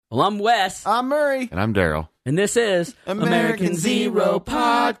Well, I'm Wes. I'm Murray. And I'm Daryl. And this is American Zero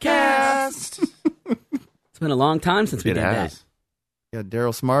Podcast. It's been a long time since we did that. Yeah,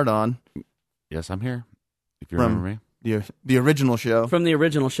 Daryl Smart on. Yes, I'm here. If you remember me. The original show. From the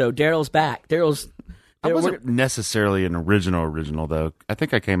original show. Daryl's back. I wasn't necessarily an original, though. I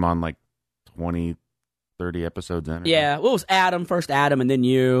think I came on like 20, 30 episodes in. Yeah, well, it was Adam, first Adam, and then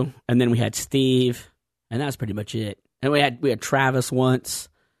you, and then we had Steve, and that was pretty much it. And we had Travis once,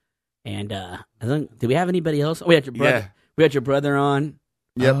 and I think, did we have anybody else? Oh, we had your brother. Yeah. We had your brother on.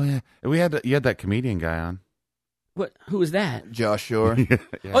 Yep. Oh, yeah. You had that comedian guy on. What? Who was that? Josh Shore. Yeah.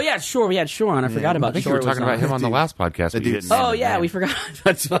 Oh, yeah, Shore. We had Shore on. I forgot about I think Shore. you were talking about him on the last podcast. Oh, yeah, we forgot.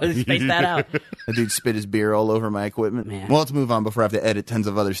 Let's space that out. The dude spit his beer all over my equipment. Man. Well, let's move on before I have to edit tons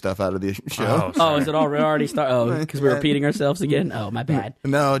of other stuff out of the show. Oh, is it already started? Oh, because we're repeating ourselves again? Oh, my bad.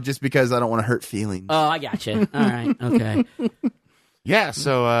 No, just because I don't want to hurt feelings. Oh, I got you. All right. Okay. Yeah,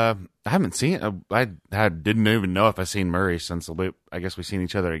 so I haven't seen it. Didn't even know if I seen Murray since I guess we seen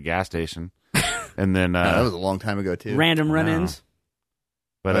each other at a gas station. And then that was a long time ago too. Random run-ins.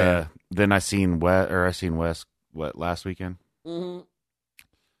 But then I seen Wes last weekend. Mm-hmm.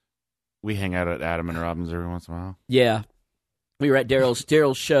 We hang out at Adam and Robin's every once in a while. Yeah, we were at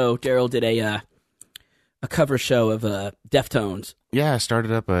Daryl's show. Daryl did a cover show of Deftones. Yeah, I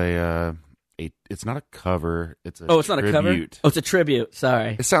started up it's not a cover. It's a it's not a cover. Oh, it's a tribute.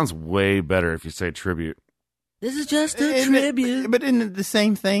 Sorry, it sounds way better if you say tribute. This is just a tribute. But isn't it the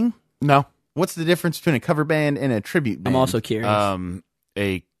same thing? No. What's the difference between a cover band and a tribute band? I'm also curious.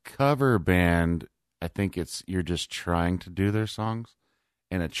 A cover band, I think you're just trying to do their songs,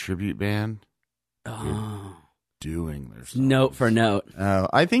 and a tribute band, you're doing their songs. Note for note.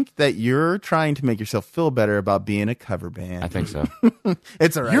 I think that you're trying to make yourself feel better about being a cover band. I think so.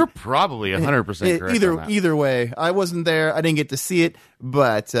 It's all right. You're probably 100% correct. Either way, I wasn't there. I didn't get to see it,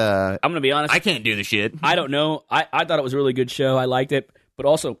 but I'm going to be honest. I can't do the shit. I don't know. I thought it was a really good show. I liked it, but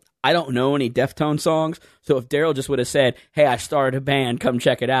also I don't know any Deftones songs, so if Daryl just would have said, "Hey, I started a band, come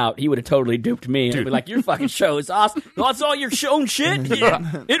check it out," he would have totally duped me. I'd be like, "Your fucking show is awesome. That's all your own shit."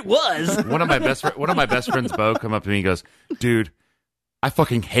 Yeah, it was. One of my best friends, Bo, come up to me and goes, "Dude, I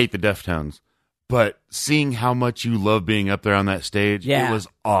fucking hate the Deftones, but seeing how much you love being up there on that stage, it was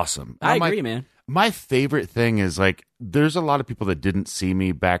awesome." I agree, man. My favorite thing is, like, there's a lot of people that didn't see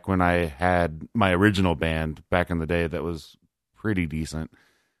me back when I had my original band back in the day that was pretty decent.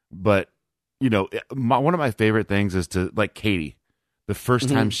 But, one of my favorite things is to, like, Katie, the first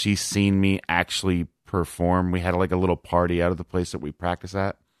time she's seen me actually perform, we had, like, a little party out of the place that we practice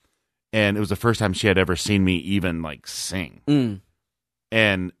at. And it was the first time she had ever seen me even, like, sing.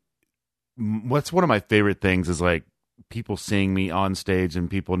 And what's one of my favorite things is, like, people seeing me on stage and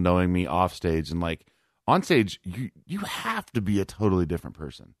people knowing me off stage. And, like, on stage, you have to be a totally different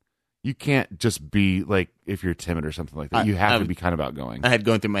person. You can't just be, like, if you're timid or something like that. You have to be kind of outgoing. I had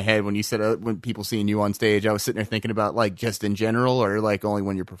going through my head when you said when people seeing you on stage, I was sitting there thinking about, like, just in general or, like, only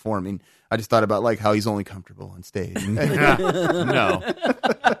when you're performing. I just thought about, like, how he's only comfortable on stage. No.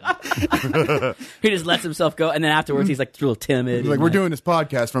 He just lets himself go, and then afterwards he's, like, real timid. He's like, we're doing this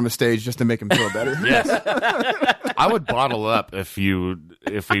podcast from a stage just to make him feel better. Yes. I would bottle up if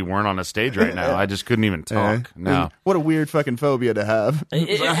we weren't on a stage right now. I just couldn't even talk. No. What a weird fucking phobia to have.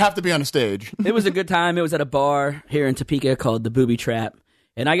 I have to be on a stage. It was a good time. It was at a bar here in Topeka called the Booby Trap.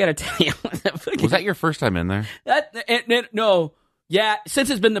 And I got to tell you. Was that your first time in there? No. Yeah, since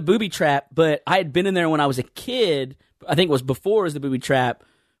it's been the Booby Trap, but I had been in there when I was a kid. I think it was before it was the Booby Trap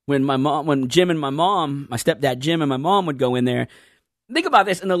when Jim and my stepdad Jim and my mom would go in there. Think about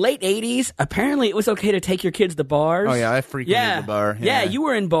this. In the late 80s, apparently it was okay to take your kids to bars. Oh, yeah, I frequented the bar. Yeah, you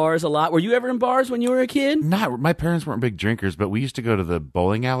were in bars a lot. Were you ever in bars when you were a kid? My parents weren't big drinkers, but we used to go to the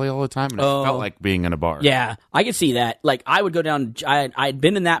bowling alley all the time, and it felt like being in a bar. Yeah, I could see that. Like, I would go down, I'd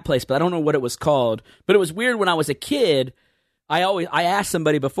been in that place, but I don't know what it was called. But it was weird when I was a kid. I asked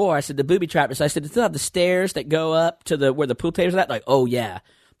somebody before, I said, the Booby Trap. So I said, does it have the stairs that go up to where the pool tables are at? Like, oh, yeah.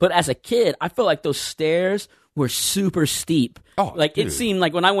 But as a kid, I felt like those stairs were super steep. Oh, like, dude. It seemed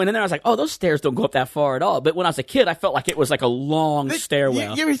like when I went in there, I was like, oh, those stairs don't go up that far at all. But when I was a kid, I felt like it was like a long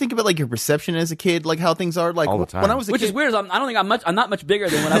stairwell. You ever think about, like, your perception as a kid, like how things are? Like, all the time. When I was a Which kid, is weird. I'm not much bigger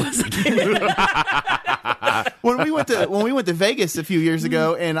than when I was a kid. when we went to Vegas a few years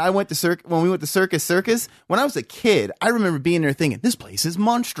ago, and I went to when we went to Circus. When I was a kid, I remember being there thinking, this place is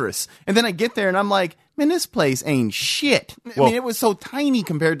monstrous. And then I get there and I'm like, man, this place ain't shit. I mean, it was so tiny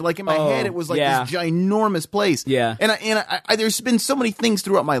compared to, like, in my head, it was like this ginormous place. Yeah. And I there's been so many things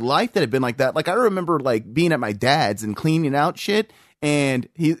throughout my life that have been like that. Like, I remember, like, being at my dad's and cleaning out shit, and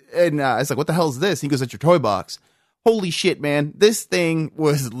I was like, what the hell is this? He goes, that's your toy box. holy shit, man, this thing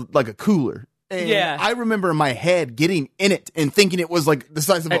was like a cooler. And Yeah. I remember in my head getting in it and thinking it was like the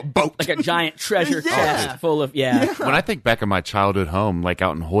size of a boat. Like a giant treasure Yeah. chest full of, yeah. When I think back of my childhood home, like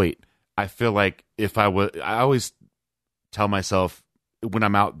out in Hoyt, I feel like if I always tell myself when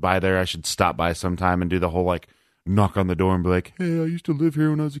I'm out by there, I should stop by sometime and do the whole like knock on the door and be like, "Hey, I used to live here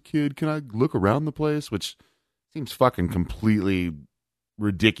when I was a kid. Can I look around the place?" Which seems fucking completely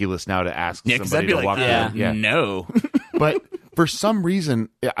ridiculous now to ask Yeah, 'cause somebody I'd be to like, walk in. Yeah, no. but for some reason,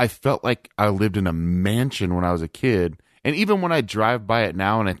 I felt like I lived in a mansion when I was a kid. And even when I drive by it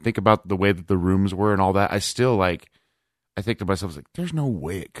now and I think about the way that the rooms were and all that, I still like, I think to myself, like, there's no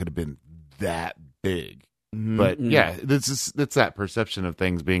way it could have been that big. But yeah, it's that perception of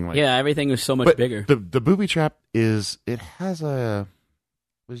things being like, Yeah, everything was so much but bigger. The booby trap it has a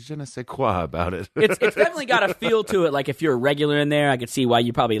je ne sais quoi about it. It's definitely got a feel to it. Like if you're a regular in there, I could see why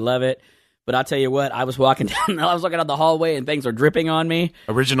you probably love it. But I'll tell you what, I was walking down the hallway and things were dripping on me.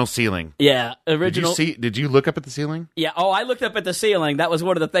 Original ceiling. Yeah, original. Did you look up at the ceiling? Yeah. Oh, I looked up at the ceiling. That was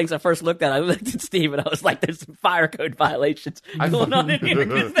one of the things I first looked at. I looked at Steve and I was like, "There's some fire code violations going on in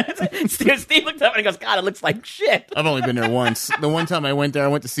here." Steve looked up and he goes, "God, it looks like shit." I've only been there once. The one time I went there, I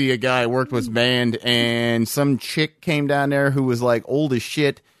went to see a guy I worked with band, and some chick came down there who was like old as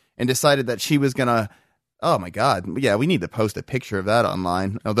shit and decided that she was gonna. Oh my God! Yeah, we need to post a picture of that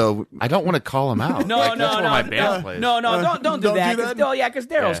online. Although I don't want to call him out. No, Like, no, that's no, where my band plays. no, don't do Don't do that. that? Because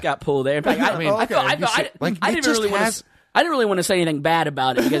Daryl's got pulled there. In fact, I didn't really want to say anything bad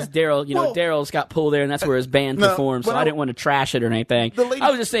about it because Daryl, Daryl's got pulled there, and that's where his band No, performed. So but I didn't want to trash it or anything. lady- I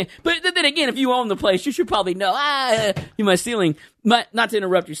was just saying. But then again, if you own the place, you should probably know. My ceiling. Not to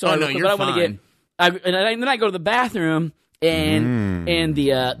interrupt you, sorry, Oh, no, but you're I want to get. fine. Then I go to the bathroom. And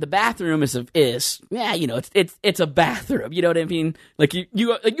the bathroom is it's a bathroom, you know what I mean? Like you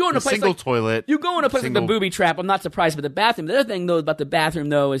go in a place single like, toilet. You go in a place like the booby trap. I'm not surprised, but the bathroom. The other thing though about the bathroom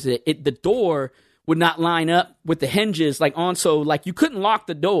though is that the door would not line up with the hinges so you couldn't lock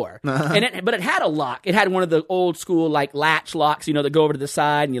the door. But it had a lock. It had one of the old school like latch locks, that go over to the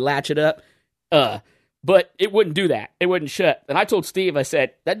side and you latch it up. But it wouldn't do that. It wouldn't shut. And I told Steve, I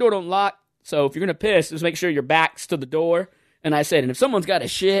said that door don't lock. So if you're gonna piss, just make sure your back's to the door. And I said, and if someone's got a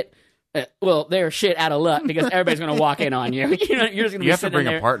shit, they're shit out of luck because everybody's gonna walk in on you. You're just gonna be You have to sitting bring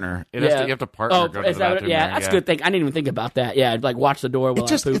there. a partner. You have to partner. Oh, go to is the that bathroom yeah, there. that's a good thing. I didn't even think about that. Yeah, I'd like watch the door while I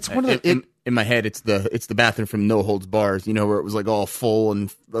poop. It's one of the. In my head, it's the bathroom from No Holds Bars. Where it was like all full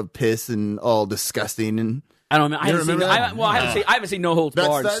and of piss and all disgusting and. I don't know. I haven't seen. remember that? I haven't seen No Holds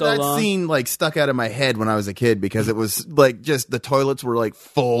Barred in so that long. scene like stuck out of my head when I was a kid because it was like just the toilets were like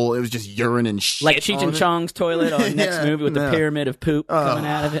full. It was just urine and shit. Like Cheech and on it. Chong's toilet on next Yeah, movie with the no. pyramid of poop coming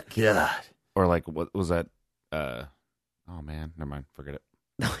out of it. God. Or like what was that? Oh man, never mind. Forget it.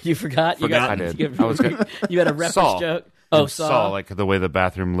 You forgot? I did. I was gonna- You had a reference Saw. joke. Oh, Saw, like the way the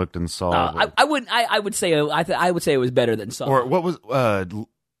bathroom looked in Saw. I wouldn't. I would say. I would say it was better than Saw. Or what was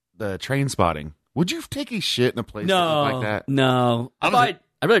the Train Spotting? Would you take a shit in a place that looked like that? No. I'd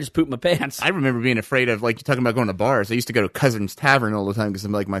really just poop my pants. I remember being afraid of like you're talking about going to bars. I used to go to Cousins Tavern all the time because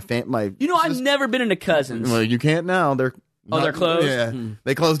I'm like my. I've never been into Cousins. Well, you can't now. They're they're closed? Yeah,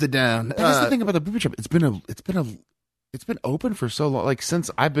 they closed it down. That's the thing about the booby trap. It's been open for so long. Like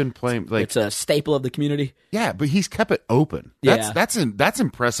since I've been playing. Like It's a staple of the community. yeah, but he's kept it open. Yeah. That's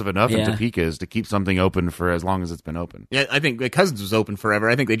impressive enough Yeah. in Topeka is to keep something open for as long as it's been open. Yeah, I think Cousins was open forever.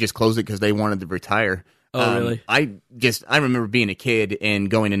 I think they just closed it because they wanted to retire. Oh, really? I remember being a kid and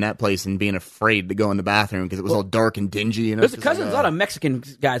going in that place and being afraid to go in the bathroom because it was all dark and dingy. And There's a Cousins. A lot of Mexican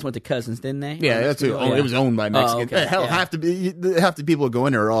guys went to Cousins, didn't they? yeah, that's it. Yeah. It was owned by Mexicans. okay. Hell, Yeah. half the people who go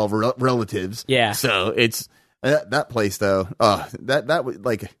in there are all relatives. Yeah. So it's that place though. That was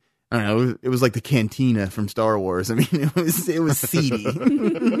like I don't know. It was like the cantina from Star Wars. I mean, it was seedy.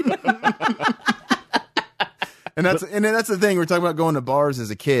 And that's the thing. We're talking about going to bars as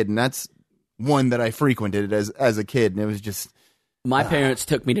a kid, and that's one that I frequented as a kid, and it was just My parents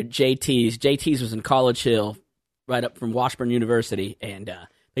took me to JT's. JT's was in College Hill, right up from Washburn University, and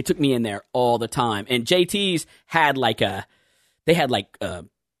they took me in there all the time. And JT's had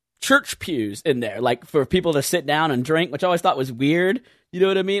church pews in there, like for people to sit down and drink, which I always thought was weird. You know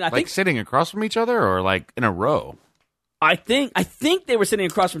what I mean? I Like think sitting across from each other or like in a row. I think they were sitting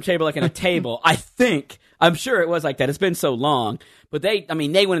across from a table, like in a table. I'm sure it was like that. It's been so long, but they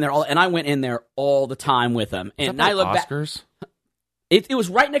went in there and I went in there all the time with them. And I look back. Oscars? It was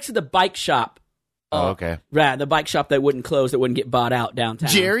right next to the bike shop. Oh, okay. Right, the bike shop that wouldn't close, that wouldn't get bought out downtown.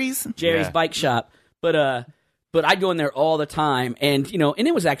 Jerry's. Jerry's Yeah. bike shop. But I'd go in there all the time, and and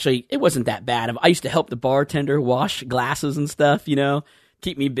it wasn't that bad. I used to help the bartender wash glasses and stuff.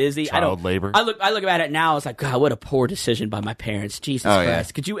 keep me busy. Child labor. I look at it now. It's like, God, what a poor decision by my parents. Jesus Oh, Christ!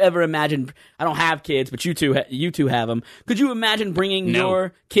 yeah. Could you ever imagine? I don't have kids, but you two have them. Could you imagine bringing No.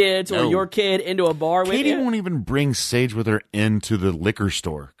 your kids or No. your kid into a bar with Katie you? won't even bring Sage with her into the liquor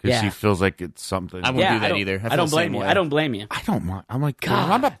store because Yeah. she feels like it's something. I won't do I that don't, either. I I feel don't the blame same you. way. I don't blame you. I don't mind. I'm like, God.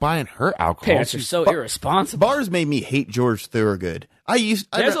 I'm not buying her alcohol. Parents are She's so irresponsible. Bars made me hate George Thorogood.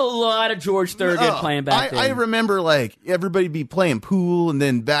 There's a lot of George Thorogood playing back then. I remember like everybody be playing pool and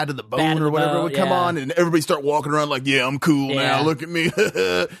then Bad to the Bone Bad to or the whatever Bone, would come yeah. on and everybody start walking around like, yeah, I'm cool Yeah. now. Look at me.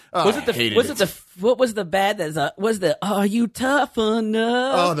 What was the bad that was the Are You Tough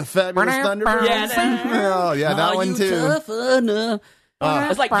Enough? Oh, the Fabulous Thunderbirds. Yeah, Oh, yeah, that Are one you too. Tough enough?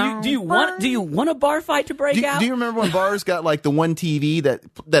 It's like, do you want a bar fight to break out? Do you remember when bars got like the one TV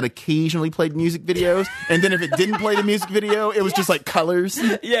that occasionally played music videos, and then if it didn't play the music video, it was just like colors?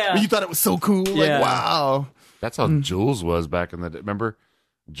 Yeah. you thought it was so cool. Yeah. Like, wow. That's how Jules was back in the day. Remember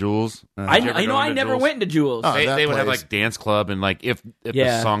Jules? I Did you ever go I into never Jules? went to Jules. Oh, They, that they would have place. like dance club and like if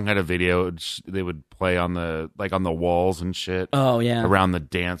Yeah. the song had a video, they would play on the walls and shit Oh yeah, around the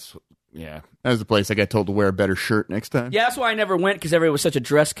dance. Yeah, That was the place I got told to wear a better shirt next time. yeah. That's why I never went because everybody was such a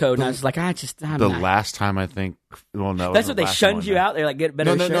dress code, and I was like, I'm the not. last time I think. Well, no, That's it what they was the last shunned one. you out. They're like, get a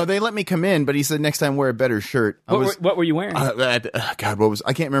better No, shirt. no, they let me come in, but he said next time wear a better shirt. What were you wearing? God,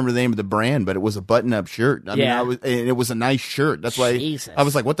 I can't remember the name of the brand, but it was a button-up shirt. I mean, Yeah. and it was a nice shirt. That's why Jesus. I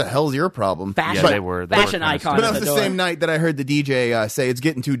was like, "What the hell's your problem?" Fashion, Yeah, they were fashion kinda icon. But at that was the the door. same night that I heard the DJ say it's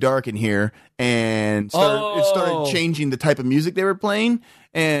getting too dark in here, and it Oh. started changing the type of music they were playing.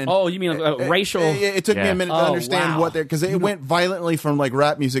 And Oh, you mean racial? It took me Yeah. a minute to Oh, understand wow. what they're because it went violently from like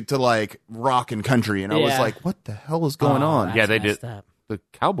rap music to like rock and country, and I was Yeah. like, "What the hell is going Oh, on?" that's Yeah, they messed did. up. The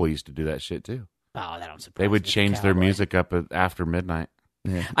Cowboy used to do that shit too. Oh, that don't surprise They would me, change their Cowboy. music up after midnight.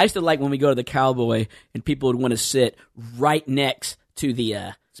 I used to like when we go to the Cowboy and people would want to sit right next to the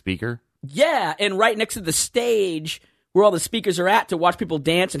Speaker. and right next to the stage where all the speakers are at to watch people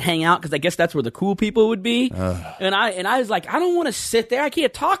dance and hang out because I guess that's where the cool people would be. And I was like, I don't want to sit there. I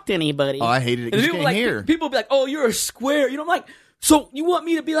can't talk to anybody. Oh, I hated it 'cause And you people can't like, hear. People would be like, oh, you're a square. You know, I'm like, so you want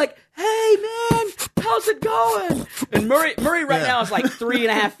me to be like, hey man, how's it going? And Murray right now is like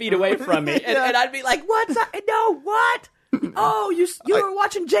 3.5 feet away from me, and I'd be like, what's up? No, what? Oh, you were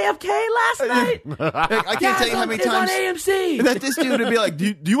watching JFK last night? I can't tell you how many It's on times AMC. that this dude would be like,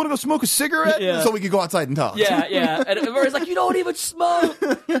 "Do you want to go smoke a cigarette?" Yeah. So we could go outside and talk. Yeah. And Murray's like, you don't even smoke.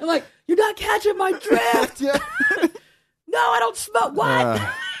 I'm like, you're not catching my drift. Yeah. No, I don't smoke. What?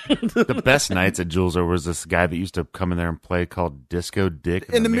 The best nights at Jules was this guy that used to come in there and play called Disco Dick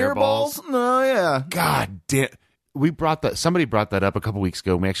In the mirror balls? No, yeah. God damn. Somebody brought that up a couple weeks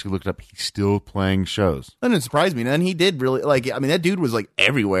ago. We actually looked it up. He's still playing shows. That didn't surprise me. And he did really that dude was like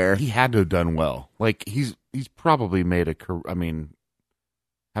everywhere. He had to have done well. Like he's probably made a career. I mean,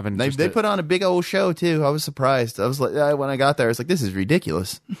 having They put on a big old show too. I was surprised. I was like, when I got there, I was like, this is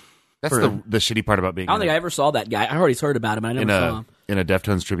ridiculous. that's the shitty part about being. I don't think I ever saw that guy. I already heard about him. I never saw him. in a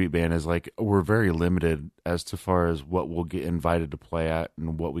Deftones tribute band is like we're very limited as to far as what we'll get invited to play at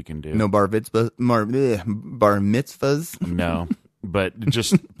and what we can do. No bar mitzvahs, No, but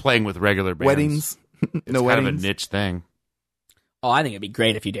just playing with regular bands. weddings, It's no kind weddings. of a niche thing. Oh, I think it'd be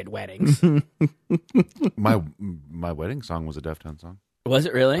great if you did weddings. My wedding song was a Deftones song. Was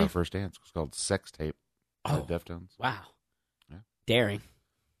it really? Our first dance was called Sex Tape by Oh. Deftones. Wow. Yeah. Daring.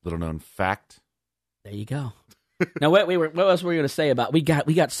 Little known fact. There you go. Now, what else were you going to say about? We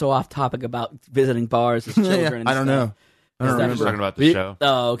got so off topic about visiting bars as children. Yeah, and I don't stuff. know. I don't Is that We're remember. talking about the show.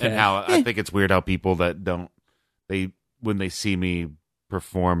 Oh, okay. And how I think it's weird how people that when they see me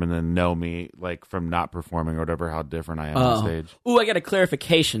perform and then know me like from not performing or whatever, how different I am on stage. Ooh, I got a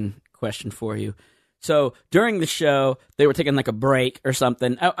clarification question for you. So during the show, they were taking like a break or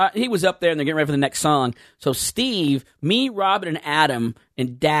something. He was up there and they're getting ready for the next song. So Steve, me, Robin, and Adam,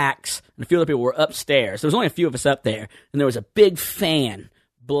 and Dax, and a few other people were upstairs. There was only a few of us up there, and there was a big fan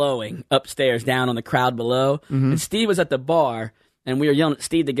blowing upstairs down on the crowd below. Mm-hmm. And Steve was at the bar, and we were yelling at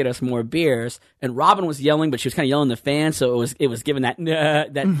Steve to get us more beers. And Robin was yelling, but she was kind of yelling at the fan, so it was giving that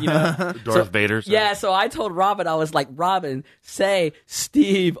Darth Vader. So. Yeah, so I told Robin, I was like, Robin, say,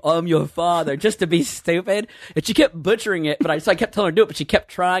 Steve, I'm your father, just to be stupid. And she kept butchering it, but so I kept telling her to do it, but she kept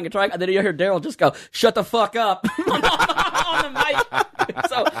trying and trying. And then you hear Daryl just go, shut the fuck up on the mic.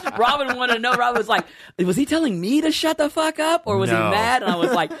 So Robin wanted to know, Robin was like, was he telling me to shut the fuck up? Or was he No. mad? And I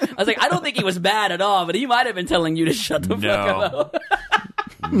was like, I don't think he was mad at all, but he might have been telling you to shut the fuck up.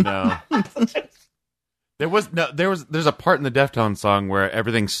 No. There's a part in the Deftones song where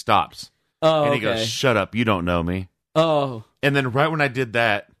everything stops. Oh, And he okay. goes, shut up, you don't know me. Oh. And then right when I did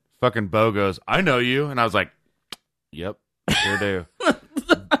that, fucking Bo goes, I know you. And I was like, yep, sure do.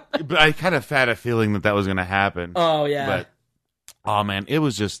 But I kind of had a feeling that was going to happen. Oh yeah. But oh man, it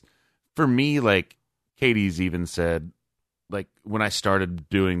was just for me. Like Katie's even said, like when I started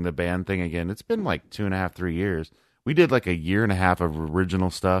doing the band thing again, it's been like 2.5, 3 years. We did like a year and a half of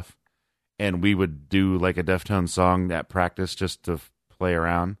original stuff, and we would do like a Deftones song at practice just to play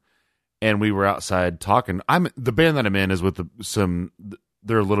around. And we were outside talking. The band that I'm in is with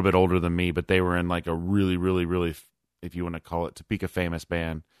they're a little bit older than me, but they were in like a really, really, really, if you want to call it, Topeka famous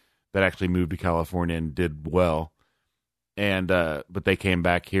band that actually moved to California and did well. And but they came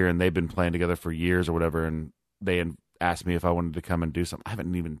back here and they've been playing together for years or whatever. And they asked me if I wanted to come and do something. I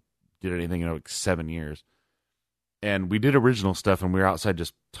haven't even did anything in like 7 years. And we did original stuff, and we were outside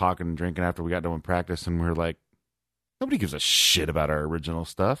just talking and drinking after we got done with practice, and we were like, nobody gives a shit about our original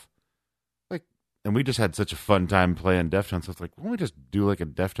stuff. And we just had such a fun time playing Deftones. So it's like, why don't we just do like a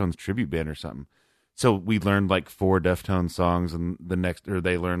Deftones tribute band or something? So we learned like 4 Deftones songs, and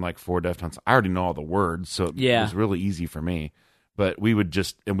they learned like 4 Deftones. I already know all the words, so it was really easy for me. But we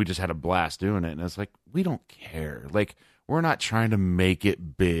just had a blast doing it. And it's like, we don't care. Like, we're not trying to make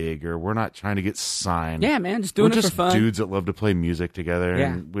it big, or we're not trying to get signed. Yeah, man, just doing it for fun. We're just dudes that love to play music together,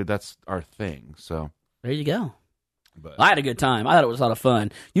 and that's our thing. So there you go. But I had a good time. I thought it was a lot of fun.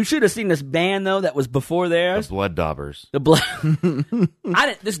 You should have seen this band though that was before theirs. The Blood Daubers. The blood. I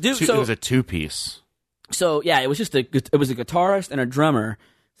didn't. This dude. It was a 2-piece. So yeah, it was a guitarist and a drummer.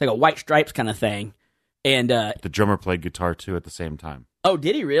 It's like a White Stripes kind of thing. And the drummer played guitar too at the same time. Oh,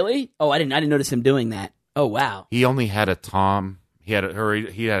 did he really? Oh, I didn't notice him doing that. Oh wow. He only had a tom. He had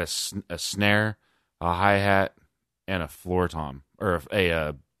a snare, a hi-hat, and a floor tom, or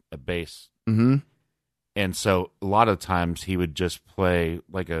a bass. Mm-hmm. And so a lot of times he would just play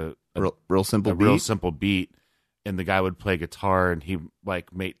like a real simple beat, and the guy would play guitar, and he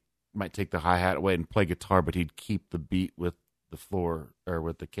like might take the hi-hat away and play guitar, but he'd keep the beat with the floor or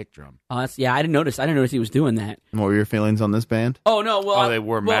with the kick drum. Oh, I didn't notice he was doing that. What were your feelings on this band? Oh no, well, they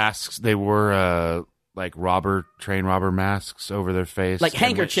wore masks. They wore like train robber masks over their face, like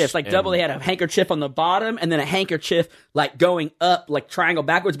handkerchiefs, double. They had a handkerchief on the bottom, and then a handkerchief like going up, like triangle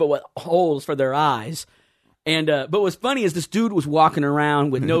backwards, but with holes for their eyes. And but what's funny is this dude was walking around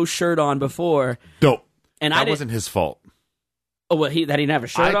with no shirt on before. Dope. And that wasn't his fault. Oh, well, that he didn't have a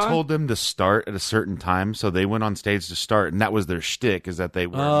shirt on? I told them to start at a certain time, so they went on stage to start, and that was their shtick, is that they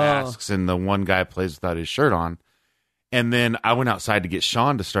wear masks, and the one guy plays without his shirt on. And then I went outside to get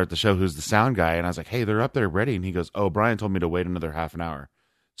Sean to start the show, who's the sound guy, and I was like, hey, they're up there ready. And he goes, oh, Brian told me to wait another half an hour.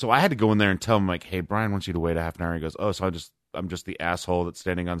 So I had to go in there and tell him, like, hey, Brian wants you to wait a half an hour. He goes, oh, so I'm just the asshole that's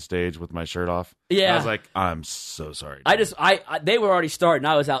standing on stage with my shirt off. Yeah. And I was like, I'm so sorry. They were already starting.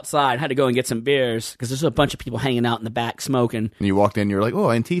 I was outside. Had to go and get some beers because there's a bunch of people hanging out in the back smoking. And you walked in, you're like,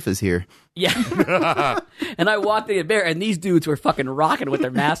 oh, Antifa's here. Yeah. And I walked in the beer, and these dudes were fucking rocking with their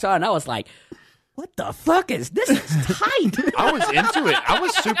masks on. And I was like, what the fuck is this? Is tight. I was into it. I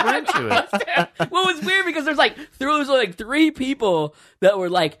was super into it. Well, it was weird because there was like 3 people that were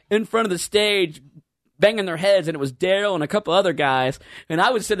like in front of the stage banging their heads, and it was Daryl and a couple other guys, and I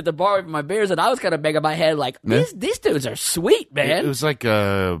would sit at the bar with my beers, and I was kind of banging my head like, these dudes are sweet, man. It was like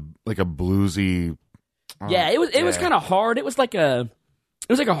a bluesy. Yeah, it was kind of hard. It was like a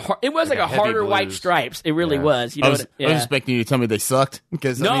harder blues. White Stripes. It really was. You know, I was expecting you to tell me they sucked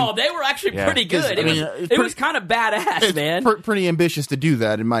because they were actually pretty good. It was kind of badass, man. Pretty ambitious to do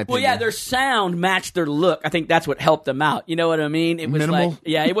that, in my opinion. Well, yeah, their sound matched their look. I think that's what helped them out. You know what I mean? It was minimal. Like,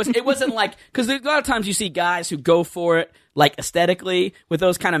 yeah, it wasn't like, because a lot of times you see guys who go for it like aesthetically with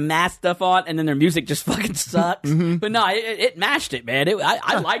those kind of mask stuff on, and then their music just fucking sucks. Mm-hmm. But no, it matched it, man.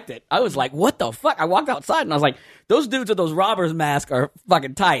 I liked it. I was like, what the fuck? I walked outside and I was like, those dudes with those robbers masks are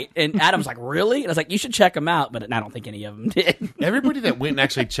fucking tight. And Adam's like, really? And I was like, you should check them out. But I don't think any of them did. Everybody that went and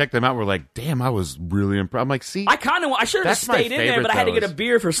actually checked them out were like, damn, I was really impressed. I'm like, see, I should have stayed in there, but I had to get a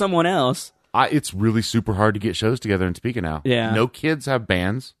beer for someone else. It's really super hard to get shows together in Topeka now. Yeah. No kids have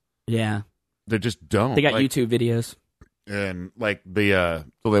bands. Yeah. They just don't. They got YouTube videos. And like the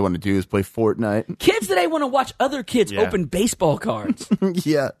all they want to do is play Fortnite. Kids today want to watch other kids open baseball cards.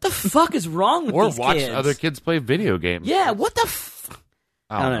 Yeah. What the fuck is wrong with these kids? Or watch other kids play video games. Yeah, what the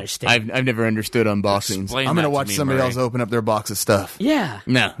I don't understand. I've never understood unboxings. Explain I'm going to that watch to me, somebody Murray. else open up their box of stuff. Yeah.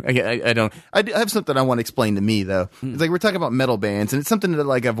 No, I don't. I have something I want to explain to me, though. It's like we're talking about metal bands, and it's something that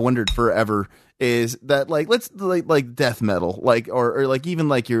like I've wondered forever. is that like let's like death metal, like or like even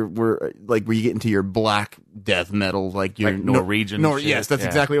like where you get into your black death metal, like your Like Norwegian shit. Yes, that's Yeah.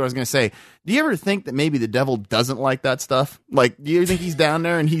 exactly what I was gonna say. Do you ever think that maybe the devil doesn't like that stuff? Like, do you think he's down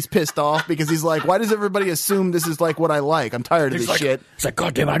there and he's pissed off because he's like, why does everybody assume this is like what I like? I'm tired of this shit. It's like,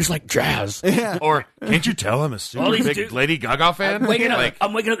 God damn it, I just like jazz. Yeah. Or can't you tell I'm a super these big dudes- Lady Gaga fan? I'm waking Like, up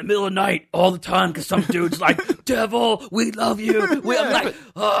in the middle of the night all the time because some dude's like, devil, we love you. I'm like,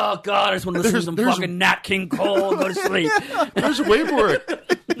 oh, God, I just want to listen to some there's- fucking Nat King Cole and go to sleep.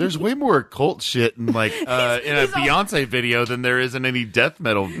 there's way more occult shit in like in a Beyonce video than there is in any death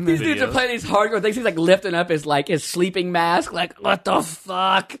metal These dudes are videos. playing these hardcore things. He's like lifting up his sleeping mask. Like, what the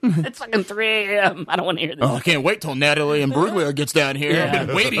fuck? It's fucking 3 a.m. I don't want to hear this. Oh, I can't wait till Natalie and Broadway gets down here. Yeah. I've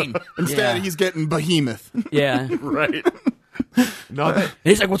been waiting. Instead, Yeah. he's getting Behemoth. Yeah. Right. No, that, And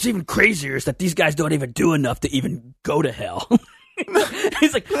he's like, what's even crazier is that these guys don't even do enough to even go to hell.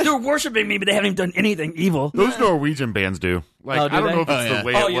 He's like, they're worshiping me, but they haven't even done anything evil. those Norwegian bands do. Like, Oh, do I don't they? know if it's Oh, yeah. the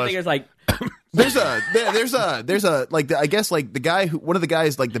way Oh, it you was. think it's like, There's a like I guess like the guy one of the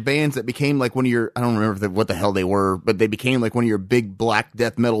guys like the bands that became like one of your, I don't remember what the hell they were, but they became like one of your big black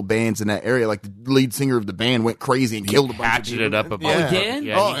death metal bands in that area. Like the lead singer of the band went crazy and killed a bunch of Hatcheted people. up a bunch. Yeah. again?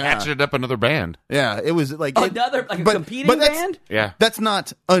 Yeah, Oh, he yeah. hatcheted up another band. Yeah, it was like Another, like a competing that's- band? Yeah. That's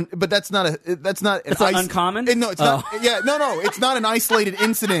not, but that's not That's not uncommon? No, it's not. Yeah, no, it's not an isolated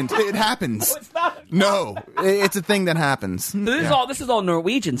incident. It happens. It's not. No, it's a thing that happens. This is all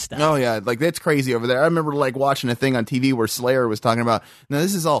Norwegian stuff. Oh yeah, like that's crazy over there. I remember like watching a thing on TV where Slayer was talking about, no,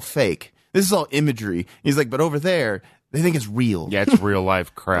 this is all fake. This is all imagery. He's like, but over there, they think it's real. Yeah, it's real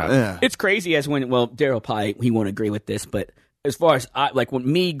life crap. Yeah. It's crazy as when, well, Daryl probably, he won't agree with this, but as far as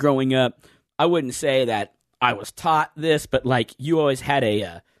when me growing up, I wouldn't say that I was taught this, but like you always had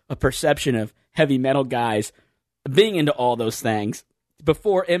a perception of heavy metal guys being into all those things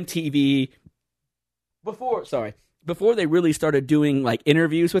before MTV, before they really started doing like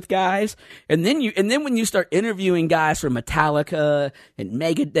interviews with guys, and then when you start interviewing guys from Metallica and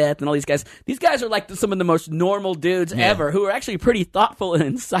Megadeth and all these guys are like some of the most normal dudes ever, who are actually pretty thoughtful and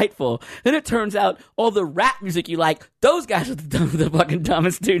insightful. Then it turns out all the rap music you like, those guys are the fucking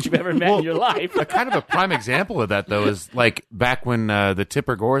dumbest dudes you've ever met in your life. A kind of a prime example of that, though, is like back when the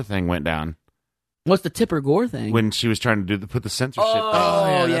Tipper Gore thing went down. What's the Tipper Gore thing? When she was trying to put the censorship down.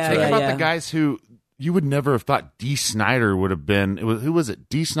 Oh, yeah, Think yeah, about yeah. the guys who you would never have thought Dee Snider would have been. Who was it?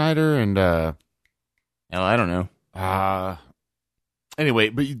 Dee Snider and Oh, I don't know. anyway,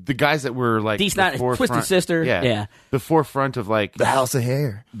 but the guys that were like Dee Snider, the forefront- Twisted Sister. Yeah. the forefront of like The House of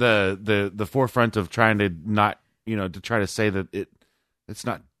Hair. the forefront of trying to not, to try to say that it's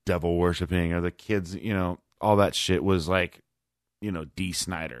not devil worshiping or the kids, all that shit was like, Dee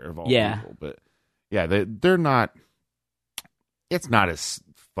Snider of all people. But yeah, they're not. It's not as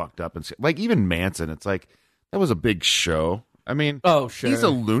fucked up and like even Manson. It's like that was a big show. I mean, Oh, sure. he's a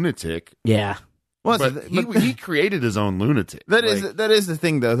lunatic, Yeah. Well, but he created his own lunatic. that Like, is the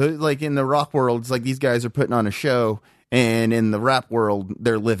thing though. Like in the rock world, it's like these guys are putting on a show, and in the rap world,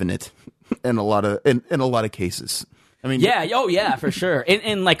 they're living it in a lot of cases. I mean, Yeah, oh yeah, for sure.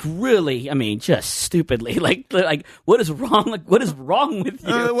 And like really, I mean, just stupidly. Like what is wrong? Like what is wrong with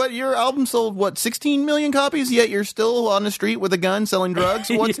you? What your album sold 16 million copies, yet you're still on the street with a gun selling drugs?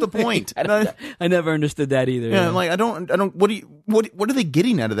 What's the point? I never understood that either. Yeah, I'm like I don't. What are they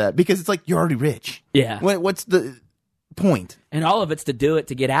getting out of that? Because it's like you're already rich. Yeah. What's the point? And all of it's to do it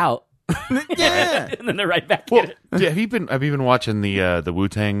to get out. Yeah. And then they're right back well, in it. yeah, have you been watching the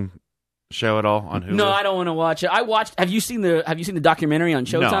Wu-Tang show at all on Hulu? No, I don't want to watch it. Have you seen the documentary on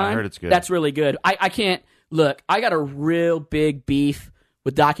Showtime? No, I heard it's good. That's really good. I can't look. I got a real big beef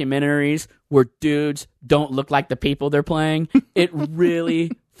with documentaries where dudes don't look like the people they're playing. It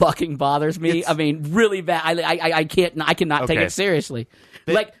really fucking bothers me. I mean, really bad. I cannot take Okay. it seriously.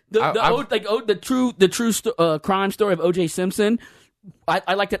 Like the true crime story of O.J. Simpson.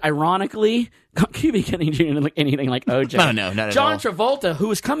 I liked it ironically. Cuba can't even look anything like OJ. No, not at John all. Travolta,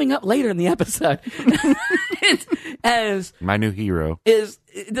 who is coming up later in the episode, as My new hero. does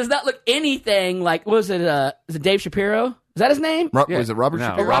not look anything like. What was it? Is it Dave Shapiro? Is that his name? Was it Robert No.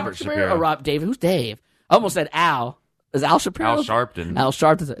 Shapiro? Or Robert Shapiro? Shapiro. Or Rob Dave? Who's Dave? I almost said Al. Is Al Shapiro? Al Sharpton. Al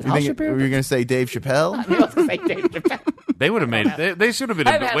Sharpton. Is it Al Were you Shapiro? going to say Dave Chappelle? I was going to say Dave Chappelle. They would have made. They should have been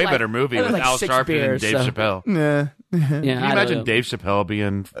I've a had, way like- better movie I've with had, like, Al 6 Sharpton beers, and Dave so- Chappelle. Yeah. Yeah, Can you I don't imagine know. Dave Chappelle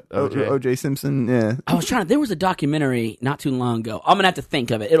being OJ? O.J. Simpson. Yeah. I was trying. There was a documentary not too long ago. I'm gonna have to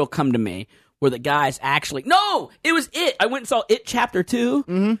think of it. It'll come to me. Where the guys actually it was It. I went and saw It Chapter 2.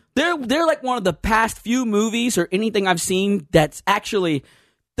 Mm-hmm. They're like one of the past few movies or anything I've seen that's actually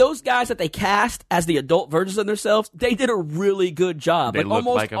those guys that they cast as the adult versions of themselves, they did a really good job. They Like look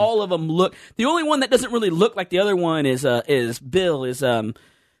almost like 'em. all of them look. The only one that doesn't really look like the other one is Bill.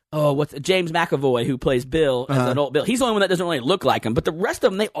 What's James McAvoy, who plays Bill as adult Bill. He's the only one that doesn't really look like him. But the rest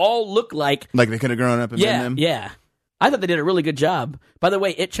of them, they all look like Like they could have grown up and been them. yeah. I thought they did a really good job. By the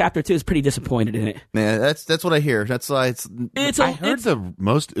way, It Chapter 2 is pretty disappointed in it. Yeah, that's what I hear. That's why it's. I heard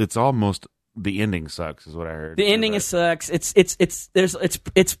it's almost the ending sucks is what I heard. The ending sucks.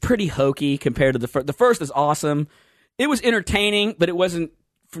 It's pretty hokey compared to the first. The first is awesome. It was entertaining, but it wasn't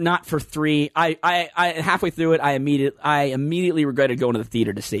not for 3. I halfway through it, I immediately regretted going to the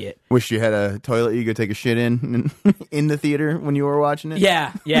theater to see it. Wish you had a toilet you could take a shit in the theater when you were watching it.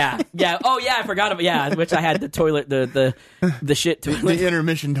 Yeah. Oh yeah, I forgot about which I had the toilet, the shit toilet. The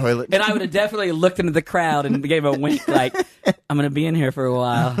intermission toilet. And I would have definitely looked into the crowd and gave a wink, like, I'm going to be in here for a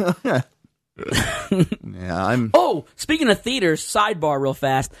while. Yeah, Oh, speaking of theaters, sidebar real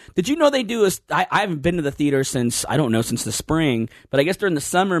fast. Did you know they do I haven't been to the theater since the spring, but I guess during the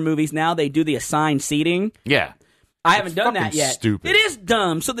summer movies now they do the assigned seating. Yeah. I haven't done that fucking yet. stupid. It is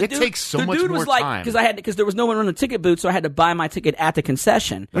dumb. So the It dude, takes so the much dude was more like, time. because there was no one running the ticket booth, so I had to buy my ticket at the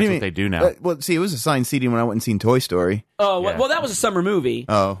concession. That's what they do now. Well, see, it was assigned seating when I went and seen Toy Story. Oh, Yeah. well, that was a summer movie.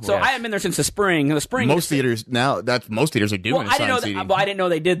 Oh, so yes. I haven't been there since the spring. In the spring, Most theaters are doing Well, I didn't know assigned seating. that. Well, I didn't know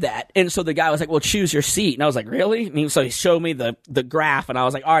they did that. And so the guy was like, "Well, choose your seat." And I was like, "Really?" And so he showed me the graph, and I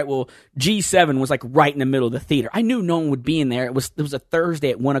was like, "All right, well, G7 was like right in the middle of the theater. I knew no one would be in there. It was a Thursday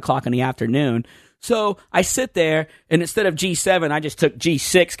at 1:00 in the afternoon." So I sit there, and instead of G7, I just took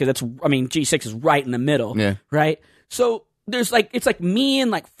G6 because G6 is right in the middle. Yeah. Right. So it's like me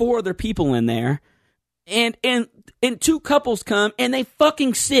and like 4 other people in there, and 2 couples come and they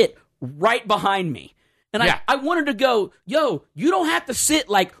fucking sit right behind me. And Yeah. I wanted to go, yo, you don't have to sit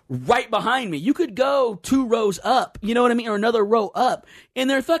like right behind me. You could go 2 rows up, you know what I mean? Or another row up. And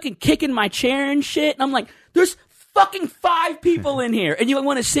they're fucking kicking my chair and shit. And I'm like, there's fucking 5 people in here. And you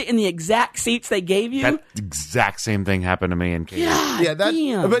want to sit in the exact seats they gave you? That exact same thing happened to me in Katy. Yeah,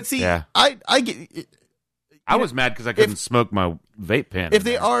 damn. But see, Yeah. I get. I was mad because I couldn't smoke my vape pen. If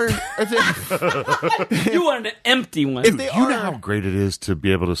they You wanted an empty one. if they you know are, how great it is to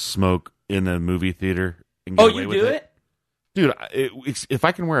be able to smoke in a movie theater and get Oh, away you with do it? Dude, if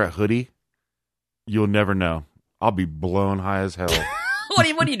I can wear a hoodie, you'll never know. I'll be blown high as hell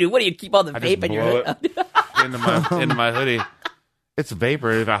What do you do? What do you keep all the I just vape in your blow hood? into my hoodie. It's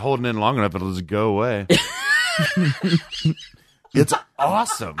vapor. If I hold it in long enough, it'll just go away. It's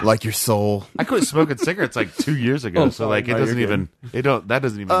awesome. like your soul. I quit smoking cigarettes like 2 years ago, so like it no, doesn't you're even. That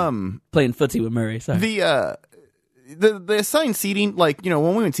doesn't even. Playing footsie with Murray. Sorry. The assigned seating, like, you know,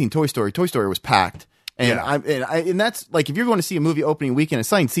 when we went and seen Toy Story was packed. And Yeah. and that's like, if you're going to see a movie opening weekend,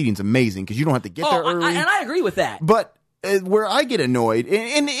 assigned seating's amazing because you don't have to get there early. And I agree with that. But where I get annoyed,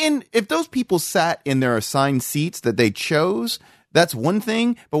 and if those people sat in their assigned seats that they chose, that's one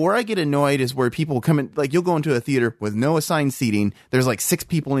thing. But where I get annoyed is where people come in, like, you'll go into a theater with no assigned seating. There's like 6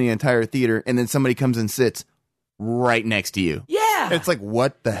 people in the entire theater, and then somebody comes and sits right next to you. Yeah. It's like,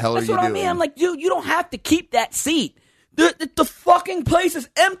 what the hell That's are you what doing? I mean. I'm like, dude, you don't have to keep that seat. The fucking place is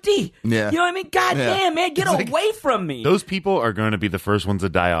empty. Yeah. You know what I mean? God Yeah. damn, man, get away from me. Those people are going to be the first ones to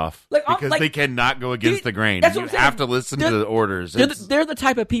die off Like, I'm- because like, they cannot go against the grain. that's You what I'm saying. have to listen to the orders. They're the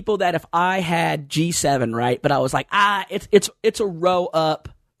type of people that if I had G7, right, but I was like, it's a row up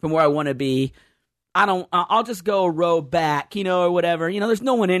from where I want to be. I'll just go a row back, you know, or whatever. You know, there's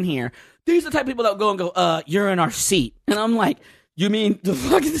no one in here. These are the type of people that go and go, you're in our seat. And I'm like, you mean there's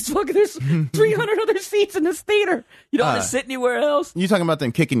 300 other seats in this theater. You don't want to sit anywhere else. You talking about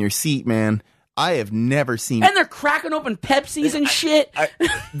them kicking your seat, man? I have never seen And they're cracking open Pepsis and shit.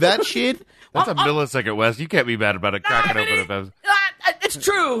 that shit. That's a millisecond, Wes. You can't be mad about it cracking open a Pepsi. It's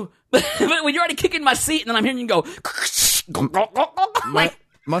true. But when you're already kicking my seat and then I'm hearing you go,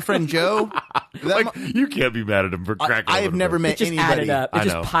 My friend Joe. Like, you can't be mad at him for cracking I open have a never Pepsi. met it just anybody. added up. It I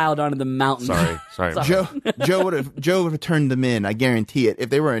just know. piled onto the mountain. Sorry. Joe would have turned them in. I guarantee it. If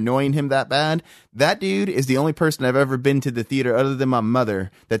they were annoying him that bad, that dude is the only person I've ever been to the theater other than my mother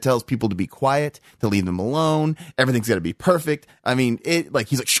that tells people to be quiet, to leave them alone. Everything's got to be perfect. I mean, he's like,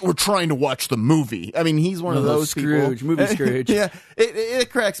 we're trying to watch the movie. I mean, he's one of those Scrooge, people. movie Scrooge. Yeah, it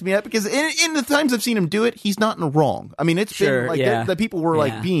cracks me up because in the times I've seen him do it, he's not in the wrong. I mean, it's Sure, been like yeah. the people were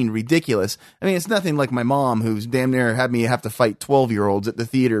like Yeah. being ridiculous. I mean, it's nothing like my mom, who's damn near had me have to fight 12-year-olds at the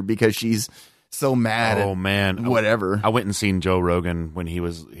theater because she's so mad Oh at man, whatever. I went and seen Joe Rogan when he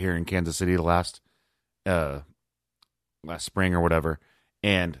was here in Kansas City last spring or whatever,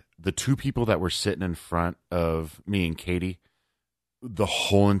 and the 2 people that were sitting in front of me and Katie, the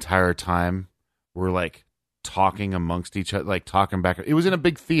whole entire time were like talking amongst each other, like talking back. It was in a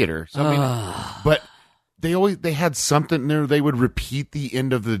big theater, so I mean, but they had something there. They would repeat the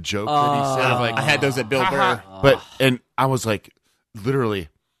end of the joke that he said. Like, I had those at Bill Burr. and I was like, literally,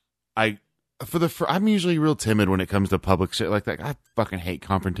 I'm usually real timid when it comes to public shit like that. I fucking hate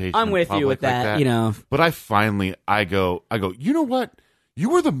confrontation. I'm with you with like that, you know. But I go, you know what?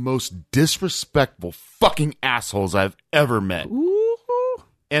 You are the most disrespectful fucking assholes I've ever met. Ooh.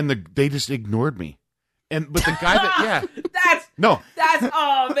 And they just ignored me. But the guy that that's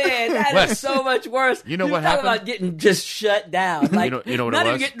oh man, that Wes, is so much worse. You know You're what talking happened? about getting just shut down. Like, you know what not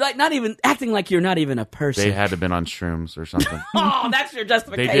it even was? not even acting like you're not even a person. they had to have been on shrooms or something. Oh, that's your They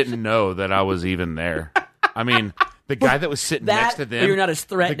justification. didn't know that I was even there. I mean, the guy that was sitting That, next to them. you're not as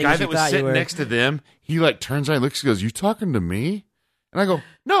threatening The guy as you that was thought you sitting were. next to them, he like turns around and looks and goes, "You talking to me?" And I go,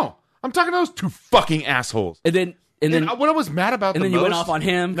 "No, I'm talking to those two fucking assholes." And then What I was mad about and the then you most, went off on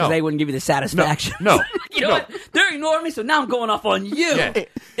him because No. they wouldn't give you the satisfaction. No. You know No. what? They're ignoring me, so now I'm going off on you, Yeah.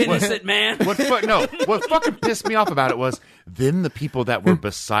 innocent man. What fucking pissed me off about it was then the people that were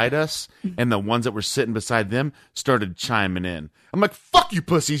beside us and the ones that were sitting beside them started chiming in. I'm like, fuck you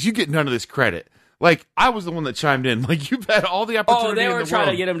pussies, you get none of this credit. Like, I was the one that chimed in. Like, you've had all the opportunity they in were the trying to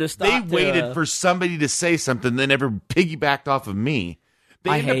world. get him to stop They to, waited for somebody to say something, then ever piggybacked off of me. They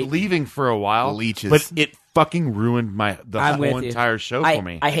I ended hate- up leaving for a while, Leeches. but it fucking ruined the I'm whole with you. entire show I, for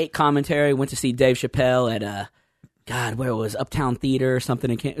me. I hate commentary. Went to see Dave Chappelle at God, where it was Uptown Theater or something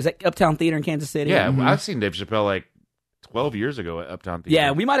in was that Uptown Theater in Kansas City? yeah, I've seen Dave Chappelle like 12 years ago at Uptown Theater.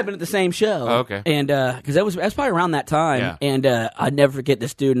 Yeah, we might have been at the same show. Oh, okay. And because that was probably around that time. Yeah. And I'd never forget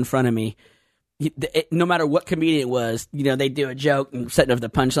this dude in front of me. No matter what comedian it was, you know, they do a joke and setting up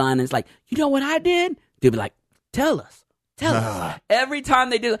the punchline, and it's like, you know what I did? Dude be like, tell us. Every time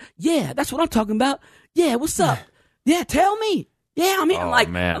they do, yeah, that's what I'm talking about. Yeah, what's up? Yeah, tell me. Yeah, I mean, Oh,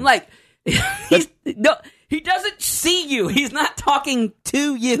 I'm man. like, he doesn't see you. He's not talking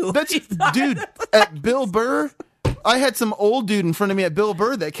to you. That's He's not- dude at Bill Burr. I had some old dude in front of me at Bill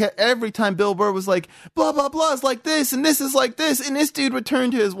Burr that kept, every time Bill Burr was like, blah, blah, blah is like this, and this is like this, and this dude would turn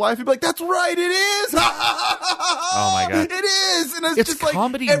to his wife and be like, that's right, it is. Oh my God. It is. And It's just like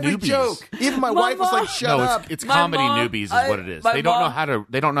comedy every newbies. joke. Even my wife was like, shut No, up. it's My comedy mom- newbies is what it is. my They don't know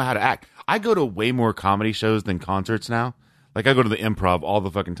mom- how to act. I go to way more comedy shows than concerts now. Like I go to the Improv all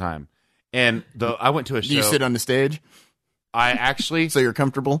the fucking time. And I went to a show. Do you sit on the stage I actually so you're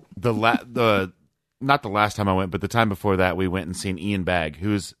comfortable? not the last time I went, but the time before that we went and seen Ian Bagg,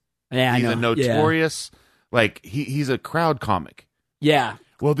 who's Yeah, I he's know. a notorious like he's a crowd comic. Yeah.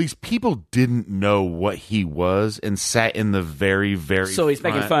 Well, these people didn't know what he was and sat in the very, very So he's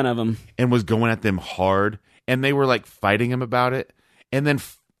making front fun of him. and was going at them hard, and they were like fighting him about it. And then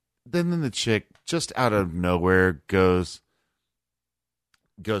the chick just out of nowhere goes,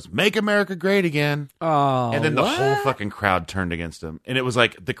 "Make America Great Again," Oh, and then the what? whole fucking crowd turned against him. And it was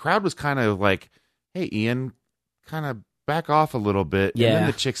like the crowd was kind of like, "Hey, Ian, kind of back off a little bit." Yeah. And then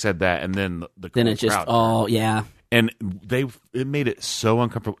the chick said that, and then the Then whole it just, crowd oh, yeah. and it made it so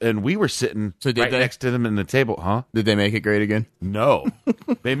uncomfortable. And we were sitting So did right they? next to them in the table, huh? Did they make it great again? No,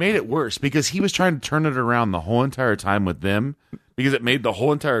 they made it worse because he was trying to turn it around the whole entire time with them because it made the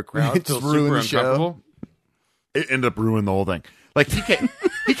whole entire crowd It feel just ruined super the show. uncomfortable. It ended up ruining the whole thing. Like he can't.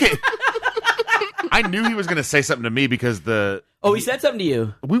 I knew he was going to say something to me because Oh, he said something to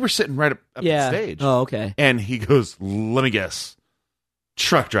you. we were sitting right up Yeah. the stage. Oh, okay. And he goes, "Let me guess,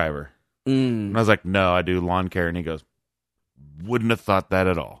 truck driver." And I was like, "No, I do lawn care." And he goes, "Wouldn't have thought that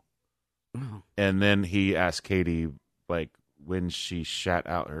at all." Oh. And then he asked Katie, like, when she shat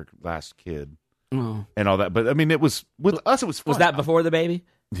out her last kid Oh. and all that. But I mean, it was with us. It was fun. Was that before the baby?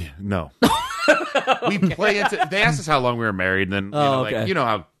 Yeah, no. We play into. They asked us how long we were married, and then Okay. you know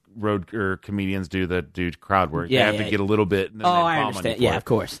how road or comedians do crowd work. Yeah, they have yeah, to get a little bit. And then Oh, they I bomb on you understand. for Yeah, it. of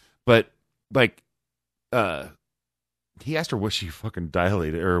course. But like, he asked her was she fucking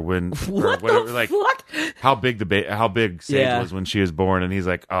dilated or when or What whatever, the like fuck? how big Sage Yeah. was when she was born, and he's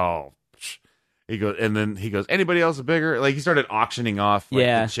like, oh. psh. He goes, and then he goes, anybody else bigger? Like he started auctioning off like,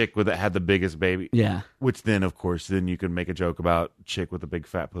 Yeah. the chick that had the biggest baby. Yeah. Which then, of course, then you can make a joke about chick with a big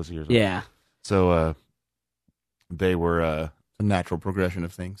fat pussy or something. Yeah. So they were A natural progression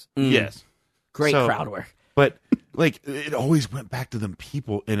of things. yes. Great So- crowd work. But like it always went back to them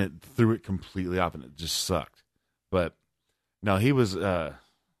people and it threw it completely off and it just sucked. But no, he was I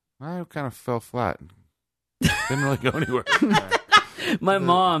kind of fell flat. Didn't really go anywhere. My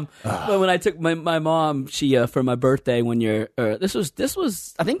mom, when I took my mom, she for my birthday one year. This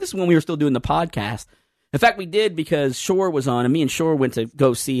was I think this is when we were still doing the podcast. In fact, we did because Shore was on, and me and Shore went to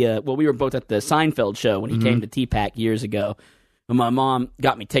go see. We were both at the Seinfeld show when he came to TPAC years ago. And my mom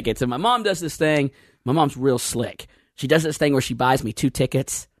got me tickets, and my mom does this thing My mom's real slick. She does this thing where she buys me 2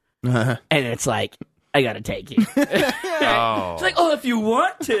 tickets, and it's like, I gotta take you. Oh. She's like, oh, if you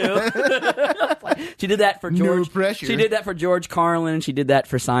want to. She did that for George. No pressure. She did that for George Carlin. She did that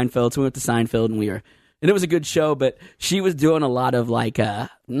for Seinfeld. So we went to Seinfeld, and it was a good show. But she was doing a lot of like,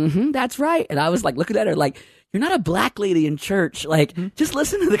 that's right. And I was like looking at her like, you're not a black lady in church. Like, just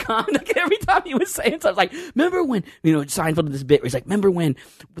listen to the comment. Every time he was saying something, I was like, remember when, Seinfeld did this bit where he's like, remember when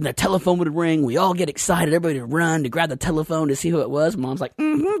the telephone would ring, we all get excited, everybody would run to grab the telephone to see who it was. Mom's like,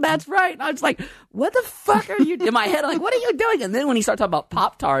 that's right. And I was like, what the fuck are you doing? In my head, I'm like, what are you doing? And then when he started talking about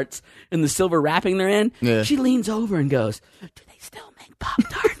Pop-Tarts and the silver wrapping they're in, she leans over and goes, do they still make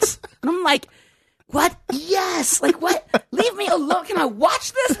Pop-Tarts? And I'm like, what? Yes. Like, what? Leave me alone. Can I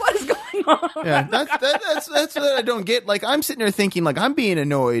watch this? What is going on? Yeah, that's what I don't get. Like, I'm sitting there thinking, like, I'm being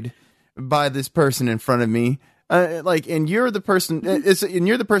annoyed by this person in front of me. And you're the person, and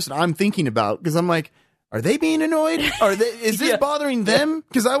you're the person I'm thinking about, because I'm like, are they being annoyed? Is this bothering them?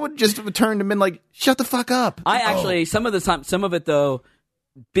 Because I would just have turned and been like, shut the fuck up. I actually, some of it though,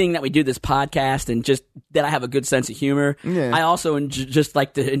 being that we do this podcast and just that I have a good sense of humor, I also just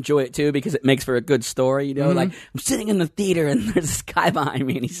like to enjoy it too, because it makes for a good story, Like, I'm sitting in the theater and there's this guy behind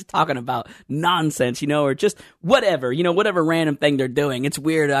me and he's talking about nonsense, or just whatever, whatever random thing they're doing. It's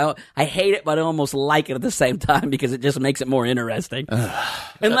weird. I hate it, but I almost like it at the same time because it just makes it more interesting.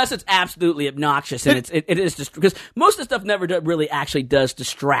 Unless it's absolutely obnoxious, and it is just because most of the stuff never really actually does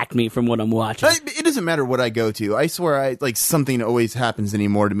distract me from what I'm watching. It doesn't matter what I go to. I swear, something always happens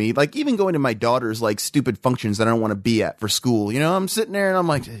anymore to me. Like, even going to my daughter's like stupid functions that I don't want to be at for school. I'm sitting there and I'm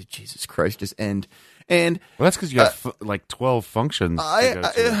like, Jesus Christ, just end. And that's because you have 12 functions. I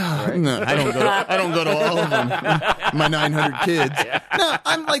don't go to all of them. My 900 kids. No,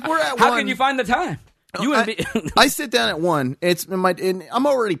 I'm like, we're at How one. can you find the time? I sit down at 1. And I'm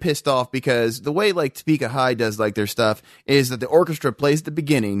already pissed off because the way like Topeka High does like their stuff is that the orchestra plays at the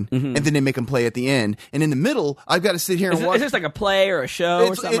beginning and then they make them play at the end. And in the middle, I've got to sit here and watch. Is this like a play or a show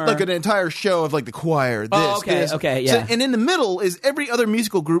or something? It's like an entire show of like the choir. This. Okay, yeah. And in the middle is every other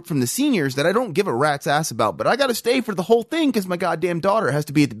musical group from the seniors that I don't give a rat's ass about, but I got to stay for the whole thing because my goddamn daughter has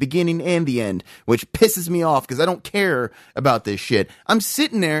to be at the beginning and the end, which pisses me off because I don't care about this shit. I'm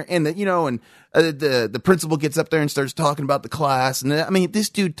sitting there and the principal gets up there and starts talking about the class. And this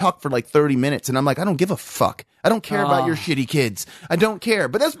dude talked for like 30 minutes. And I'm like, I don't give a fuck. I don't care about your shitty kids. I don't care.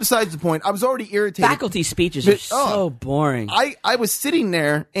 But that's besides the point. I was already irritated. Faculty speeches are so boring. I was sitting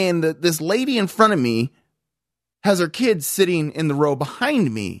there and this lady in front of me has her kids sitting in the row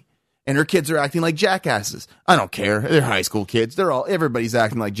behind me. And her kids are acting like jackasses. I don't care. They're high school kids. Everybody's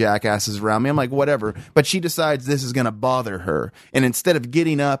acting like jackasses around me. I'm like, whatever. But she decides this is going to bother her. And instead of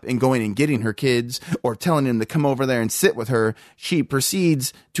getting up and going and getting her kids or telling them to come over there and sit with her, she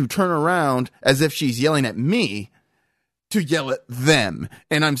proceeds to turn around as if she's yelling at me to yell at them.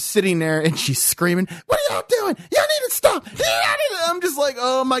 And I'm sitting there and she's screaming, what are y'all doing? Y'all need to stop. I'm just like,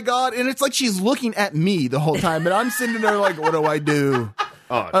 oh my God. And it's like she's looking at me the whole time. But I'm sitting there like, what do I do?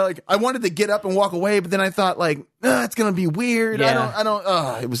 I wanted to get up and walk away, but then I thought, like, it's gonna be weird. Yeah. I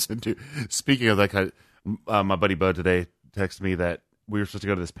don't. It was. Speaking of that, my buddy Bo today texted me that we were supposed to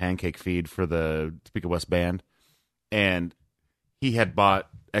go to this pancake feed for the Topeka West Band, and he had bought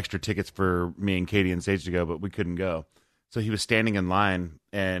extra tickets for me and Katie and Sage to go, but we couldn't go. So he was standing in line,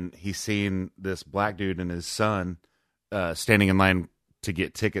 and he seen this black dude and his son standing in line to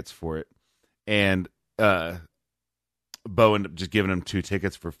get tickets for it, and Bo ended up just giving him 2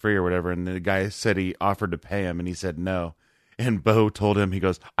 tickets for free or whatever, and the guy said he offered to pay him, and he said no. And Bo told him, he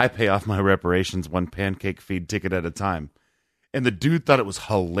goes, I pay off my reparations 1 pancake feed ticket at a time. And the dude thought it was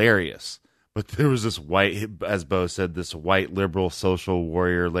hilarious. But there was this white, as Bo said, this white liberal social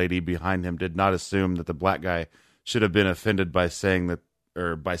warrior lady behind him did not assume that the black guy should have been offended by saying that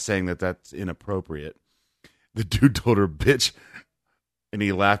that's inappropriate. The dude told her, bitch, and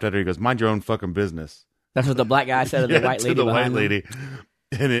he laughed at her. He goes, mind your own fucking business. That's what the black guy said to the white lady. To the white lady.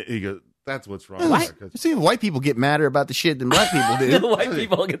 And he goes, that's what's wrong. See, white people get madder about the shit than black people do. The white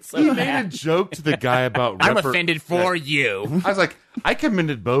people get so mad. He mad. made a joke to the guy about I'm offended for you. I was like, I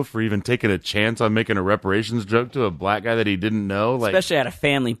commended Bo for even taking a chance on making a reparations joke to a black guy that he didn't know. Like, especially at a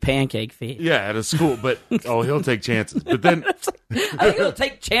family pancake feed. Yeah, at a school. But, he'll take chances. But then... I think he'll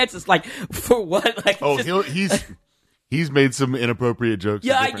take chances, like, for what? Like, He's made some inappropriate jokes.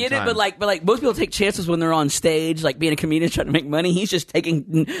 Yeah, I get it, but like most people take chances when they're on stage, like being a comedian trying to make money. He's just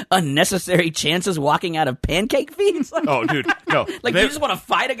taking unnecessary chances walking out of pancake feeds. Like, oh, dude, no! Like, you just want to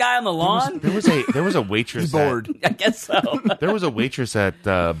fight a guy on the lawn? There was a waitress. He's bored. I guess so. There was a waitress at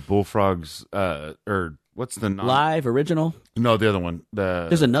Bullfrogs, or what's the Live original? No, the other one.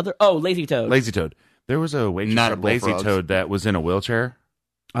 There's another. Oh, Lazy Toad. Lazy Toad. There was a waitress Not at at Lazy Bullfrogs. Toad that was in a wheelchair,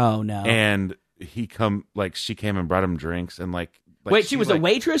 Oh no! and she came and brought him drinks, and Wait, she was a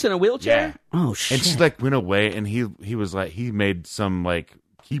waitress in a wheelchair? Yeah. Oh shit! And she went away, and he was like, he made some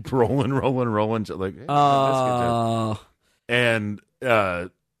keep rolling, like, hey, Oh, and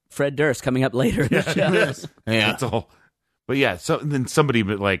Fred Durst coming up later in the show. yes, Yeah. that's all. But yeah, so and then somebody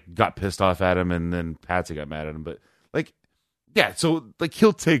got pissed off at him, and then Patsy got mad at him. But so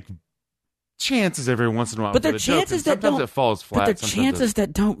he'll take chances every once in a while. But they're with a joke, and chances that sometimes don't- it falls flat. But they're sometimes chances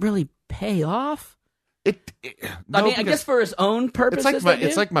that don't really pay off. I I guess for his own purposes.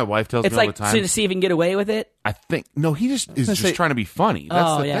 it's like my wife tells it's me all like the time. to see if he can get away with it. I think no, he just is just say- trying to be funny. That's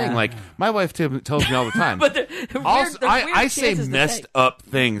Oh, the yeah. thing. Like my wife tells me all the time. But they're Also, weird, I say chances to messed take. up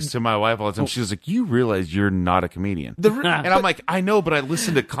things to my wife all the time. She's like, "You realize you're not a comedian," and I'm like, "I know, but I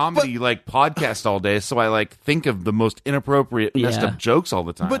listen to comedy podcasts all day, so I think of the most inappropriate, messed Yeah. up jokes all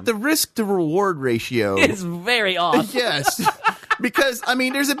the time." But the risk to reward ratio. It's very off. Yes. Because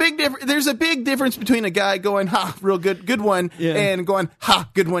there's a big difference between a guy going ha real good one and going ha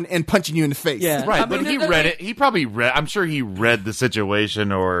good one and punching you in the face. Yeah. right, I but mean, he read it. He probably read. I'm sure he read the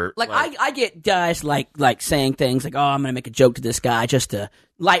situation, or I get guys like saying things like, "Oh, I'm gonna make a joke to this guy just to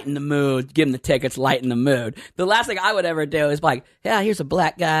lighten the mood, give him the tickets, lighten the mood." The last thing I would ever do is "Yeah, here's a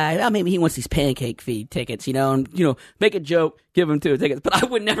black guy. Oh, maybe he wants these pancake feed tickets, and make a joke, give him 2 tickets." But I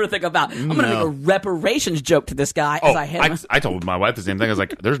would never think about I'm gonna make a reparations joke to this guy as I hit him. I told my wife the same thing. I was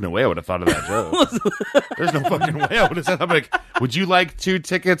like, "There's no way I would have thought of that joke. There's no fucking way I would have said." I'm like, "Would you like 2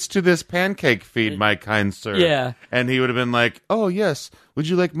 tickets to this pancake feed, my kind sir?" Yeah. And he would have been like, "Oh yes. Would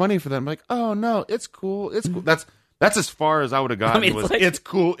you like money for that?" I'm like, "Oh no, it's cool. It's cool." That's as far as I would have gotten. it's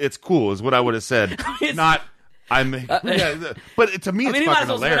It's cool is what I would have said. Not but to me, it's He might as fucking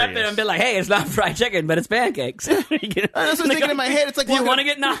well stand up there hilarious. and be like, "Hey, it's not fried chicken, but it's pancakes." That's what I was thinking in my head. It's like, do you want to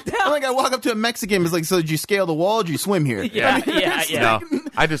get knocked I'm out? like, I walk up to a Mexican. It's like, so did you scale the wall? Or did you swim here? Yeah. No,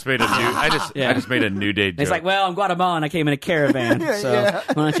 I just made a new. I just made a new day joke. It's like, well, I'm Guatemalan. I came in a caravan, so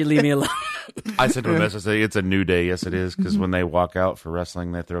why don't you leave me alone? I sent him a message saying it's a new day. Yes, it is, because when they walk out for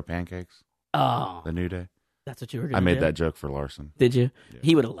wrestling, they throw pancakes. Oh, The new day. that's what you were going to I do. made that joke for Larson. Did you?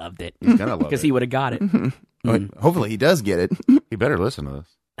 He would have loved it. He's gonna love Because it. he would have got it. Hopefully he does get it. He better listen to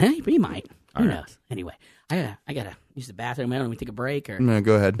this. He might. Who All right. knows? Anyway, I gotta use the bathroom. I don't know if we take a break or. No,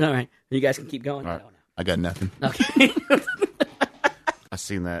 go ahead. All right, you guys can keep going. All right. I I got nothing. don't know. Okay. I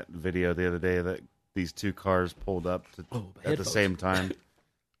seen that video the other day that these 2 cars pulled up at the headphones. same time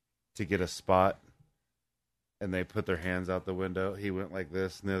to get a spot, and they put their hands out the window. He went like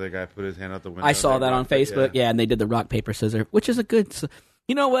this, and the other guy put his hand out the window. I saw They that on rocked it, Facebook. Yeah, and they did the rock paper scissors, which is a good.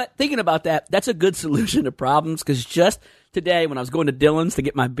 You know what? Thinking about that, that's a good solution to problems. Because just today, when I was going to Dillon's to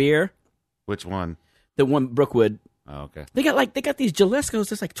get my beer, Which one? the one Brookwood, Oh, okay. they got these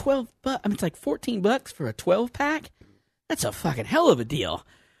Jalisco's. It's like $12. I mean, it's like $14 for a 12-pack. That's a fucking hell of a deal.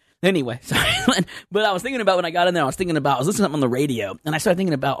 Anyway, sorry. But I was thinking about when I got in there. I was listening to something on the radio, and I started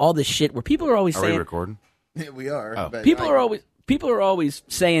thinking about all this shit where people are always Are saying we recording? Yeah, we are. Oh. but people are always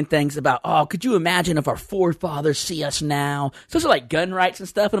saying things about, "Oh, could you imagine if our forefathers see us now?" Especially like gun rights and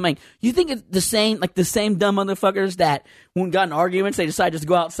stuff. And I'm like, you think it's the same dumb motherfuckers that when got in arguments, they decide just to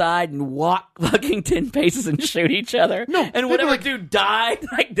go outside and walk fucking 10 paces and shoot each other? No, and they'd be whatever like- dude died,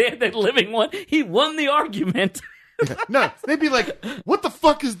 like the living one, he won the argument. No, they'd be like, "What the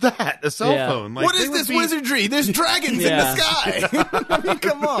fuck is that? A cell Yeah. phone? Like, What they is would this be- wizardry? There's dragons Yeah. in the sky. I mean,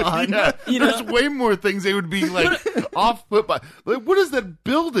 come on. Yeah, You know- there's way more things they would be off put by. Like, what is that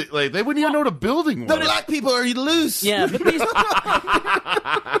building? Like, they wouldn't even know what a building The was. black people are loose. Yeah, but but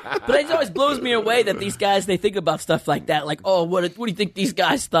it always blows me away that these guys, they think about stuff like that. Like, oh, what do you think these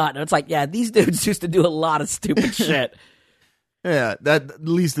guys thought? And it's like, yeah, these dudes used to do a lot of stupid shit. Yeah, that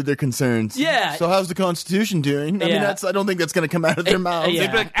leads to their concerns. Yeah. So how's the Constitution doing? I mean, Yeah. I don't think that's going to come out of their mouths. yeah.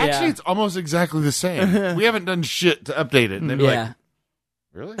 They'd be like, actually, it's almost exactly the same. We haven't done shit to update it. And they'd be Yeah. like,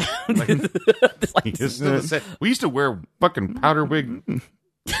 really? Like, It's like, it's still the same. We used to wear fucking powdered wigs.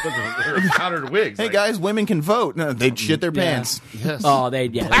 Hey Like, guys, women can vote. No, they'd shit their pants. Yes. oh, they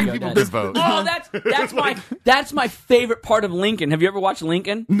Black go people nuts. could vote. Oh, that's my favorite part of Lincoln. Have you ever watched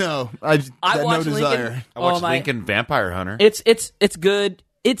Lincoln? No, I had no watched Lincoln. desire. I watched Oh, my- Lincoln Vampire Hunter. It's good.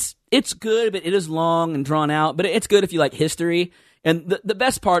 It's good, but it is long and drawn out. But it's good if you like history. And the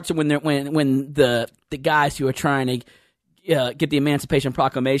best parts are when the guys who are trying to get the Emancipation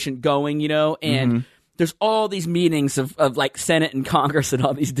Proclamation going, and there's all these meetings of like Senate and Congress and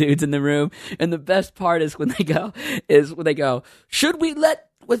all these dudes in the room. And the best part is when they go, should we let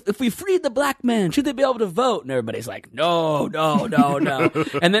if we freed the black man, should they be able to vote? And everybody's like, no.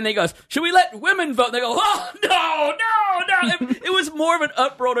 And then they goes, should we let women vote? And they go, oh, no. It was more of an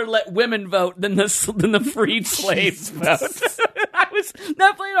uproar to let women vote than the freed slaves vote.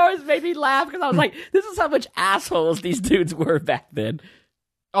 That plane always made me laugh because I was like, this is how much assholes these dudes were back then.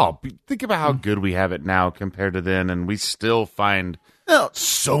 Oh, think about how good we have it now compared to then, and we still find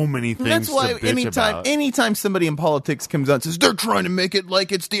so many things. That's why to bitch anytime somebody in politics comes out and says they're trying to make it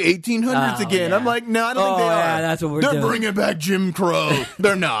like it's the 1800s again, yeah. I'm like, no, I don't think they are. Yeah, that's what They're doing. bringing back Jim Crow.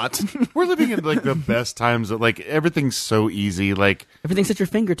 They're not. We're living in like the best times. That, like everything's so easy. Like Everything's at your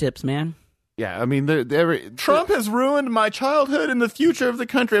fingertips, man. yeah, I mean, Trump has ruined my childhood and the future of the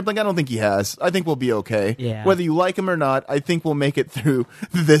country. I'm like, I don't think he has. I think we'll be okay. Yeah. Whether you like him or not, I think we'll make it through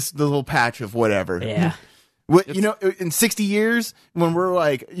this little patch of whatever. Yeah. In 60 years, when we're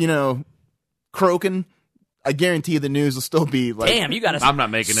like, croaking, I guarantee the news will still be like, Damn, you got us. I'm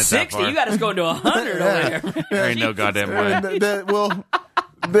not making it 60. that far. You got us going to 100 over here. There ain't no goddamn way.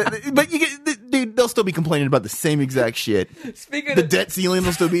 But you get, dude, they'll still be complaining about the same exact shit. The debt ceiling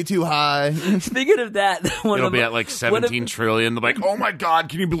will still be too high. Speaking of that, It'll be at like 17 trillion. They're like, oh my god,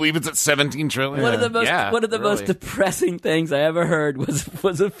 can you believe it's at 17 trillion? One of the most depressing things I ever heard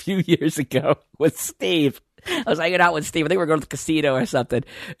was a few years ago with Steve. I was hanging out with Steve. I think we were going to the casino or something.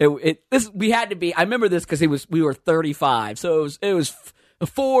 We had to be. I remember this because we were 35, so it was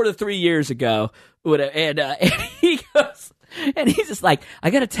 4 to 3 years ago. And he goes, and he's just like, I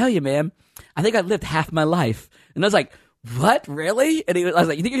got to tell you, man, I think I've lived half my life. And I was like, what, really? And I was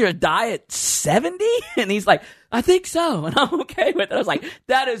like, you think you're going to die at 70? And he's like, I think so. And I'm okay with it. I was like,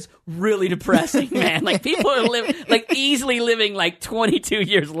 that is really depressing, man. Like, people are easily living like 22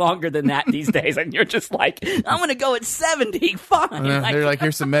 years longer than that these days. And you're just like, I'm going to go at 70. Fine. They're like,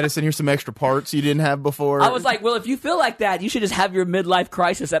 here's some medicine, here's some extra parts you didn't have before. I was like, well, if you feel like that, you should just have your midlife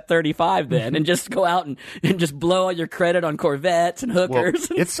crisis at 35 then and just go out and just blow all your credit on Corvettes and hookers.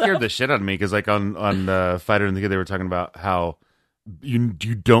 Well, it scared the shit out of me because like on Fighter and the Kid, they were talking about how you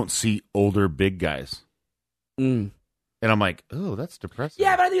don't see older big guys. And I'm like, oh, that's depressing.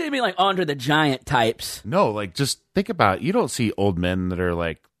 Yeah, but I think they mean like Andre the Giant types. No, like just think about it. You don't see old men that are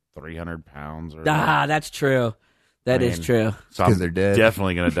like 300 pounds. Or That's true. That is true. So I'm they're dead.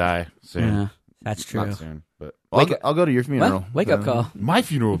 definitely going to die soon. Yeah, that's true. Not soon, but I'll go to your funeral. Wake up call. my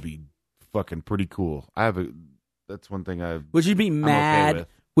funeral will be fucking pretty cool. That's one thing Would you be mad? okay with.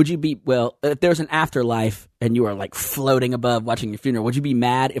 Would you be, if there's an afterlife and you are like floating above watching your funeral, would you be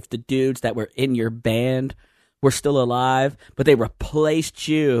mad if the dudes that were in your band were still alive, but they replaced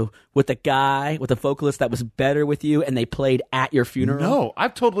you with a vocalist that was better with you and they played at your funeral? No,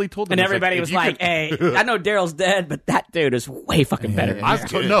 I've totally told them. And everybody was like, hey, I know Daryl's dead, but that dude is way fucking better. He's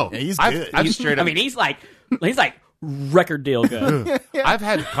good. I've straight up. I mean, he's like record deal good. I've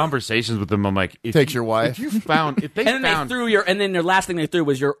had conversations with them. I'm like, Takes your wife. If they And then they threw and then their last thing they threw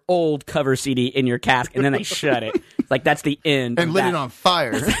was your old cover CD in your cask, and then they shut it. Like, that's the end. And lit it on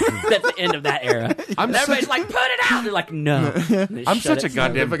fire. That's the end of that era. And everybody's like, put it out. They're like, no. I'm such a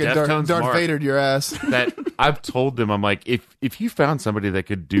goddamn Deftones Darth mark Vader'd your ass. that I've told them, I'm like, if you found somebody that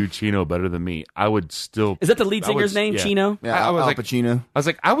could do Chino better than me, I would still. Is that the lead singer's name, yeah. Chino? Yeah, I was Al like, Pacino. I was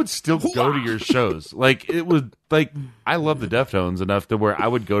like, I would still go to your shows. Like, it would, like, I love the Deftones enough to where I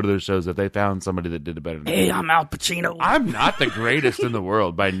would go to their shows if they found somebody that did it better than me. Hey, I'm Al Pacino. I'm not the greatest in the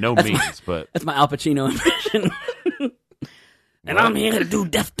world by no means, but That's my Al Pacino impression. And I'm here to do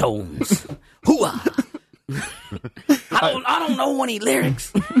Deftones. Hooah! I don't know any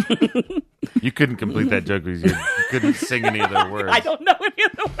lyrics. you couldn't complete that joke because you couldn't sing any of their words. I don't know any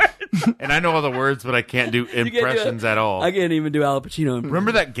of the words. And I know all the words, but I can't do impressions at all. I can't even do Al Pacino impressions.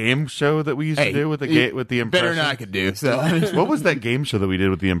 Remember that game show that we used to do with the impressions? Better than I could do. So. What was that game show that we did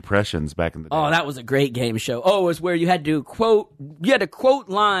with the impressions back in the day? Oh, that was a great game show. Oh, it was where you had to quote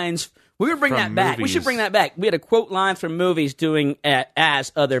lines. We're going to bring From that back. We movies. should bring that back. We had to quote lines from movies doing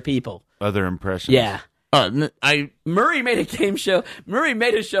as other people. Other impressions. Yeah. Murray made a game show. Murray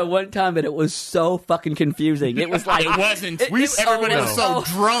made a show one time, but it was so fucking confusing. It was like It wasn't. Everybody was so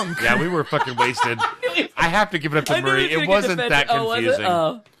drunk. Yeah, we were fucking wasted. I have to give it up to Murray. It wasn't that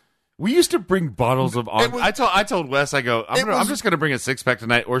confusing. We used to bring bottles of Andre. I told Wes, I go, I'm just going to bring a 6-pack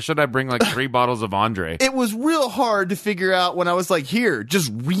tonight, or should I bring like 3 bottles of Andre? It was real hard to figure out when I was like, here,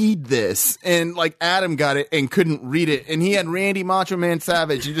 just read this. And like Adam got it and couldn't read it. And he had Randy Macho Man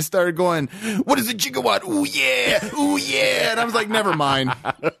Savage. He just started going, what is a gigawatt? Ooh, yeah. Ooh, yeah. And I was like, never mind.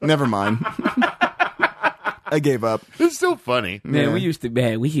 Never mind. I gave up. It's still funny. Man, Yeah. we used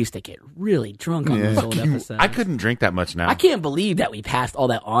to get really drunk on those old episodes. I couldn't drink that much now. I can't believe that we passed all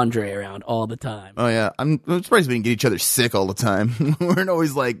that Andre around all the time. Oh yeah, I'm surprised we didn't get each other sick all the time. We weren't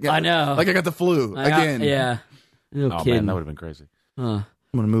always like, I know. like I got the flu again. Yeah. No Oh kidding. man, that would have been crazy. Huh.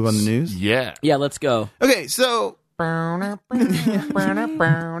 Want to move on the news? Yeah. Yeah, let's go. Okay, so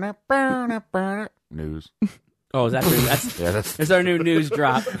News. Oh, is that true? That's our new news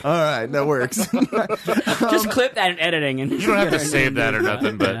drop. all right, that works. Just clip that in editing, and You don't have to save that or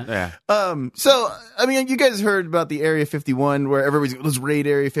nothing, but yeah. So I mean, you guys heard about the Area 51 where everybody's let's raid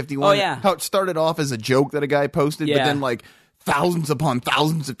Area 51. Oh, yeah. How it started off as a joke that a guy posted, but Yeah. then like thousands upon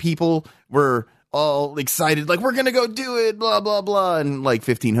thousands of people were all excited, like we're gonna go do it, blah blah blah, and like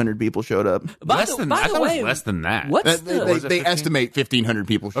 1,500 people showed up. By I the thought it way, was less than that. what's They, the they, Was it they 15? estimate 1,500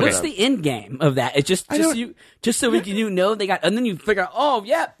 people showed what's up. the end game of that? It's just so we can know they got, and then you figure out, oh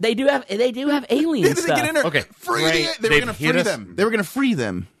yeah, they do have alien Did they stuff. get in there? Okay, Free great. They were They've gonna hit free us- them. They were gonna free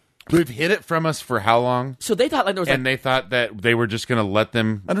them. We've hid it from us for how long? So they thought like there was And they thought that they were just going to let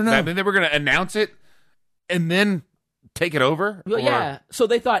them. I don't know. I mean, they were going to announce it and then take it over. well, Or- yeah. So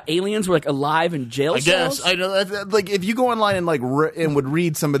they thought aliens were like alive in jail cells. I know. Like if you go online and like and would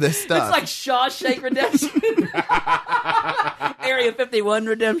read some of this stuff, It's like Shawshank Redemption, Area 51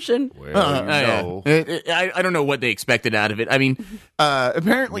 Redemption. Well, no. I don't know what they expected out of it. I mean,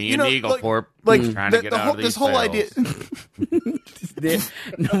 apparently, Me you and know, Eaglethorpe like trying to get out of this these whole cells. idea.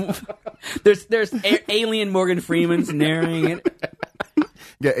 There's alien Morgan Freeman's narrating it.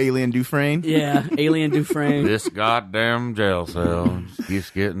 Yeah, Alien Dufresne. Yeah, Alien Dufresne. This goddamn jail cell keeps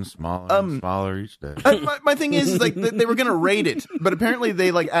getting smaller and smaller each day. My thing is like they were gonna raid it, but apparently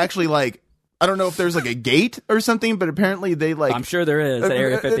they like actually like I don't know if there's like a gate or something, but apparently they like. I'm sure there is at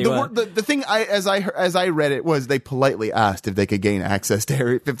Area 51. The thing as I read it was they politely asked if they could gain access to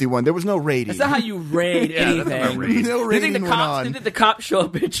Area 51. There was no raiding. That's not how you raid Yeah, that's not anything. raid. No They think raiding the went cops, on. they think the cops show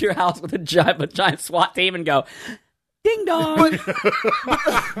up at your house with a giant SWAT team and go, ding dong.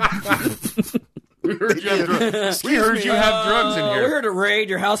 We heard you have drugs. We heard you have drugs in We're here. here to raid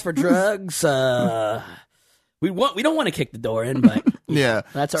your house for drugs. We don't want to kick the door in, but Yeah,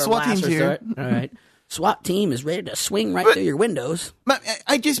 that's our SWAT last team's here. resort. All right. SWAT team is ready to swing right through your windows. But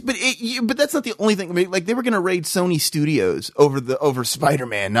but that's not the only thing. I mean, like they were going to raid Sony Studios over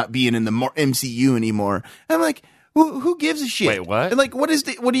Spider-Man not being in the MCU anymore. And I'm like, who gives a shit? Wait, what? And like,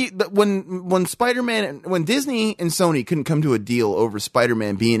 when Spider-Man, when Disney and Sony couldn't come to a deal over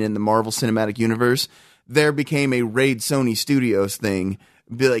Spider-Man being in the Marvel Cinematic Universe, there became a raid Sony Studios thing.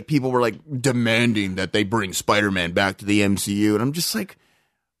 People were like demanding that they bring Spider-Man back to the MCU, and I'm just like.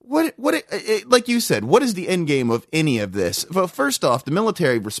 Like you said, what is the end game of any of this? Well, first off, the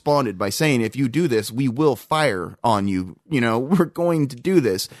military responded by saying, if you do this, we will fire on you. You know, we're going to do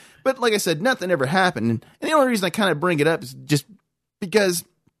this. But like I said, nothing ever happened. And the only reason I kind of bring it up is just because,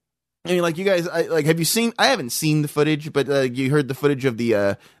 I mean, like you guys, have you seen, I haven't seen the footage, but you heard the footage of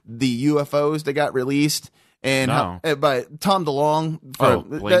the UFOs that got released and No. by Tom DeLonge.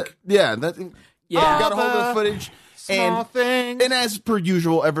 Blink. Yeah. Got a hold of the footage. Small things. And as per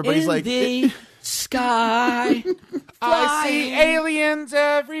usual, everybody's In like, the sky. I see aliens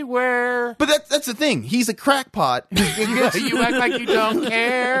everywhere. but that's the thing. He's a crackpot You act like you don't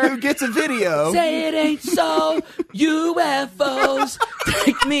care. who gets a video. Say it ain't so. UFOs,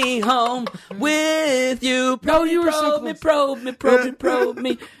 take me home with you. Probe me, probe me, probe me, probe me, probe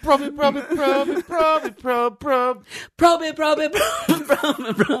me. Probe it, probe it, probe it, probe it, probe, probe. Probe it, probe it, probe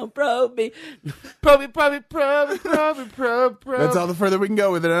me, probe me. Probe it, probe it, probe it, probe it, probe, probe. That's all the further we can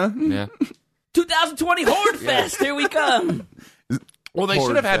go with it, huh? Yeah. 2020 Horde Fest, here we come. Well, they Horde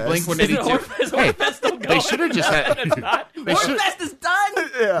should have had Fest. Blink Is it 182. Horde Fest? Horde Fest still going? They should have just had. It's not. Horde should- Fest is done.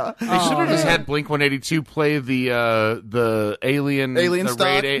 Yeah. They should have just had Blink 182 play the alien the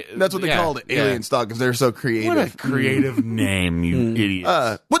stock. raid That's what they called it. yeah. Alien stock, because they're so creative. What a creative name, you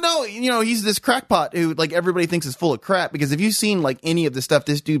idiots. Well, no, he's this crackpot who, like, everybody thinks is full of crap, because if you've seen, like, any of the stuff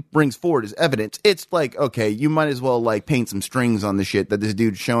this dude brings forward as evidence, it's like, okay, you might as well, like, paint some strings on the shit that this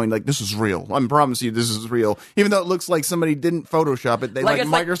dude's showing, like, this is real. I promise you this is real. Even though it looks like somebody didn't Photoshop it, they, Like like, it's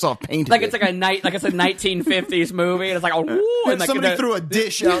like- Microsoft painted Like it. it's like a 1950s movie, and it's like, oh, And and like somebody threw a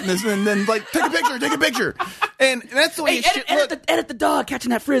dish out in this, and then, like, take a picture. And that's the way Hey, his shit looked. edit the dog catching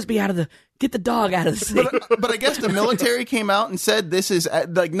that frisbee get the dog out of the scene. But I guess the military came out and said this is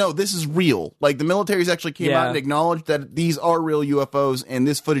like, no, this is real. Like, the military's actually came Yeah. out and acknowledged that these are real UFOs, and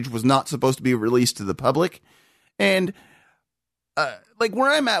this footage was not supposed to be released to the public. And like,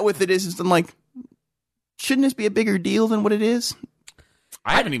 where I'm at with it is I'm like, shouldn't this be a bigger deal than what it is?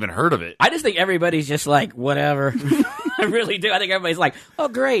 I haven't even heard of it. I just think everybody's just like, whatever. I really do. I think everybody's like, oh,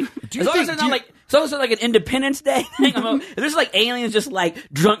 great. As long as there's not like So it's like an Independence Day thing. There's like aliens just like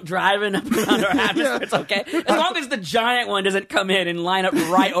drunk driving up around our atmosphere. It's okay. As long as the giant one doesn't come in and line up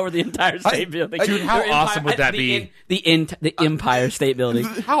right over the entire state building. Dude, how awesome would that be? The Empire State Building.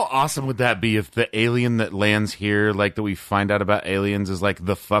 How awesome would that be if the alien that lands here, like that we find out about aliens, is like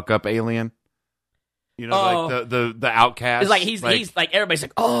the fuck up alien? You know, like the outcast. It's like he's like everybody's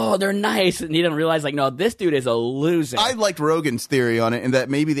like, oh, they're nice, and you don't realize like, no, this dude is a loser. I liked Rogan's theory on it, and that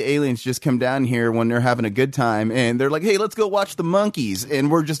maybe the aliens just come down here when they're having a good time, and they're like, hey, let's go watch the monkeys, and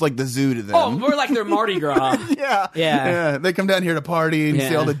we're just like the zoo to them. Oh, we're like their Mardi Gras. Yeah. They come down here to party and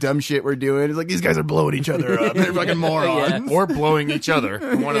see all the dumb shit we're doing. It's like these guys are blowing each other up. They're fucking morons. or blowing each other.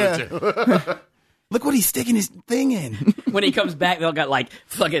 One of the two. Look what he's sticking his thing in. When he comes back, they'll got like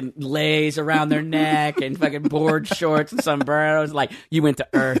fucking lays around their neck and fucking board shorts and sombreros. Like, you went to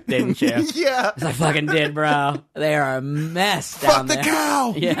Earth, didn't you? Yeah. It's I fucking did, bro. They are a mess down there. Fuck the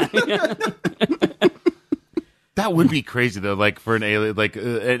cow. Yeah. That would be crazy though, like for an alien, like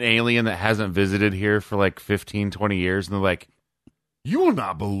an alien that hasn't visited here for like 15, 20 years, and they're like, you will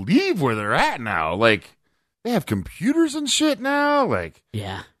not believe where they're at now. Like, they have computers and shit now. Like,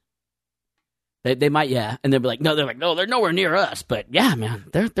 yeah. They might, yeah, and they'll be like, no, they're nowhere near us, but yeah, man,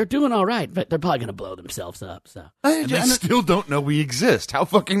 they're doing all right, but they're probably gonna blow themselves up. So and they still don't know we exist. How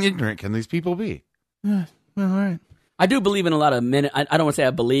fucking ignorant can these people be? All right. I do believe in a lot of men. I don't want to say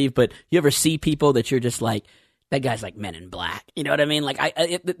I believe, but you ever see people that you're just like, that guy's like Men in Black. You know what I mean? Like,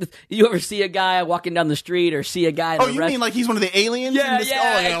 you ever see a guy walking down the street or see a guy in you mean like he's one of the aliens?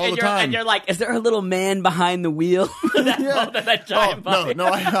 Yeah, all the time. And you're like, is there a little man behind the wheel? that giant body? No,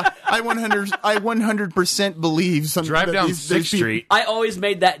 I 100% believe something. Drive down 6th Street. I always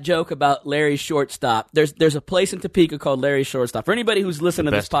made that joke about Larry's Shortstop. There's a place in Topeka called Larry's Shortstop. For anybody who's listened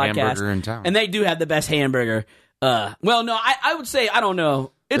to this podcast, hamburger in town. And they do have the best hamburger. Well, no, I would say, I don't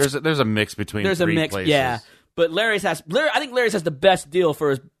know. There's a mix between there's three a mix, places. yeah. But I think Larry's has the best deal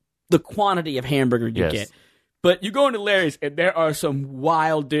for the quantity of hamburger you get. But you go into Larry's, and there are some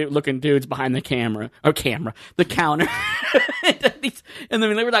wild-looking dudes behind the counter. And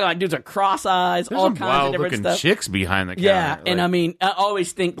then they were talking like dudes are cross-eyes, There's all some kinds of different wild-looking stuff. chicks behind the counter. Yeah, like, and I mean, I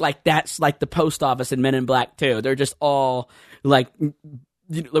always think like that's like the post office in Men in Black too. They're just all like,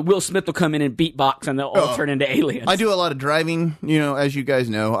 like Will Smith will come in and beatbox, and they'll all turn into aliens. I do a lot of driving, as you guys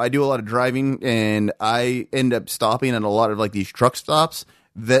know. I do a lot of driving, and I end up stopping at a lot of like these truck stops.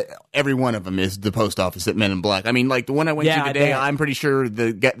 That every one of them is the post office at Men in Black. I mean, like the one I went to today, I'm pretty sure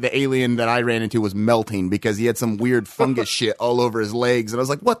the alien that I ran into was melting because he had some weird fungus shit all over his legs, and I was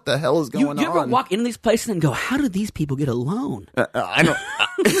like, "What the hell is going on?" You ever walk into these places and go, "How do these people get alone?" I know.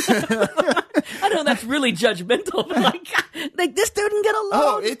 I know that's really judgmental, but like this dude can get alone.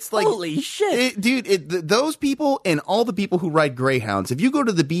 Oh, it's like holy shit, those people and all the people who ride Greyhounds. If you go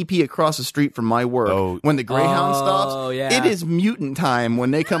to the BP across the street from my work, when the Greyhound stops, it is mutant time when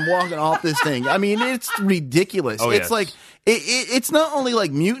they come walking off this thing. I mean, it's ridiculous. It's like it's not only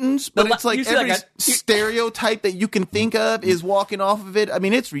like mutants, but it's like every stereotype that you can think of is walking off of it. I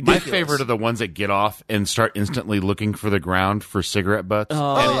mean, it's ridiculous. My favorite are the ones that get off and start instantly looking for the ground for cigarette butts.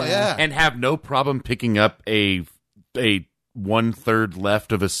 And have no problem picking up a 1/3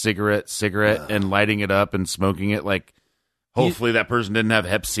 left of a cigarette and lighting it up and smoking it. Like, hopefully that person didn't have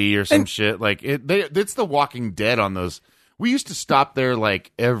Hep C or some shit. Like, it's The Walking Dead on those. We used to stop there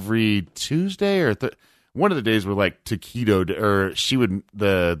like every Tuesday or one of the days were like taquito, or she would,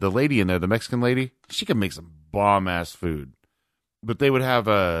 the lady in there, the Mexican lady, she could make some bomb ass food, but they would have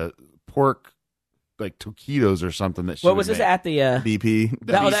a pork like taquitos or something that she what was this make. at the BP?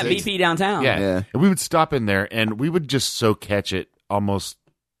 That BP downtown. Yeah. And we would stop in there and we would just so catch it almost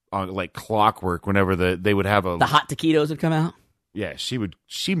on like clockwork whenever they would have the hot taquitos would come out. Yeah,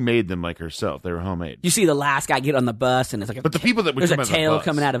 she made them like herself. They were homemade. You see the last guy get on the bus, and it's like but the people that would there's come a on the tail bus.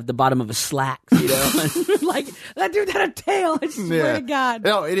 Coming out of the bottom of his slacks, like that dude had a tail. I swear to God.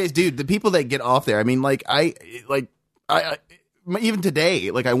 No, it is, dude. The people that get off there. I mean, I even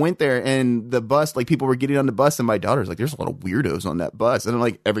today, like I went there and the bus, like people were getting on the bus, and my daughter's like, "There's a lot of weirdos on that bus," and I'm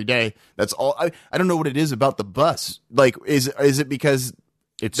like, every day. That's all. I don't know what it is about the bus. Like, is it because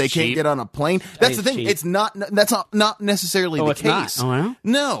they can't get on a plane? That's the thing. Cheap. It's not. That's not necessarily the it's case. Not. Oh, yeah?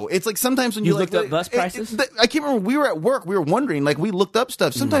 No, it's like sometimes when you looked up bus prices. I can't remember. We were at work. We were wondering. Like we looked up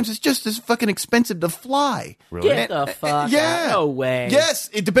stuff. Sometimes it's just as fucking expensive to fly. Really? Get the fuck out. No way. Yes,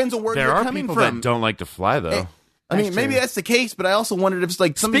 it depends on where you're coming from. There are people that don't like to fly though. I mean, maybe that's the case, but I also wondered if it's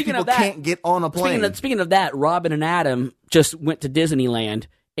like some people can't get on a plane. Speaking of that, Robin and Adam just went to Disneyland,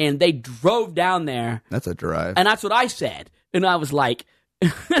 and they drove down there. That's a drive. And that's what I said. And I was like,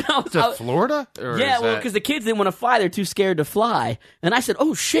 To Florida? Or Yeah, is well, that- because the kids didn't want to fly. They're too scared to fly. And I said,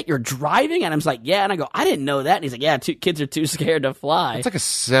 oh, shit, you're driving? And I was like, yeah. And I go, I didn't know that. And he's like, yeah, kids are too scared to fly. it's like a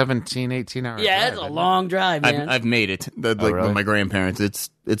 17, 18 hour Yeah, drive, it's a isn't it? long drive, man. I've made it. really? With my grandparents, it's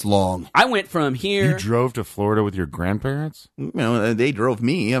long. I went from You here. drove to Florida with your grandparents? You know, they drove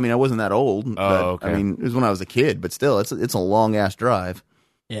me. I mean, I wasn't that old. But, okay. I mean, it was when I was a kid, but still, it's a long ass drive.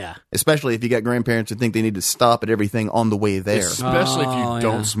 Yeah. Especially if you got grandparents who think they need to stop at everything on the way there. Especially if you Oh,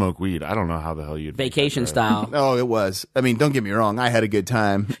 don't yeah. smoke weed. I don't know how the hell you'd make Vacation that drive. style. Oh, it was. I mean, don't get me wrong. I had a good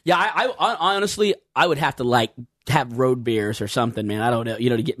time. Yeah, I honestly, I would have to, like, have road beers or something, man. I don't know,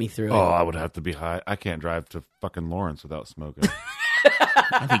 to get me through Oh, it. I would have to be high. I can't drive to fucking Lawrence without smoking.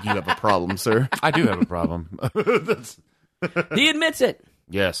 I think you have a problem, sir. I do have a problem. He admits it.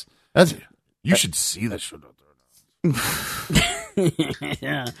 Yes. That's You should see that shit out there.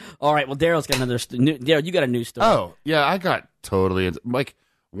 Yeah. All right, well, Daryl's got another... Daryl, you got a new story. Oh, yeah, I got totally... Like,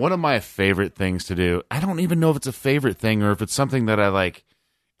 one of my favorite things to do, I don't even know if it's a favorite thing or if it's something that I like...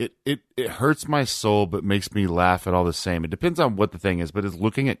 It hurts my soul but makes me laugh at all the same. It depends on what the thing is, but it's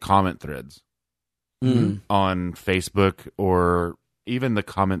looking at comment threads on Facebook or even the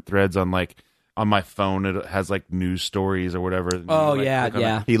comment threads on, like, on my phone. It has, like, news stories or whatever. and you, Oh, like, yeah, click on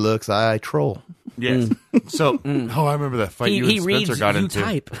yeah. he looks. I troll. Yes. So, oh, I remember that fight you He and reads, Spencer got you into.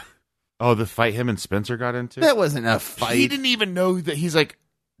 type. Oh, the fight him and Spencer got into? That wasn't a He fight. didn't even know that. He's like,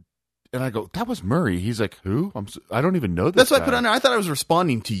 and I go, that was Murray. He's like, who? I don't even know this That's what I guy. put on there. I thought I was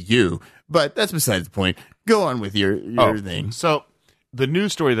responding to you, but that's besides the point. Go on with your thing. So the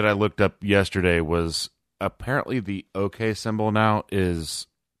news story that I looked up yesterday was apparently the OK symbol now is,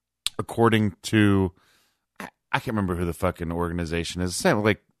 according to, I can't remember who the fucking organization is. Same,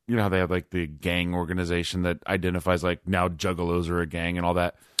 like, you know how they have like the gang organization that identifies like now juggalos are a gang and all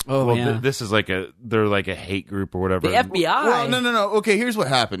that. Oh, well, yeah. this is like they're like a hate group or whatever. The FBI. Well, no. Okay, here's what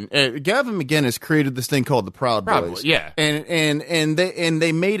happened. Gavin McInnes created this thing called the Proud Boys. Yeah. and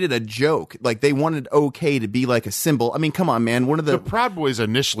they made it a joke. Like they wanted OK to be like a symbol. I mean, come on, man. One of The Proud Boys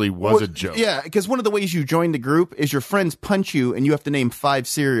initially was a joke. Yeah, because one of the ways you join the group is your friends punch you, and you have to name 5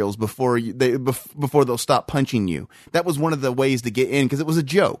 cereals before they'll stop punching you. That was one of the ways to get in because it was a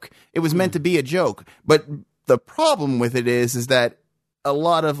joke. It was meant to be a joke, but the problem with it is that a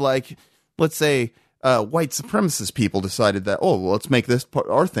lot of, like, let's say, white supremacist people decided that, oh, well, let's make this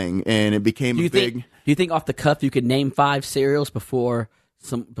our thing, and it became Do a you big. think? Do you think off the cuff you could name 5 cereals before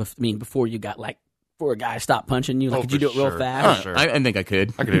before you got like before a guy stopped punching you? Like, Oh, could you for do it real sure. fast? Sure. I think I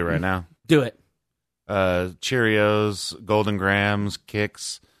could. I could do it right now. Do it. Cheerios, Golden Grams,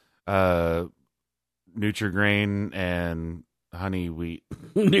 Kicks, Nutri-Grain, and Honey Wheat.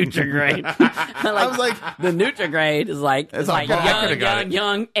 Nutrigrain. I was like, the Nutrigrain is like it's a like bar. I could've got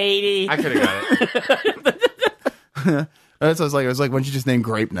young 80. I could have got it. that's what I was like, why don't you just name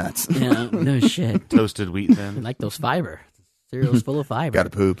grape nuts? Yeah, no shit. Toasted wheat I thin. like those fiber. Cereal's full of fiber. Got to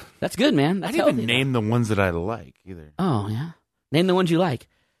poop. That's good, man. I That's didn't healthy. even name the ones that I like either. Oh yeah. Name the ones you like.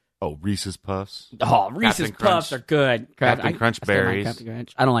 Oh, Reese's Puffs. Oh, Reese's Captain Puffs Crunch. are good. Captain Crunch I still like berries. Captain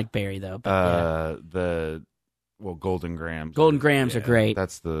Crunch. I don't like berry though. But yeah. Golden Grams. Golden Grams are great.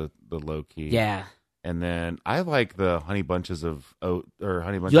 That's the low key. Yeah. And then I like the honey bunches of oat or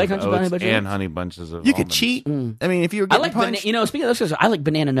honey bunches You like of Honey oats Bunches of and Oats? honey bunches of You could almonds. cheat. I mean, if you were I getting like punched, speaking of those, I like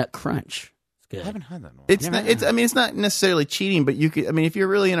Banana Nut Crunch. It's good. I haven't had that in a while. it's not. It's. I mean, it's not necessarily cheating, but you could. I mean, if you're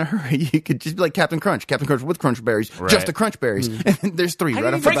really in a hurry, you could just be like Captain Crunch with crunch berries, Right. just the crunch berries. And there's 3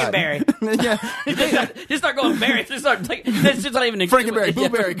 right off the bat. Frankenberry. Yeah, Just start going berries. Just start like that's just not even Frankenberry,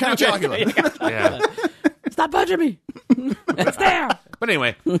 blueberry, Count Chocula. Yeah. Stop punching me. It's there. But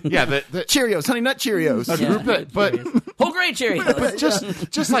anyway, yeah, the Cheerios, Honey Nut Cheerios, group that, but Whole grain Cheerios.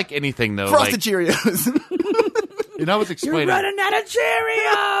 just like anything though, Frosted like Cheerios. I was You're explaining, running out of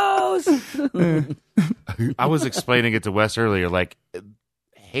Cheerios. I was explaining it to Wes earlier. Like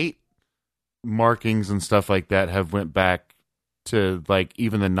hate markings and stuff like that have went back to like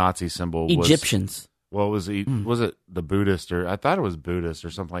even the Nazi symbol was Egyptians. Well, was it the Buddhist or I thought it was Buddhist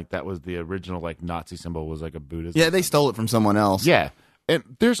or something like that was the original like Nazi symbol was like a Buddhist. Yeah, they stole it from someone else. Yeah. And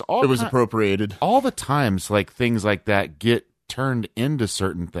there's all It was appropriated. all the times like things like that get turned into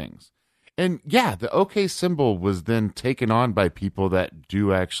certain things. And yeah, the OK symbol was then taken on by people that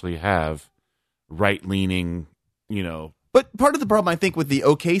do actually have right-leaning, But part of the problem, I think, with the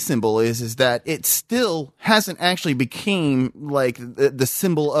OK symbol is that it still hasn't actually became like the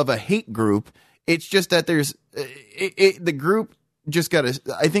symbol of a hate group. It's just that there's the group just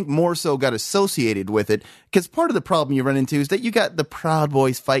I think more so got associated with it, because part of the problem you run into is that you got the Proud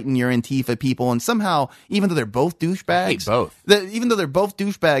Boys fighting your Antifa people, and somehow, even though they're both douchebags, even though they're both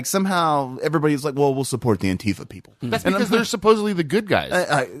douchebags, somehow everybody's like, well, we'll support the Antifa people. That's because they're supposedly the good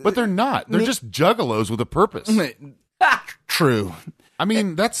guys, but they're not. They're just juggalos with a purpose. True. I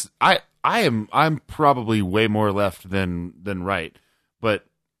mean, I'm probably way more left than right, but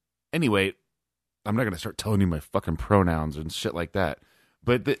anyway, I'm not going to start telling you my fucking pronouns and shit like that.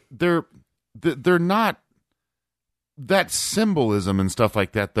 But they're not, that symbolism and stuff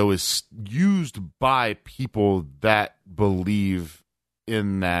like that, though, is used by people that believe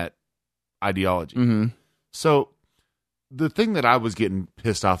in that ideology. Mm-hmm. So the thing that I was getting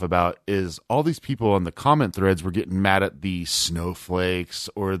pissed off about is all these people on the comment threads were getting mad at the snowflakes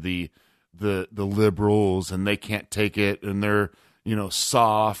or the liberals, and they can't take it, and they're,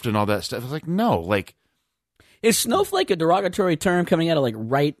 soft and all that stuff. I was like, no, like, is snowflake a derogatory term coming out of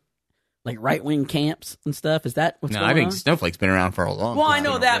right wing camps and stuff? Is that what's going on? I think snowflake's been around for a long time. Well, I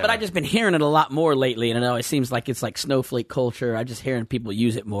know that, but I've just been hearing it a lot more lately, and I know it seems like it's like snowflake culture. I'm just hearing people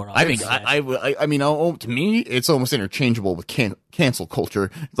use it more. I think I mean, to me, it's almost interchangeable with cancel culture.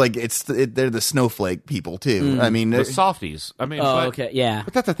 It's like they're the snowflake people too. I mean, the softies. I mean, okay, yeah.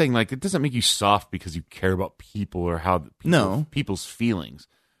 But that's the thing. Like, it doesn't make you soft because you care about people or how people's feelings.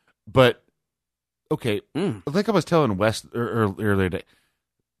 But okay, like I was telling Wes earlier today.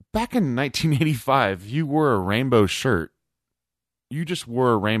 Back in 1985, you wore a rainbow shirt. You just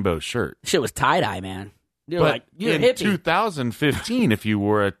wore a rainbow shirt. Shit was tie-dye, man. You're but like, you're in hippie. 2015, if you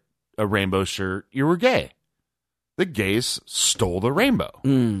wore a rainbow shirt, you were gay. The gays stole the rainbow.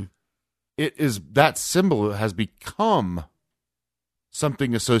 It is, that symbol has become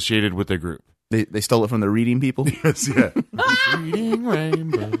something associated with the group. They stole it from the reading people? Yes, yeah. Reading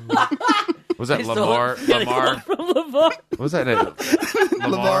rainbow. Was that Lamar? From LeVar. What was that?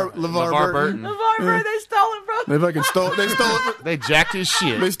 LeVar Burton. LeVar Burton, they stole it from. They fucking stole it. They stole it. They jacked his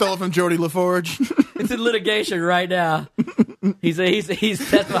shit. They stole it from Geordie LaForge. It's in litigation right now. He's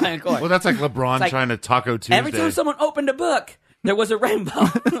testifying in court. Well, that's like LeBron trying to Taco Tuesday. Every time someone opened a book, there was a rainbow.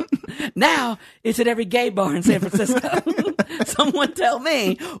 Now it's at every gay bar in San Francisco. Someone tell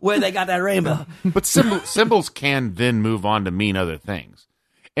me where they got that rainbow. But symbols can then move on to mean other things.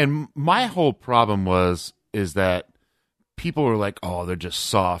 And my whole problem is that people are like, oh, they're just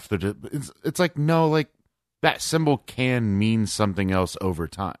soft. It's like, no, like, that symbol can mean something else over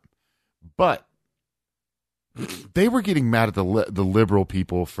time. But they were getting mad at the liberal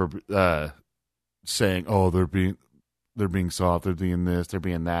people for saying, oh, they're being soft, they're being this, they're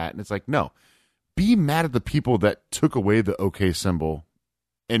being that. And it's like, no, be mad at the people that took away the OK symbol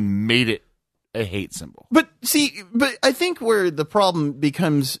and made it a hate symbol. But I think where the problem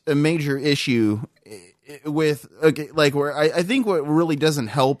becomes a major issue with, where I think what really doesn't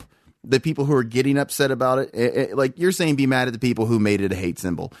help the people who are getting upset about it, like you're saying, be mad at the people who made it a hate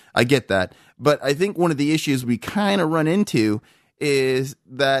symbol. I get that. But I think one of the issues we kind of run into is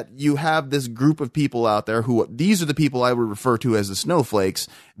that you have this group of people out there who, these are the people I would refer to as the snowflakes.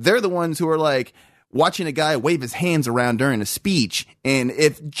 They're the ones who are like, watching a guy wave his hands around during a speech, and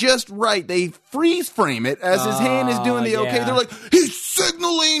if just right, they freeze frame it as his hand is doing the okay. They're like, he's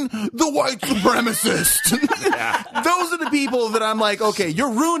signaling the white supremacist. Those are the people that I'm like, okay,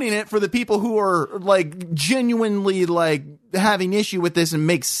 you're ruining it for the people who are like genuinely like having issue with this and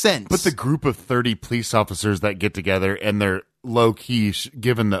makes sense. But the group of 30 police officers that get together and they're low key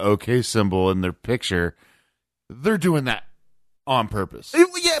given the OK symbol in their picture, they're doing that on purpose,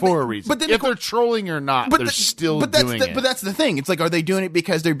 for a reason. But then if they're trolling or not, they're still doing it. But that's the thing. It's like, are they doing it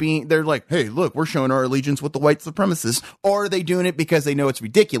because they're like, hey, look, we're showing our allegiance with the white supremacists, or are they doing it because they know it's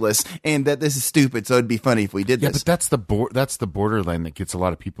ridiculous and that this is stupid, so it'd be funny if we did this? Yeah, but that's the borderline that gets a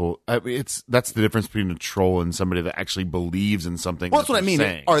lot of people. That's the difference between a troll and somebody that actually believes in something. Well, that's what I mean.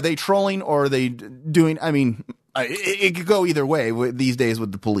 Saying. Are they trolling, or are they doing? I mean, it could go either way these days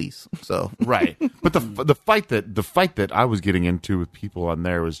with the police. So right, but the fight that I was getting into with people on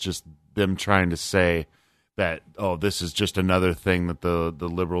there was just them trying to say that, oh, this is just another thing that the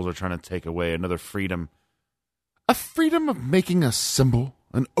liberals are trying to take away, another freedom, a freedom of making a symbol,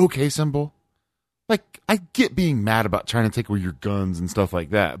 an OK symbol. Like, I get being mad about trying to take away your guns and stuff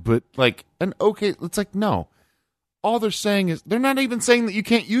like that, but like an OK, it's like, no. All they're saying is, they're not even saying that you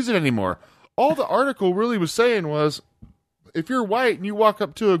can't use it anymore. All the article really was saying was, if you're white and you walk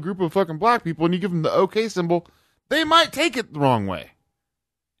up to a group of fucking black people and you give them the OK symbol, they might take it the wrong way.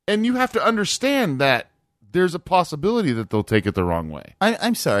 And you have to understand that there's a possibility that they'll take it the wrong way.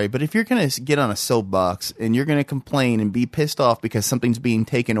 I'm sorry, but if you're going to get on a soapbox and you're going to complain and be pissed off because something's being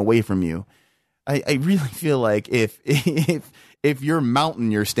taken away from you, I really feel like if your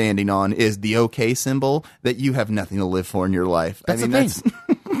mountain you're standing on is the OK symbol, that you have nothing to live for in your life. That's I mean, the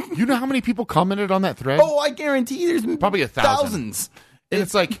thing. You know how many people commented on that thread? Oh, I guarantee there's probably 1,000. thousands. And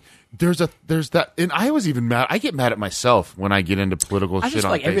it's like there's that, and I was even mad. I get mad at myself when I get into political I shit just on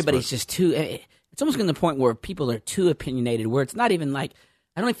feel like Facebook. everybody's just too. It's almost getting to the point where people are too opinionated. Where it's not even like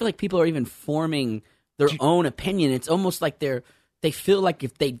I don't even feel like people are even forming their own opinion. It's almost like they feel like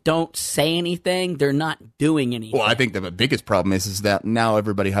if they don't say anything, they're not doing anything. Well, I think the biggest problem is that now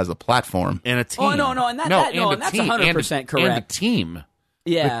everybody has a platform and a team. Oh no, and that's 100% correct. And a team.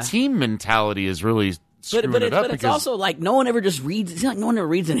 Yeah, the team mentality is really screwing it up. But it's also like no one ever just reads. It's like no one ever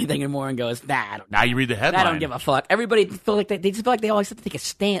reads anything anymore and goes, "Nah, I don't." Now you read the headline. I don't give a fuck. Everybody feel like they just feel like they always have to take a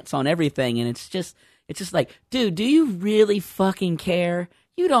stance on everything, and it's just like, dude, do you really fucking care?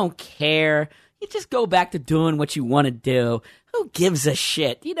 You don't care. You just go back to doing what you want to do. Who gives a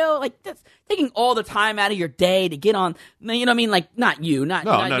shit? You know, like that's taking all the time out of your day to get on. You know what I mean? Like not you, not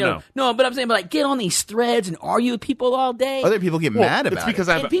No, not, no, you know, no. But I'm saying, like get on these threads and argue with people all day. Other people get mad it's about because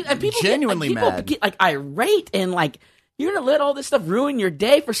it. I have And people genuinely get, like, mad. Get like irate and like you're gonna let all this stuff ruin your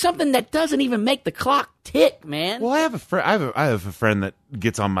day for something that doesn't even make the clock tick, man. Well, I have a friend. I have a friend that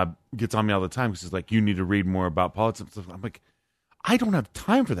gets on me all the time because he's like, "You need to read more about politics." I'm like, I don't have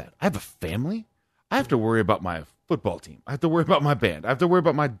time for that. I have a family. I have to worry about my football team. I have to worry about my band. I have to worry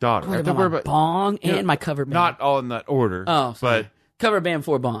about my daughter. I have to worry about Bong and my cover band. Not all in that order. Oh, sorry. but cover band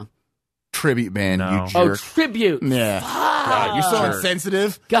for Bong. Tribute band, No. you Oh, jerk. tribute. Yeah. Fuck. You're so Jerk.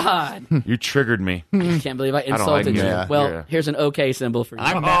 insensitive. God. you triggered me. I can't believe I don't insulted like you. it. Yeah. Well, Yeah. here's an OK symbol for you.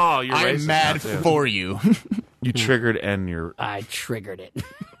 I'm Oh, mad, you're I'm racist mad now, too. for you. You triggered and you're. I triggered it.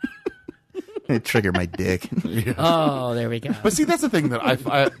 It triggered my dick. Oh, there we go. But see, that's the thing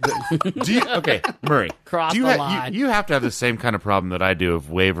do you, okay, Murray. Cross do you the ha- line. You have to have the same kind of problem that I do of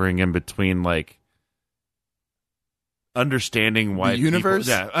wavering in between, like, understanding why The universe?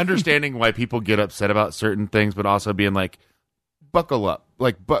 understanding why people get upset about certain things, but also being like, buckle up,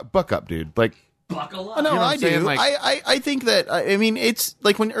 like buck up, dude. Like, Buckle up. Oh, no, You know what I I'm do. saying? Like- I think that, I mean, it's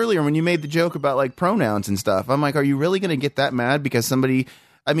like when you made the joke about like pronouns and stuff. I'm like, are you really going to get that mad because somebody,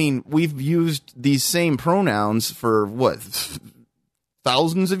 I mean, we've used these same pronouns for what,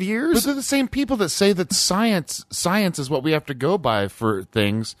 thousands of but years? they're the same people that say that science is what we have to go by for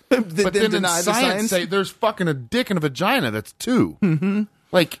things, but then then in deny the science? say there's fucking a dick and a vagina. That's two. Mm-hmm.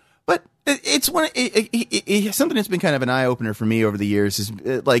 Like. But it's something that's been kind of an eye opener for me over the years. Is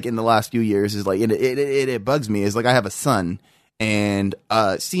like in the last few years is like it bugs me. Is like I have a son, and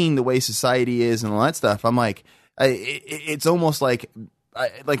seeing the way society is and all that stuff. I'm like, it's almost like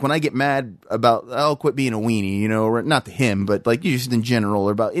like when I get mad about I'll quit being a weenie, you know, or not to him, but like just in general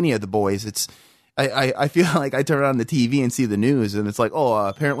or about any of the boys. It's I feel like I turn on the TV and see the news, and it's like, oh,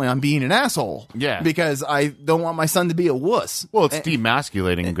 apparently I'm being an asshole. Yeah. Because I don't want my son to be a wuss. Well, it's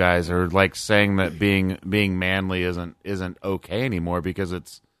demasculating guys, or like saying that being manly isn't okay anymore because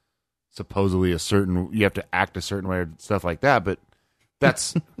it's supposedly you have to act a certain way or stuff like that. But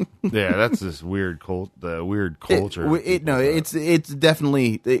that's that's this weird culture.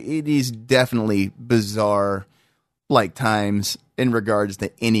 It's definitely bizarre, like times in regards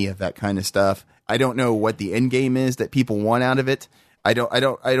to any of that kind of stuff. I don't know what the end game is that people want out of it. I don't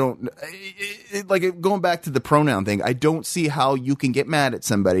like going back to the pronoun thing. I don't see how you can get mad at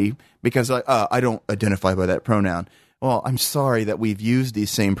somebody because I don't identify by that pronoun. Well, I'm sorry that we've used these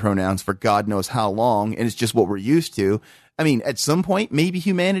same pronouns for God knows how long, and it's just what we're used to. I mean, at some point, maybe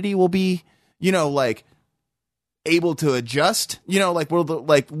humanity will be, you know, like able to adjust. You know, like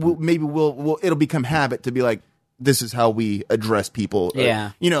it'll become habit to be like, this is how we address people.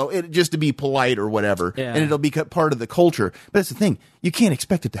 Yeah. You know, just to be polite or whatever. Yeah. And it'll become part of the culture. But that's the thing. You can't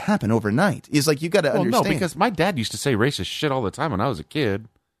expect it to happen overnight. It's like you got to understand. No, because my dad used to say racist shit all the time when I was a kid.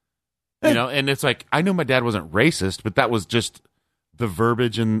 You know, and it's like, I know my dad wasn't racist, but that was just the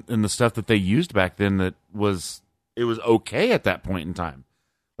verbiage and the stuff that they used back then it was okay at that point in time.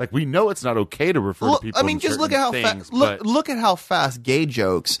 Like, we know it's not okay to refer to people. I mean, just look at how look at how fast gay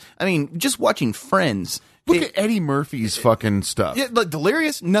jokes. I mean, just watching Friends. Look at Eddie Murphy's fucking stuff. Yeah, like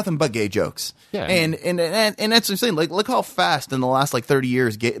Delirious, nothing but gay jokes. Yeah, and that's what I'm saying. Like, look how fast in the last like 30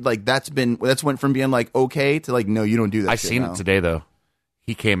 years, that's went from being like okay to like no, you don't do that. I shit seen now. it today though.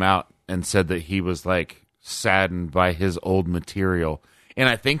 He came out and said that he was like saddened by his old material, and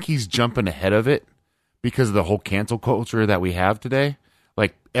I think he's jumping ahead of it because of the whole cancel culture that we have today.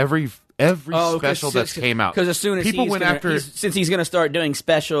 Like every special that's came out, because as soon as people went after, since he's going to start doing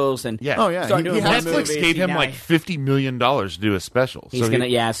specials and He doing has Netflix gave him like $50 million to do a special. He's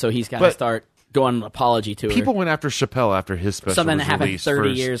so he's got to start. go on an apology tour. People went after Chappelle after his special Something was that happened released 30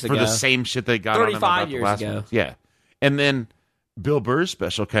 for, years for ago. the same shit they got on him 35 about the years last ago. one. Yeah. And then Bill Burr's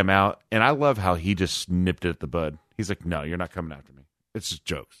special came out, and I love how he just nipped it at the bud. He's like, no, you're not coming after me. It's just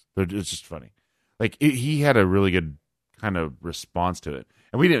jokes. It's just funny. Like, he had a really good kind of response to it.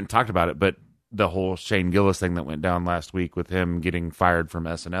 And we didn't talk about it, but the whole Shane Gillis thing that went down last week with him getting fired from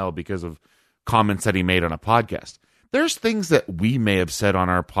SNL because of comments that he made on a podcast. There's things that we may have said on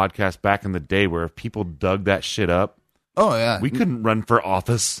our podcast back in the day where if people dug that shit up, Oh yeah, we couldn't run for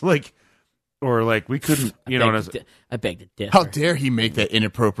office. Or we couldn't, I beg to differ. how dare he make that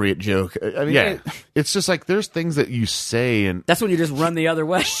inappropriate joke? I mean, yeah. It's just like there's things that you say and That's when you just run the other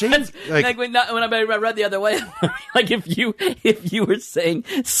way. Shane's, like when I run the other way, like if you were saying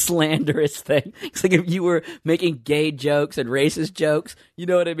slanderous things, it's like if you were making gay jokes and racist jokes, you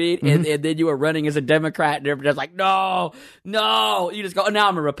know what I mean? And then you were running as a Democrat, and everybody's like, no, you just go, oh, now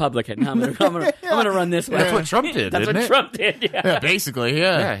I'm a Republican. I'm gonna run this way. that's what Trump did. That's didn't what it? Trump did. Yeah. yeah, basically,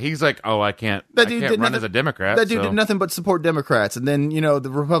 yeah. Yeah, he's like, oh, I can't That dude did run nothing- as a Democrat. That dude so. did nothing but support Democrats, and then the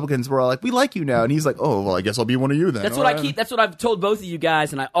Republicans were all like, "We like you now," and he's like, "Oh, well, I guess I'll be one of you then." That's what I keep. That's what I've told both of you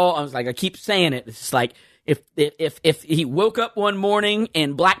guys, and I was like, I keep saying it. It's just like if he woke up one morning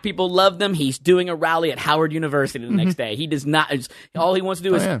and black people loved him, he's doing a rally at Howard University the next day. He does not. All he wants to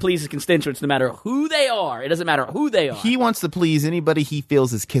do is yeah. please his constituents, no matter who they are. It doesn't matter who they are. He wants to please anybody he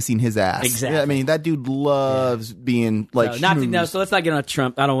feels is kissing his ass. Exactly. Yeah, I mean, that dude loves being like. So let's not get on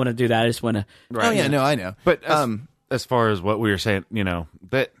Trump. I don't want to do that. I just want to. Oh yeah, no, I know. But as far as what we were saying,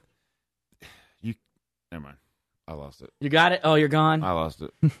 that you never mind. I lost it. You got it. Oh, you're gone. I lost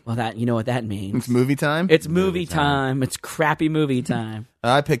it. Well, that you know what that means. It's movie time. It's movie time. It's crappy movie time.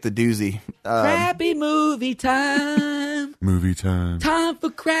 I picked the doozy. Crappy movie time. Movie time. Time for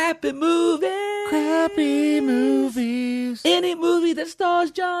crappy movies. Crappy movies. Any movie that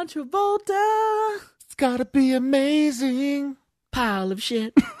stars John Travolta. It's gotta be amazing. Pile of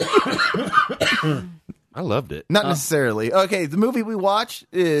shit. I loved it. Not necessarily. Okay, the movie we watched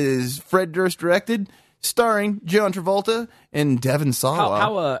is Fred Durst directed, starring John Travolta and Devon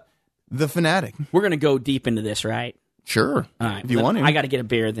Sawa. The Fanatic. We're gonna go deep into this, right? Sure. All right. If you want to. I got to get a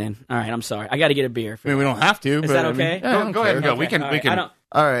beer then. All right. I'm sorry. I got to get a beer. I mean, we don't have to. Is but that I mean, okay? yeah, I don't Go ahead and care. go. We can. All We right, can. I don't.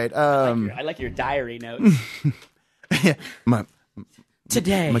 All right. I like your diary notes. My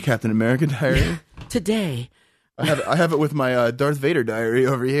Today. Captain America diary. Today. I have it with my Darth Vader diary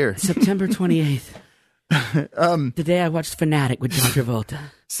over here. September 28th. Today I watched Fanatic with John Travolta.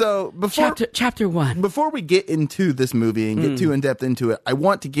 So Chapter 1. before we get into this movie and get too in depth into it, I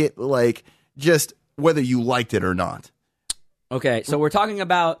want to get just whether you liked it or not. Okay, so we're talking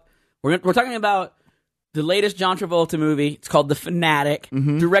about the latest John Travolta movie. It's called The Fanatic,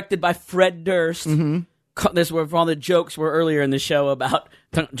 directed by Fred Durst. This is where all the jokes were earlier in the show about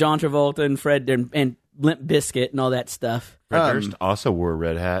John Travolta and Fred and Limp Bizkit and all that stuff. Fred Durst also wore a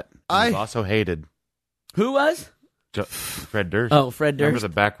red hat. He was also hated. Who was? Fred Durst. Oh, Fred Durst. Remember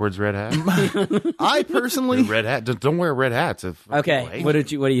the backwards red hat? I personally, Red hat. Don't wear red hats. Okay, what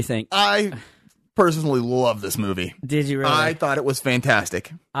do you think? I personally love this movie. Did you really? I thought it was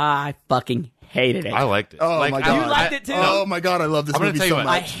fantastic. I fucking hated it. I liked it. Oh my god, You liked it too? Oh my god, I love this I'm gonna movie tell you so what.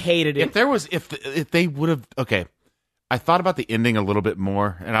 I much. hated it. If they would have I thought about the ending a little bit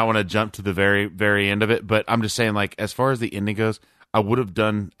more, and I want to jump to the very, very end of it. But I'm just saying, as far as the ending goes, I would have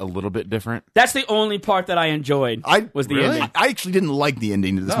done a little bit different. That's the only part that I enjoyed. Was the ending. I actually didn't like the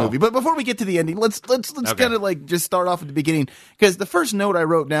ending to this movie. But before we get to the ending, let's kind of just start off at the beginning, because the first note I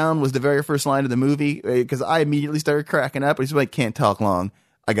wrote down was the very first line of the movie, because I immediately started cracking up. It's like, can't talk long.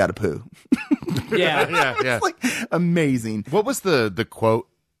 I got to poo. Yeah. Yeah. It's amazing. What was the quote?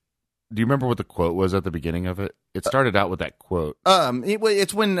 Do you remember what the quote was at the beginning of it? It started out with that quote.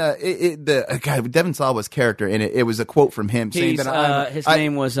 It's when the guy Devon Sawa's character in it. It was a quote from him saying that his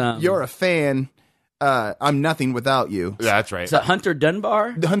name was. You're a fan. I'm nothing without you. That's right. Is that Hunter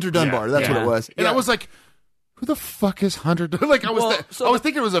Dunbar? Hunter Dunbar. That's what it was. And I was like, who the fuck is Hunter Dunbar? I was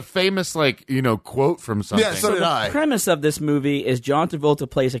thinking it was a famous quote from something. Yeah, so did I. The premise of this movie is John Travolta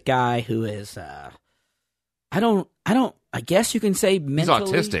plays a guy who is. I guess you can say mentally.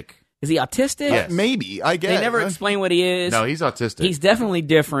 He's autistic. Is he autistic? Yes. Maybe. I guess They never explain what he is. No, he's autistic. He's definitely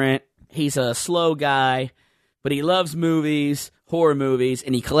different. He's a slow guy, but he loves movies, horror movies,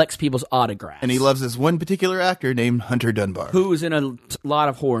 and he collects people's autographs. And he loves this one particular actor named Hunter Dunbar. Who's in a lot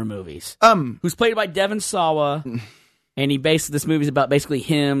of horror movies. Who's played by Devon Sawa. And this movie's about basically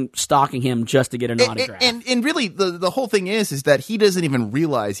him stalking him just to get an autograph. And really, the whole thing is that he doesn't even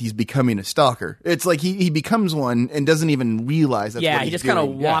realize he's becoming a stalker. It's like he becomes one and doesn't even realize that's what he he's just doing. kind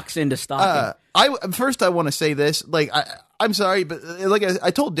of walks into stalking. I want to say this. Like, I'm sorry, but like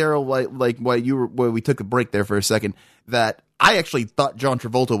I told Daryl, while we took a break there for a second, that I actually thought John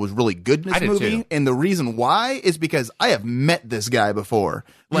Travolta was really good in this movie, too. and the reason why is because I have met this guy before.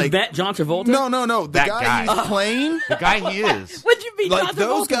 Like, you met John Travolta? No, the That guy he's playing. The guy he is. What'd you mean, Like John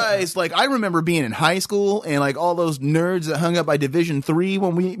those Travolta? guys, like I remember being in high school and like all those nerds that hung up by Division III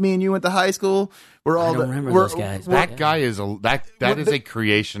when me and you went to high school. We're all I don't remember those guys. That guy is that is a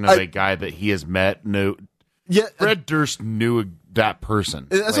creation of a guy that he has met. No, Yeah, Fred Durst knew that person.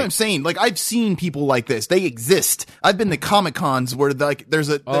 that's what I'm saying. Like I've seen people like this. They exist. I've been to Comic Cons where like they're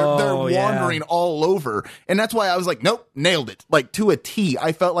wandering all over, and that's why I was like, nope, nailed it, like to a T.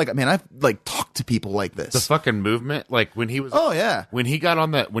 I felt like, man, I've like talked to people like this. The fucking movement, like when he was. Oh yeah. When he got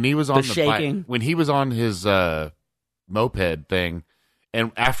on that, when he was on the shaking. bike, when he was on his moped thing,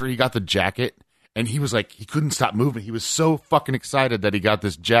 and after he got the jacket. And he was like, he couldn't stop moving. He was so fucking excited that he got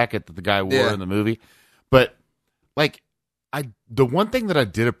this jacket that the guy wore in the movie. But like, the one thing that I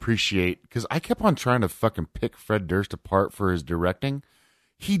did appreciate, because I kept on trying to fucking pick Fred Durst apart for his directing.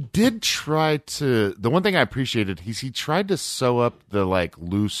 He did try to. The one thing I appreciated is he tried to sew up the like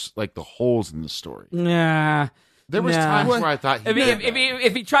loose, like the holes in the story. Nah. There was times where I thought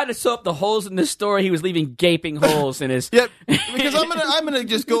if he tried to sew up the holes in this story, he was leaving gaping holes in his. Yep. Because I'm gonna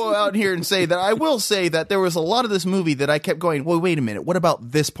just go out here and say that I will say that there was a lot of this movie that I kept going, well, wait a minute, what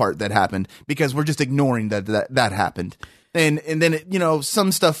about this part that happened? Because we're just ignoring that happened, and then it,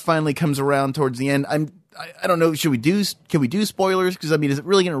 some stuff finally comes around towards the end. I don't know. Can we do spoilers? Because I mean, is it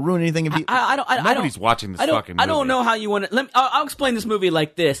really going to ruin anything? If you, nobody's watching this fucking movie. I don't know how you want to. I'll explain this movie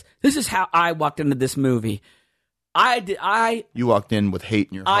like this. This is how I walked into this movie. You walked in with hate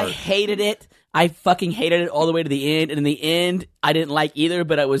in your heart. I hated it. I fucking hated it all the way to the end. And in the end, I didn't like either.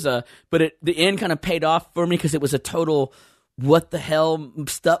 But the end kind of paid off for me because it was a total. What the hell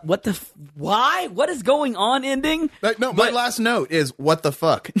stuff? Why? What is going on? Ending? My last note is what the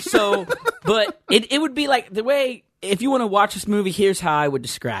fuck. So, but it would be like the way if you want to watch this movie. Here's how I would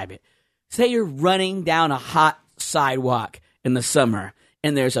describe it. Say you're running down a hot sidewalk in the summer,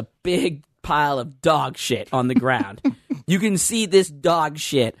 and there's a big pile of dog shit on the ground. You can see this dog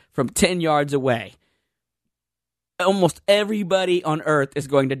shit from 10 yards away. Almost everybody on Earth is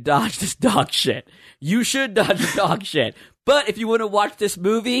going to dodge this dog shit. You should dodge the dog shit. But if you want to watch this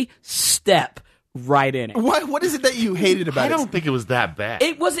movie, step right in it. What is it that you hated about it? I don't think it was that bad.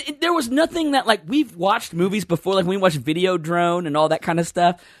 It wasn't. There was nothing that, like, we've watched movies before, like when we watched Videodrome and all that kind of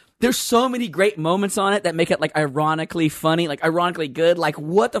stuff. There's so many great moments on it that make it like ironically funny, like ironically good. Like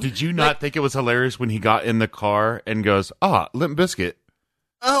what the? Did you not think it was hilarious when he got in the car and goes, Limp Bizkit?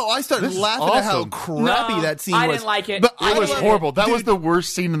 Oh, I started laughing at how crappy that scene was. I didn't like it. But It was horrible. That was the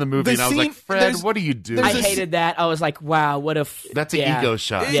worst scene in the movie. And I was like, Fred, what are you doing? I hated that. I was like, wow, what a... That's an ego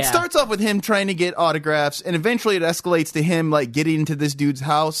shot. It starts off with him trying to get autographs, and eventually it escalates to him like getting into this dude's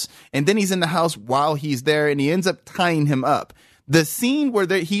house, and then he's in the house while he's there, and he ends up tying him up. The scene where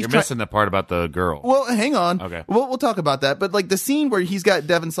you're missing the part about the girl. Well, hang on. Okay, we'll talk about that. But like the scene where he's got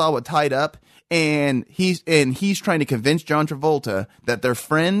Devon Sawa tied up, and he's trying to convince John Travolta that they're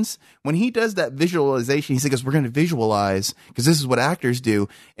friends. When he does that visualization, he says, "We're going to visualize because this is what actors do."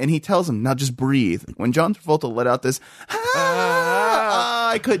 And he tells him, "Now just breathe." When John Travolta let out this,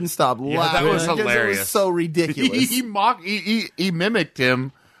 I couldn't stop laughing. That was hilarious. It was so ridiculous. He mimicked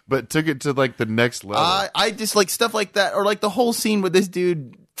him. But took it to like the next level. I just like stuff like that, or like the whole scene with this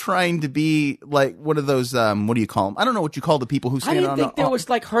dude trying to be like one of those. What do you call them? I don't know what you call the people who stand on. I didn't think there was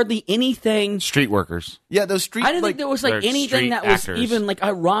like hardly anything. Street workers. Yeah, those street. I didn't think there was like anything that was even like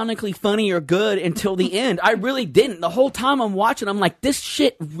ironically funny or good until the end. I really didn't. The whole time I'm watching, I'm like, this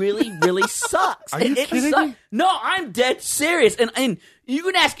shit really, really sucks. Are you kidding me? No, I'm dead serious. And you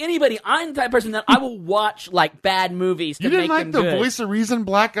can ask anybody. I'm the type of person that I will watch like bad movies to make them good. You them didn't like the good. voice of reason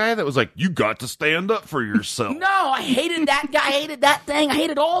black guy that was like, you got to stand up for yourself. No, I hated that guy. I hated that thing. I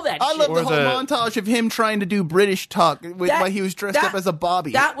hated all that I shit. love the whole montage of him trying to do British talk while he was dressed up as a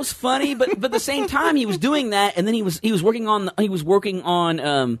Bobby. That was funny, but at the same time he was doing that, and then he was working on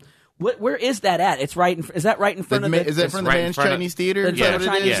where is that at? It's right. Is that right in front of the? Is that from the Man's Chinese Theater? Is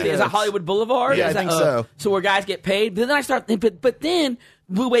that Hollywood Boulevard? Yeah, I think so. So where guys get paid. But then I start. But then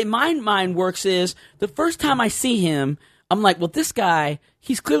the way my mind works is the first time I see him, I'm like, well, this guy,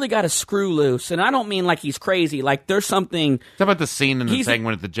 he's clearly got a screw loose, and I don't mean like he's crazy. Like there's something. How about the scene in the He's-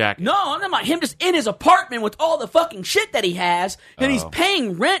 segment at the jacket? No, I'm about him just in his apartment with all the fucking shit that he has, and he's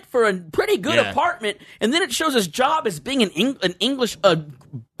paying rent for a pretty good Yeah. apartment, and then it shows his job as being an English,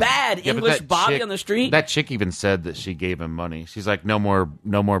 bad Yeah, but English that Bobby chick- on the street. That chick even said that she gave him money. She's like, no more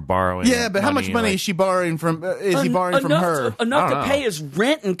borrowing. Yeah, but how much money like- is she borrowing from? Is he borrowing from enough her? enough I to don't pay know. his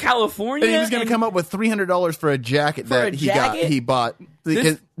rent in California. And he was going to come up with $300 for a jacket For a that jacket? he bought.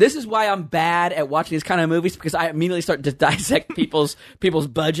 Because This is why I'm bad at watching these kind of movies, because I immediately start to dissect people's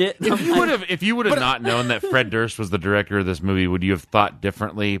budget. If you would have not known that Fred Durst was the director of this movie, would you have thought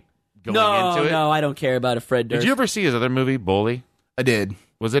differently going into it? No, I don't care about a Fred Durst. Did you ever see his other movie, Bully? I did.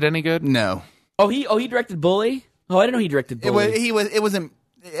 Was it any good? No. Oh, he directed Bully. Oh, I didn't know he directed Bully. It wasn't.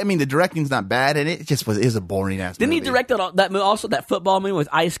 I mean, the directing's not bad, and it just was a boring ass. Didn't movie. he direct that football movie with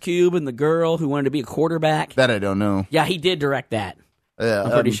Ice Cube and the girl who wanted to be a quarterback? That I don't know. Yeah, he did direct that. Yeah,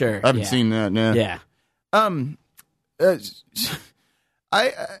 I'm pretty sure. I haven't Yeah. seen that. No. Yeah.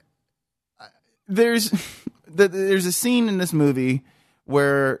 There's a scene in this movie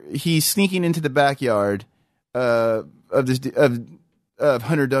where he's sneaking into the backyard of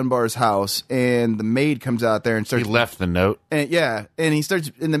Hunter Dunbar's house, and the maid comes out there and He starts left the note. and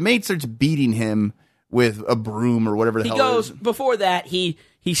the maid starts beating him with a broom or whatever the He hell goes it is. before that. He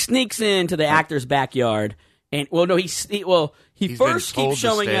sneaks into the actor's backyard, and he He's first been told keeps to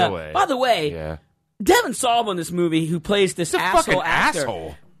showing stay up. away. By the way, Yeah. Devin Sawa in this movie, who plays this He's a asshole fucking actor,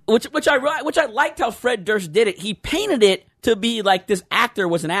 asshole. which I liked how Fred Durst did it. He painted it to be like this actor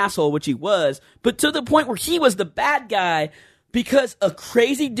was an asshole, which he was, but to the point where he was the bad guy because a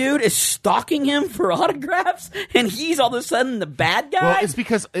crazy dude is stalking him for autographs, and he's all of a sudden the bad guy. Well, it's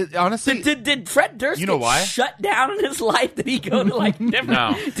because honestly, Did Fred Durst You know get why? shut down in his life? Did he go to like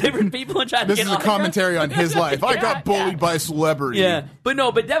different people and try to This get is a autographs? commentary on his life. I Yeah, got bullied by a celebrity. Yeah, but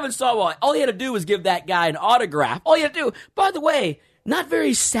Devin Sawa, all he had to do was give that guy an autograph. All he had to do, by the way, not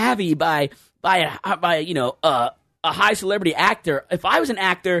very savvy by a high celebrity actor. If I was an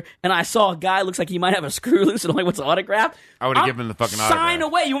actor and I saw a guy looks like he might have a screw loose and only wants an autograph, I would've given him the fucking autograph. Sign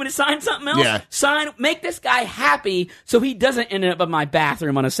away. You want me to sign something else? Yeah. Make this guy happy so he doesn't end up in my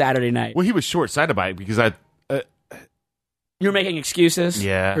bathroom on a Saturday night. well, he was short sighted by it because You're making excuses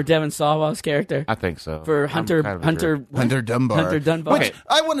Yeah. for Devin Sawa's character? I think so. For I'm Hunter kind of a jerk. Hunter Dunbar. Hunter Dunbar. Which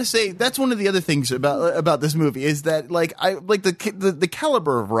I want to say that's one of the other things about this movie is that the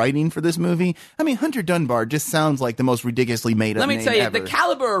caliber of writing for this movie. I mean, Hunter Dunbar just sounds like the most ridiculously made up. Let me name tell you, ever. the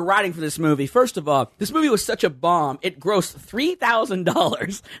caliber of writing for this movie, first of all, this movie was such a bomb, it grossed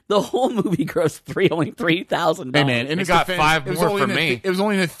 $3,000. The whole movie grossed only $3,000. Hey man, in It his got defense, five it was more only for in me. It was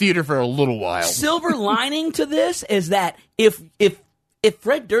only in the theater for a little while. Silver lining to this is that if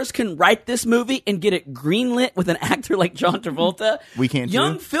Fred Durst can write this movie and get it greenlit with an actor like John Travolta, We can too.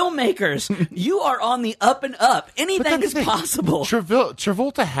 young filmmakers, you are on the up and up. Anything that's is the thing. possible.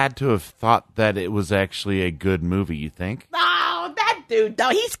 Travolta had to have thought that it was actually a good movie. You think? No, that dude, no,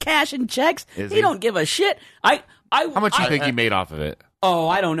 he's cashing checks. Is he he? don't give a shit. How much do you think he made off of it? Oh,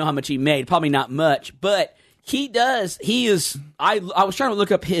 I don't know how much he made. Probably not much, but he does. He is. I was trying to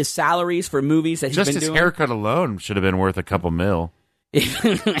look up his salaries for movies that he's Just been his doing. haircut alone should have been worth a couple mil.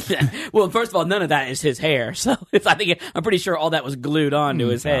 Well, first of all, none of that is his hair, so I'm pretty sure all that was glued on to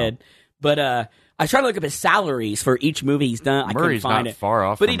his head. But I was trying to look up his salaries for each movie he's done. I Murray's couldn't find not it. far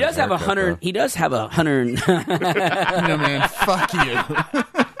off But from he does his have haircut, 100. though. He does have 100. No man, fuck you.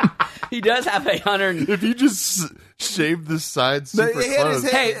 He does have 100. If you just shave the sides But he had his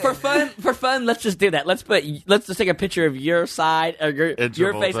Hey, for fun, let's just do that. Let's just take a picture of your side, or your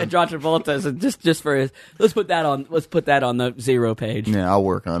Travolta. face and John Travolta's, and just for his. Let's put that on the zero page. Yeah, I'll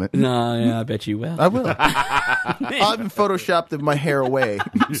work on it. No, yeah, I bet you will. I will. I'll even Photoshopped my hair away,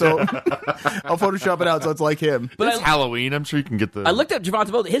 so I'll Photoshop it out so it's like him. But It's Halloween. I'm sure you can get the. I looked up John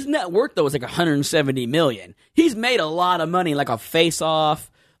Travolta. His net worth though was like $170 million. He's made a lot of money, like a Face Off.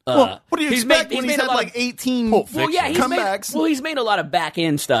 Well, what do you he's expect made- when he's he's made a had lot like of- 18 Well, yeah, comebacks? he's made a lot of back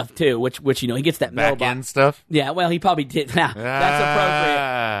end stuff too, which he gets that back mailbox. end stuff. Yeah, well, he probably did. That's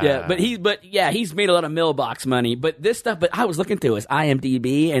appropriate. Yeah, he's made a lot of mailbox money. But this stuff, but I was looking through his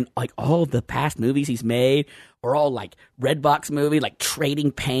IMDb, and like all the past movies he's made are all like Redbox movie, like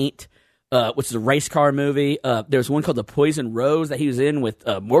Trading Paint, which is a race car movie. There's one called The Poison Rose that he was in with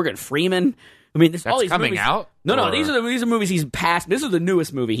Morgan Freeman. I mean, all these coming movies, out? No, Or- these are movies he's passed. This is the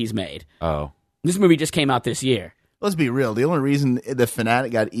newest movie he's made. Oh, This movie just came out this year. Let's be real. The only reason the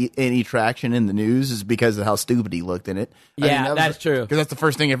Fanatic got any traction in the news is because of how stupid he looked in it. Yeah, that's true. Because that's the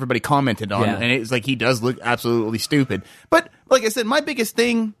first thing everybody commented on, Yeah. and it's like he does look absolutely stupid. But like I said, my biggest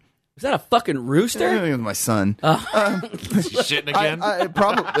thing Is that a fucking I rooster? think it was my son. Is he shitting again?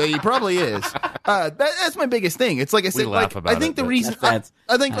 He probably is. That's my biggest thing. It's like I said. laugh about I think it, the but- reason That's-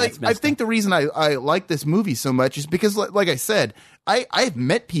 I think that's I messed think the reason I like this movie so much is because like I said, I've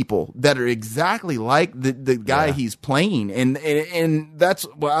met people that are exactly like the guy Yeah. he's playing, and that's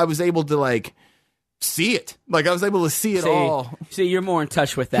what I was able to like see it. Like I was able to see it all. See, you're more in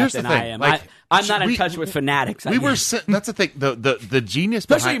touch with that Here's than the thing, I am. like, I'm not in we- touch with fanatics. I We were. guess. That's the thing. The genius,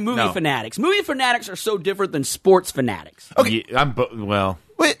 Especially behind, movie no. fanatics. Movie fanatics are so different than sports fanatics. Okay. Yeah, well.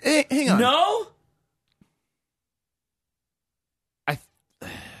 Wait, hang on. No?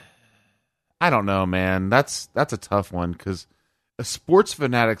 I don't know, man. That's a tough one because sports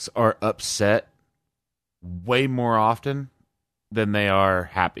fanatics are upset way more often than they are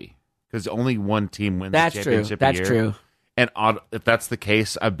happy because only one team wins That's the true. championship That's a year. true. And if that's the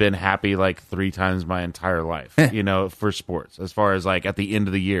case, I've been happy like 3 times my entire life, for sports. As far as like at the end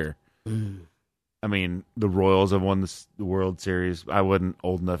of the year, I mean, the Royals have won the World Series. I wasn't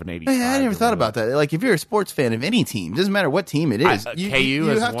old enough in '85. I never thought about that. Like, if you're a sports fan of any team, doesn't matter what team it is, KU you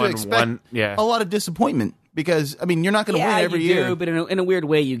has have to won expect one- yeah. a lot of disappointment because I mean, you're not going to Yeah, win every you year. do, but in a weird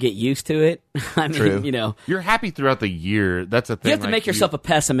way, you get used to it. I mean, True. You're You're happy throughout the year. That's a thing. you have to make yourself a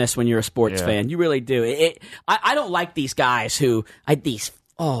pessimist when you're a sports Yeah. fan. You really do. I don't like these guys who these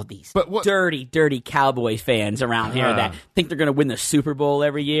But what- dirty Cowboy fans around here that think they're going to win the Super Bowl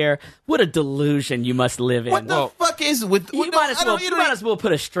every year. What a delusion you must live in. What the fuck is with? you might as well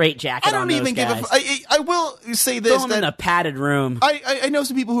put a straight jacket I on don't those even give a. guys. I will say Throw this: them in a that padded room. I know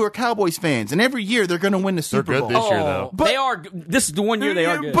some people who are Cowboys fans, and every year they're going to win the Super good Bowl. this year, though. But- they are. This is the one year they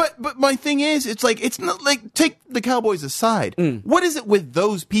are good. But my thing is, it's like it's not like take the Cowboys aside. What is it with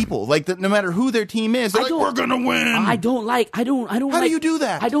those people? Like that, no matter who their team is, they're I like, don't- we're gonna win. I don't like. How do you do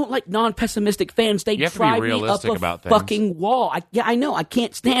that? I don't like non-pessimistic fans. They You have to be drive me up realistic a about things. fucking wall. I know. I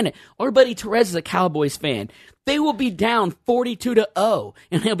can't stand it. Our buddy Therese is a Cowboys fan. They will be down 42-0,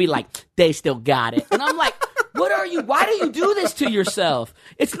 and he'll be like, "They still got it," and I'm like, "What are you? Why do you do this to yourself?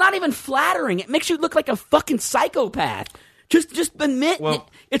 It's not even flattering. It makes you look like a fucking psychopath. Just admit it.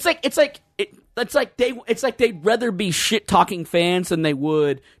 It's like they'd rather be shit talking fans than they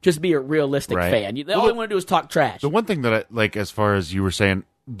would just be a realistic Right. fan. All they want to do is talk trash. The one thing that I like, as far as you were saying,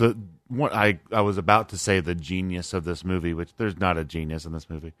 the one I was about to say the genius of this movie, which there's not a genius in this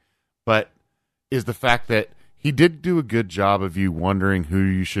movie, but is the fact that he did do a good job of you wondering who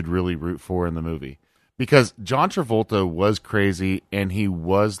you should really root for in the movie. Because John Travolta was crazy and he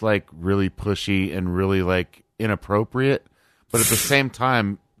was like really pushy and really like inappropriate, but at the same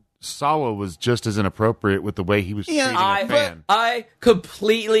time, Salwa was just as inappropriate with the way he was treating a fan. I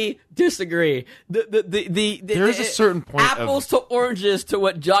completely disagree. There's a certain point of- apples to oranges to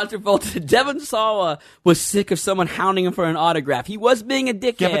what John Travolta. Devon Sawa was sick of someone hounding him for an autograph. He was being a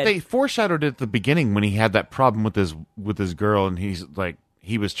dickhead. Yeah, but they foreshadowed it at the beginning when he had that problem with his girl, and he's like,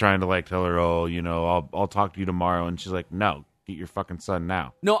 he was trying to like tell her, oh, I'll talk to you tomorrow, and she's like, no, get your fucking son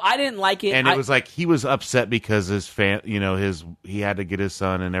now. No, I didn't like it. And it was like he was upset because his fan, he had to get his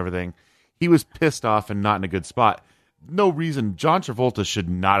son and everything. He was pissed off and not in a good spot. No reason John Travolta should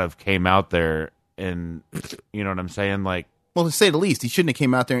not have came out there, and you know what I'm saying, like. Well, to say the least, he shouldn't have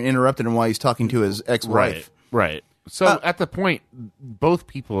came out there and interrupted him while he's talking to his ex-wife. Right. So at the point, both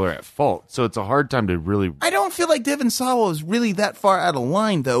people are at fault. So it's a hard time to really. I don't feel like Devon Sawa is really that far out of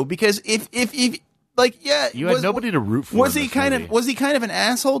line, though, because if like, yeah, You had nobody to root for. Was in he this kind movie. of an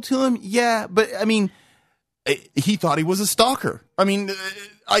asshole to him? Yeah, but I mean, he thought he was a stalker. I mean,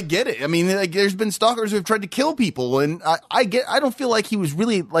 I get it. I mean, like, there's been stalkers who have tried to kill people, and I don't feel like he was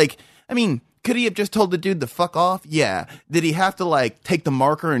really like. I mean, could he have just told the dude to fuck off? Yeah. Did he have to like take the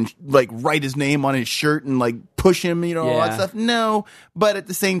marker and like write his name on his shirt and like push him? All that Yeah. stuff. No, but at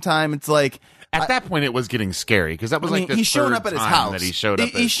the same time, it's like. At that point, it was getting scary because that was I mean, like the he's showing third up at his time house. that he showed up.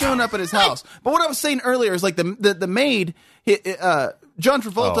 He's showing up at his house. But what I was saying earlier is like the maid, John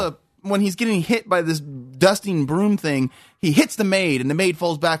Travolta, when he's getting hit by this dusting broom thing, he hits the maid, and the maid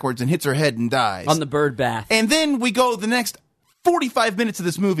falls backwards and hits her head and dies. on the bird bath. And then we go the next 45 minutes of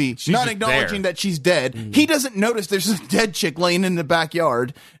this movie, not just acknowledging there. that she's dead. He doesn't notice there's a dead chick laying in the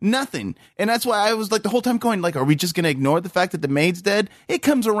backyard. Nothing. And that's why I was like the whole time going like, are we just going to ignore the fact that the maid's dead? It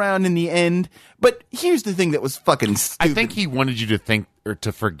comes around in the end. But here's the thing that was fucking stupid. I think he wanted you to think or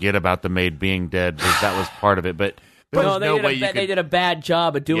to forget about the maid being dead because that was part of it. But there was no way you they could. did a bad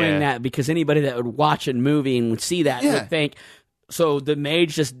job of doing Yeah. that because anybody that would watch a movie and would see that Yeah. would think, so the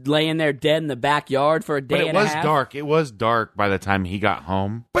maid's just laying there dead in the backyard for a day But it and a was half? dark. It was dark by the time he got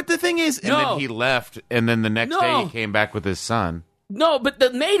home, But the thing is, and No. then he left. And then the next day he came back with his son. No, but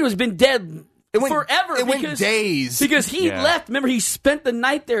the maid has been dead forever. It went days. Because he left. Remember, he spent the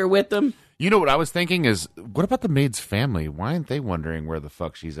night there with them. You know what I was thinking is, what about the maid's family? Why aren't they wondering where the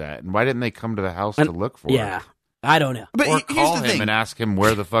fuck she's at? And why didn't they come to the house to look for her? Yeah, I don't know. But Or here's call the him thing. and ask him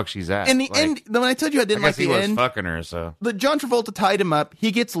where the fuck she's at. In the end, when I told you I I didn't guess like he the was end, fucking her, so. John Travolta tied him up.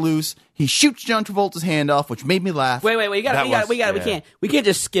 He gets loose. He shoots John Travolta's hand off, which made me laugh. Wait, we can't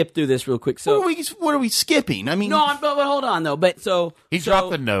just skip through this real quick. So What are we skipping? I mean, but hold on though. But He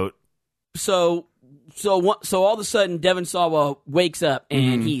dropped the note. So all of a sudden, Devon Sawa wakes up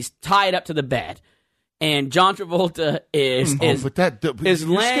and he's tied up to the bed, and John Travolta is You're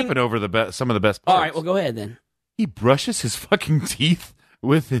laying. skipping over some of the best parts. All right, well, go ahead then. He brushes his fucking teeth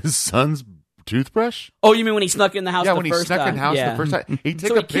with his son's toothbrush. Oh, you mean when he snuck in the house? Yeah, the when he first snuck time? in the house Yeah. the first time, he took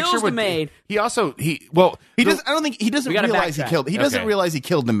So a he picture kills the with maid. He also he doesn't. I don't think he doesn't We gotta realize he backtrack. killed. He doesn't Okay. realize he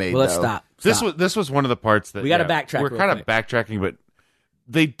killed the maid. Well, let's though. stop. This was one of the parts that We gotta backtrack We're real kind of quick. backtracking, but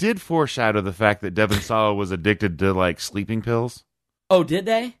they did foreshadow the fact that Devon Sawa was addicted to like sleeping pills. Oh, did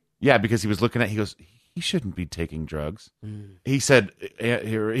they? Yeah, because he was looking at. He goes, he shouldn't be taking drugs. He said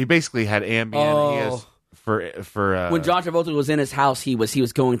he basically had Ambien. Oh. He has for When John Travolta was in his house, he was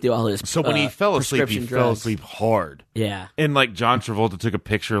going through all his. so when he fell asleep, he prescription fell drugs. asleep hard. Yeah. And like John Travolta took a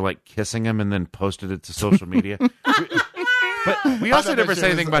picture like kissing him and then posted it to social media. But we also thought never that said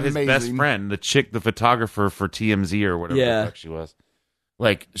shit anything was about his best amazing. friend, the chick, the photographer for TMZ or whatever Yeah. the fuck she was.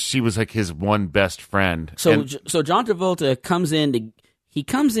 Like she was like his one best friend. So And- so John Travolta comes in to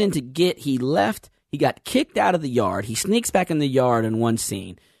get. He left. He got kicked out of the yard. He sneaks back in the yard in one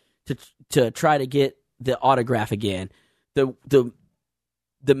scene to try to get the autograph again.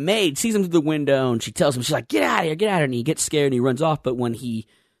 The maid sees him through the window and she tells him, she's like, get out of here, get out of here. And he gets scared and he runs off. But when he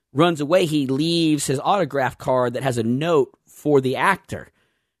runs away, he leaves his autograph card that has a note for the actor.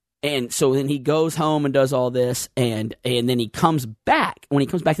 And so then he goes home and does all this, and then he comes back. When he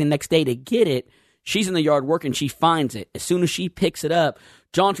comes back the next day to get it, she's in the yard working. She finds it. As soon as she picks it up,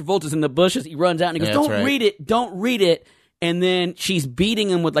 John Travolta's in the bushes. He runs out and he goes, Yeah, that's don't right. read it, don't read it. And then she's beating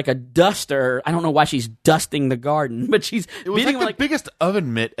him with like a duster. I don't know why she's dusting the garden, but she's it was beating like him the biggest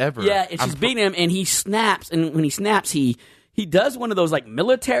oven mitt ever. yeah, and she's beating him, and he snaps. And when he snaps, he does one of those like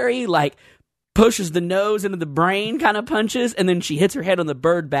military, like pushes the nose into the brain kind of punches, and then she hits her head on the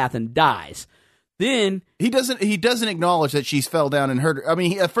bird bath and dies. Then He doesn't acknowledge that she's fell down and hurt her. I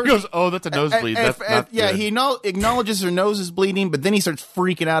mean, at first He goes, "Oh, that's a nosebleed. That's not yeah. good." He acknowledges her nose is bleeding, but then he starts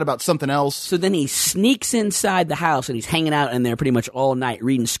freaking out about something else. so then he sneaks inside the house, and he's hanging out in there pretty much all night,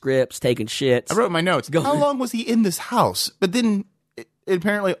 reading scripts, taking shits. I wrote in my notes. How long was he in this house? But then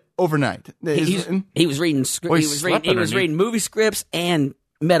apparently overnight. He was reading scripts. Well, he he was slept reading underneath. movie scripts and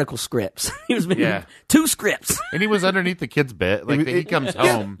medical scripts. He was reading Yeah. 2 scripts. And he was underneath the kid's bed. Like he comes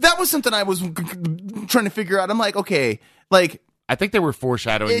Yeah, home. that was something I was trying to figure out. I'm like, okay, like I think they were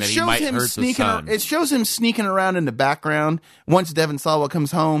foreshadowing it that he shows might him hurt the sneaking. son. It shows him sneaking around in the background once Devon Sawa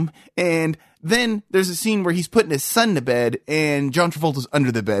comes home, and then there's a scene where he's putting his son to bed, and John Travolta's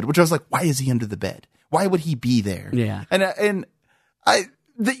under the bed. Which I was like, why is he under the bed? Why would he be there? Yeah. and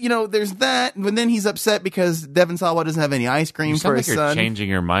there's that. But then he's upset because Devon Sawa doesn't have any ice cream You for sound like his you're son. changing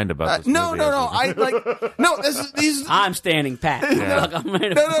your mind about this. No. movie. I like no. These I'm standing pat. Look, I'm ready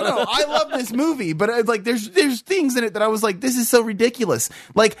to- no. I love this movie, but there's things in it that I was like, this is so ridiculous.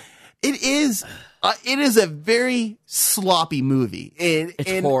 Like it is a very sloppy movie.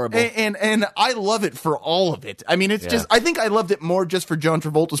 It's horrible. and I love it for all of it. I mean, it's just I think I loved it more just for John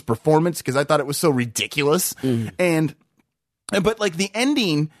Travolta's performance because I thought it was so ridiculous. But like the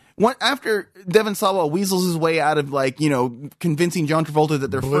ending. After Devon Sawa weasels his way out of convincing John Travolta that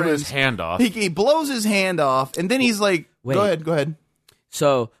they're Blew friends, his hand off. He blows his hand off, and then he's like, Wait. Go ahead."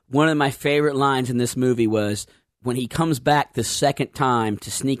 So one of my favorite lines in this movie was when he comes back the second time to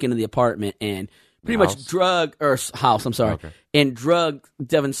sneak into the apartment and pretty much drug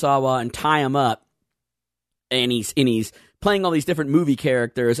Devon Sawa and tie him up, and he's playing all these different movie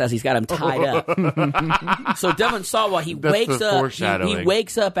characters as he's got him tied up. So Devon Sawa, he That's wakes the up. foreshadowing. He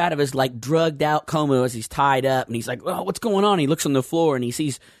wakes up out of his drugged out coma as he's tied up, and he's like, "Oh, what's going on?" He looks on the floor and he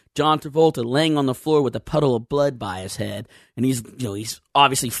sees John Travolta laying on the floor with a puddle of blood by his head, and he's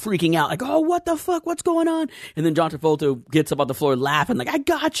obviously freaking out, like, "Oh, what the fuck? What's going on?" And then John Travolta gets up on the floor laughing, like, I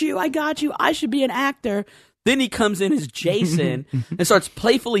got you. I should be an actor." Then he comes in as Jason and starts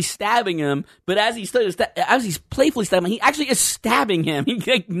playfully stabbing him. But as he's playfully stabbing him, he actually is stabbing him.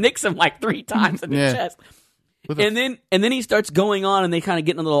 He nicks him 3 times in the chest. And then he starts going on, and they kind of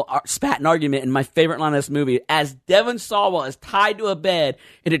get in a little spat and argument. And my favorite line of this movie, as Devon Sawa is tied to a bed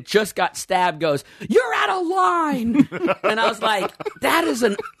and it just got stabbed, goes, "You're out of line." And I was like, that is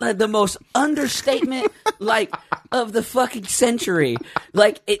the most understatement. of the fucking century.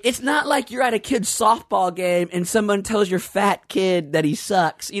 Like, it's not like you're at a kid's softball game and someone tells your fat kid that he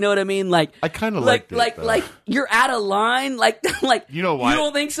sucks. You know what I mean? Like, I kind of like, liked it, like you're out of line. Like, You know why? You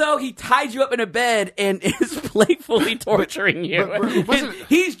don't think so? He tied you up in a bed and is playfully torturing you. but wasn't-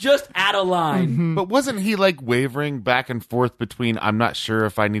 He's just out of line. But wasn't he like wavering back and forth between I'm not sure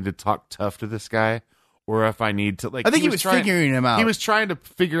if I need to talk tough to this guy or if I need to like? I think he was figuring him out. He was trying to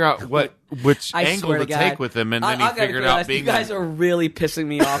figure out which I angle swear to to God. take with him, and then he I gotta figured be out honest, being. you guys are really pissing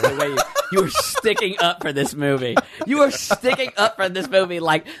me off the way you are sticking up for this movie. You are sticking up for this movie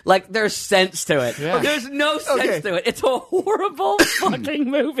like there's sense to it. Yeah. There's no sense Okay. to it. It's a horrible fucking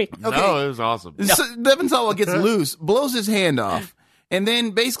movie. No, it was awesome. So Devon Sawa gets loose, blows his hand off, and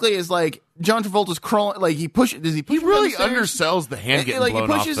then basically is like John Travolta's crawling. Like he pushes. Does he push? He him down really the stairs? undersells the hand getting Like he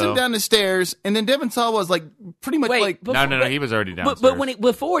blown off. pushes Though. him down the stairs, and then Devon Sawa is like pretty much Wait, like. before- No, he was already downstairs. But when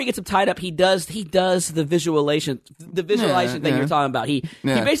before he gets him tied up, he does the visualization thing yeah. you're talking about. He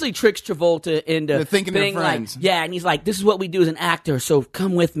Yeah. basically tricks Travolta into They're thinking they're being friends. like, yeah, and he's like, this is what we do as an actor, so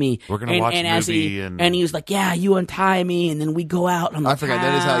come with me. We're gonna and, watch and a as movie he and- he was like, yeah, you untie me, and then we go out on the I forgot,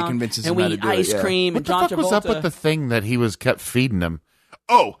 that is how he town, convinces and him we how to do it, ice yeah. cream What and the John fuck Travolta. was up with the thing that he was kept feeding him?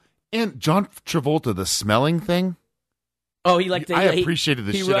 Oh, and John Travolta, the smelling thing. Oh, he liked to, I he- appreciated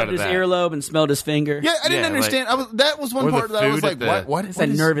the he shit rubbed out of his that. earlobe and smelled his finger. Yeah, I didn't Yeah, understand. That was one or the part that I was food like, at the- what? It's What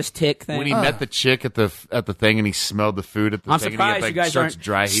a is- nervous tick thing. When he met the chick at the thing and he smelled the food at the I'm thing, surprised and he you guys starts aren't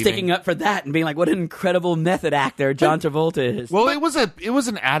dry heaving. sticking up for that and being like, what an incredible method actor John Travolta is. Well, it was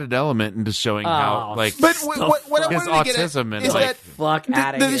an added element into showing how Oh, like But So what I his wanted to get autism at and is like that Fuck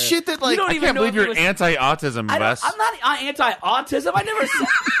out of the here. shit that like You don't I even can't know believe if it you're was- anti-autism, Wes. I'm not anti-autism. I never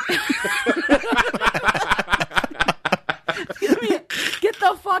said. Get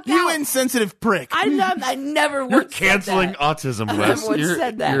the fuck you out. insensitive prick. I never You're once canceling said that. autism, I Wes. never once You're,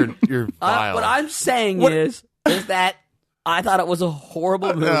 said that. You're vile. What I'm saying is that I thought it was a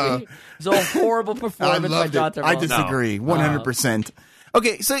horrible movie. It was a horrible I performance by loved John it. Travolta. I disagree, 100%.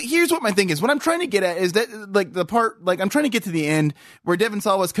 Okay, so here's what my thing is. What I'm trying to get at is that, like, the part, like, I'm trying to get to the end where Devon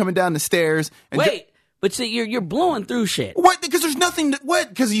Sawa's coming down the stairs. And Wait, but see, you're blowing through shit. what? Because there's nothing. What?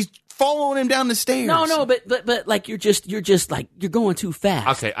 Because he's following him down the stairs. No, but like you're just like you're going too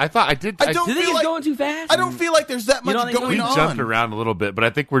fast. okay, I thought I did. I don't Do you think feel it's like- going too fast? I don't feel like there's that You much don't think going we on. jumped around a little bit, but I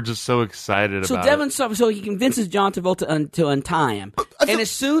think we're just so excited So about Devon, it. so he convinces John Travolta to untie him, and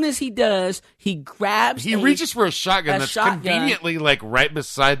as soon as he does, he grabs. He a- reaches for a shotgun a that's shotgun. conveniently like right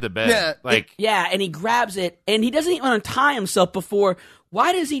beside the bed. Yeah, like Yeah, and he grabs it, and he doesn't even untie himself before.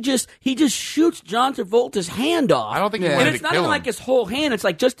 Why does he just shoots John Travolta's hand off? I don't think he Yeah. wanted And it's to not kill even him. like his whole hand; it's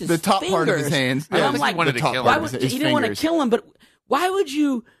like just his The top fingers. part of his hands. And Yeah, I I'm think he like, wanted to the top kill why him. part would of his he didn't want to fingers. kill him? But why would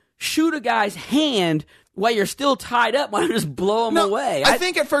you shoot a guy's hand while you're still tied up? Why not just blow him No, away? I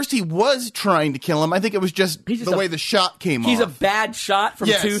think at first he was trying to kill him. I think it was just He's just the a- way the shot came he's off. a bad shot from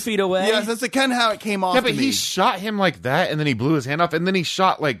Yes. 2 feet away. Yes, that's kind of how it came off. yeah, but to he me. shot him like that, and then he blew his hand off, and then he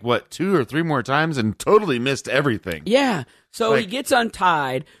shot like what 2 or 3 more times, and totally missed everything. Yeah. So he Like, gets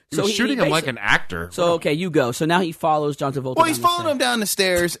untied. He So was shooting him like basi- an actor. So okay, you go. So now he follows John Travolta. Well, he's down the following him down the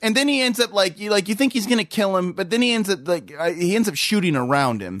stairs, and then he ends up like you think he's gonna kill him, but then he ends up shooting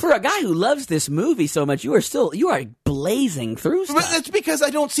around him. For a guy who loves this movie so much, you are blazing through But stuff. that's because I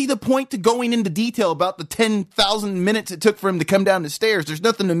don't see the point to going into detail about the 10,000 minutes it took for him to come down the stairs. There's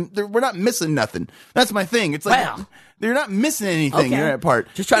nothing. We're not missing nothing. That's my thing. It's like Wow. they're not missing anything in that part.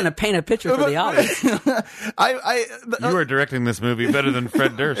 Just trying to paint a picture for the audience. You are directing this movie better than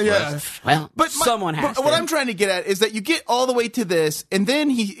Fred Durst. Yeah. Wes. Well, But someone has to. What I'm trying to get at is that you get all the way to this, and then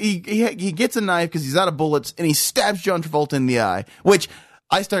he gets a knife because he's out of bullets, and he stabs John Travolta in the eye, which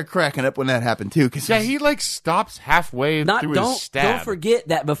I started cracking up when that happened too. Cause Yeah, he like stops halfway through his stab. Don't forget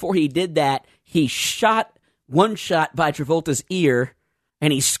that before he did that, he shot one shot by Travolta's ear,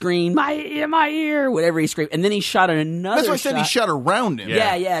 and he screamed, my ear, whatever he screamed, and then he shot another. that's why I said he shot around him.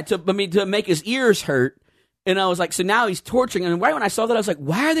 Yeah, to make his ears hurt. And I was like, so now he's torturing him. And right when I saw that, I was like,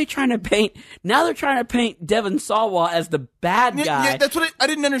 why are they trying to paint? Now they're trying to paint Devon Sawa as the bad guy. Yeah, that's what I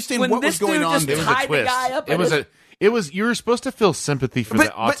didn't understand When what this was going dude on just there. It was a tied the twist. guy up It in was his- you were supposed to feel sympathy for But-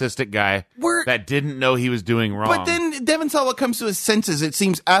 the autistic guy we're- that didn't know he was doing wrong. But then Devon Sawa comes to his senses, it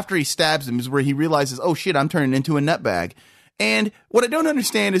seems, after he stabs him, is where he realizes, oh shit, I'm turning into a nutbag. And what I don't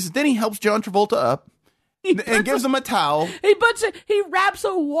understand is then he helps John Travolta up and gives him a towel. He wraps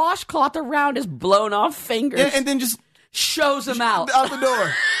a washcloth around his blown off fingers And then just shows him out. out the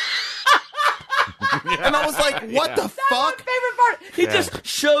door. And I was like, what the That's my fuck? favorite part. He just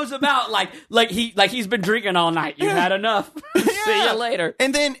shows him out like he's been drinking all night. You had enough. See you later.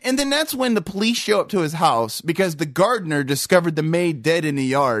 And then that's when the police show up to his house because the gardener discovered the maid dead in the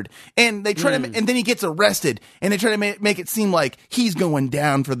yard. And they try to, and then he gets arrested, and they try to make it seem like he's going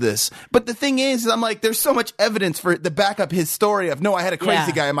down for this. But the thing is, I'm like, there's so much evidence for it to back up his story of, no, I had a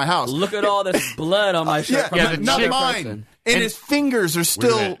crazy guy in my house. Look at all this blood on my shirt. Yeah, from not another mine. person. And his fingers are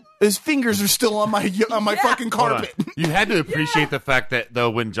still on my fucking Hold on. carpet. You had to appreciate the fact that, though,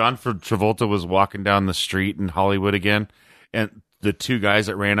 when John Travolta was walking down the street in Hollywood again, and the two guys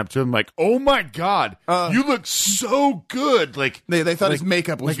that ran up to him, like, oh my God, you look so good. Like They thought his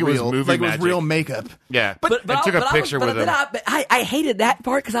makeup was like it was real. movie Like it was magic. real makeup. Yeah, But I took a picture with him. I hated that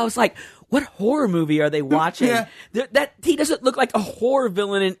part because I was like, what horror movie are they watching? Yeah. That he doesn't look like a horror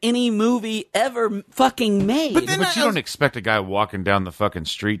villain in any movie ever fucking made. But then But you don't expect a guy walking down the fucking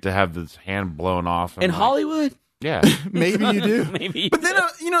street to have his hand blown off. And in like, Hollywood, Yeah. Maybe you do. Maybe. But then,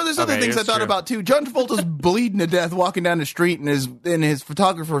 there's other Okay, things I it's thought true. about too. John Travolta's bleeding to death walking down the street, and his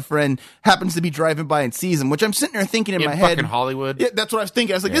photographer friend happens to be driving by and sees him, which I'm sitting there thinking in my head. fucking Hollywood. Yeah, that's what I was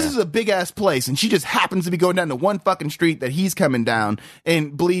thinking. I was like, this Yeah. is a big ass place, and she just happens to be going down to one fucking street that he's coming down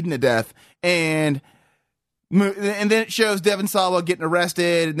and bleeding to death. And then it shows Devon Sawa getting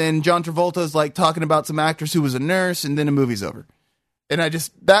arrested, and then John Travolta's like talking about some actress who was a nurse, and then the movie's over. And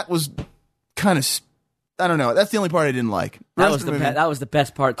that was kind of, I don't know. That's the only part I didn't like. that was the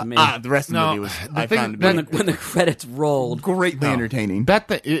best part to me. The rest of the No, movie was the I thing- found to be when the credits rolled. greatly entertaining.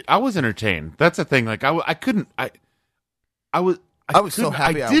 I was entertained. That's the thing. Like I couldn't. I was so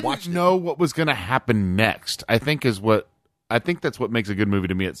happy I didn't watched it. know what was going to happen next. I think that's what makes a good movie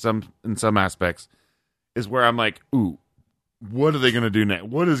to me. In some aspects, is where I'm like, ooh, what are they going to do next?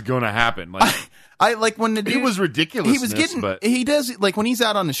 What is going to happen? Like I like when the dude, it was ridiculous. he was getting. He does like when he's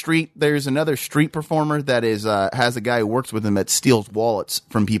out on the street. There's another street performer that is has a guy who works with him that steals wallets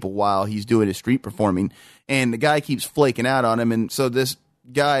from people while he's doing his street performing, and the guy keeps flaking out on him, and so this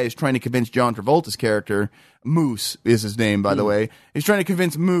guy is trying to convince John Travolta's character, Moose is his name, by the way. He's trying to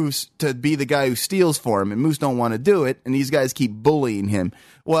convince Moose to be the guy who steals for him, and Moose don't want to do it, and these guys keep bullying him.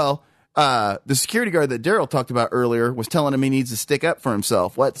 Well, the security guard that Daryl talked about earlier was telling him he needs to stick up for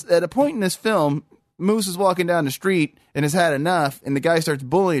himself. Well, at a point in this film, Moose is walking down the street and has had enough, and the guy starts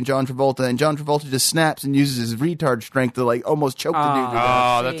bullying John Travolta, and John Travolta just snaps and uses his retard strength to like almost choke the dude to death.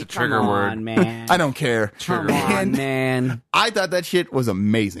 Oh, that's a trigger Come word. on, man. I don't care. Come on, And man. I thought that shit was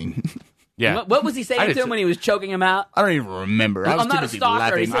amazing. Yeah. What was he I saying did to him too. when he was choking him out? I don't even remember. I was I'm too not a busy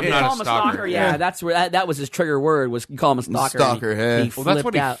stalker. He laughing. said, I'm not call a him a stalker. stalker. Yeah, that's where that was his trigger word. Was you call him a stalker? Stalker, and he, yeah. he Well, flipped that's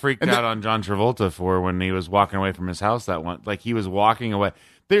what he out. freaked out on John Travolta for when he was walking away from his house that one. Like he was walking away.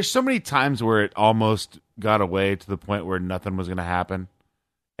 There's so many times where it almost got away to the point where nothing was going to happen,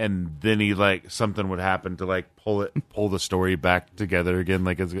 and then he like something would happen to like pull the story back together again.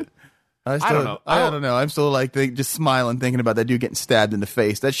 Like it's I don't know. I don't know. I'm still like just smiling, thinking about that dude getting stabbed in the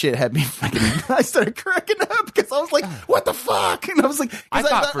face. That shit had me freaking. I started cracking up because I was like, "What the fuck?" And I was like, 'cause I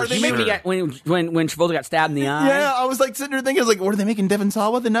thought for are they sure- making- When Travolta got stabbed in the eye. Yeah, I was like sitting there thinking, I was like, "What are they making Devon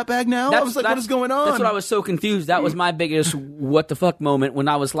Sawa the nutbag now?" I was like, "What is going on?" That's what I was so confused. That was my biggest what the fuck moment when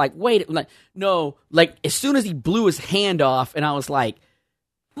I was like, wait, like no, like as soon as he blew his hand off, and I was like,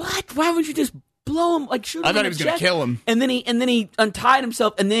 what? Why would you just blow him? Like shoot him I in thought the he was gonna chest? kill him. And then he untied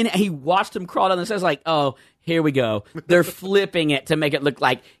himself, and then he watched him crawl down the stairs. Like, oh, here we go. They're flipping it to make it look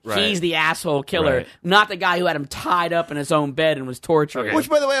like Right. he's the asshole killer, Right. not the guy who had him tied up in his own bed and was torturing. Okay. Which,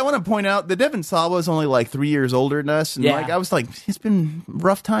 by the way, I want to point out that Devon Sawa is only like 3 years older than us, and Yeah. like I was like, it's been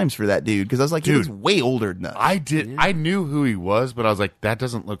rough times for that dude because I was like, he looks way older than us. I knew who he was, but I was like, that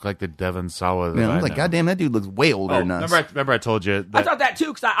doesn't look like the Devon Sawa. That I I was like, know. God damn, that dude looks way older than us. Remember I told you that I thought that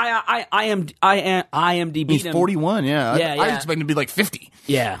too because I IMDb'd He's him. 41. Yeah, Yeah, I yeah. expected him to be like 50.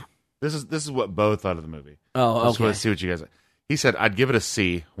 Yeah. this is what Bo thought of the movie. Oh, I just okay. want to see what you guys. He said I'd give it a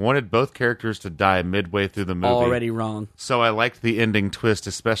C. Wanted both characters to die midway through the movie. Already wrong. So I liked the ending twist,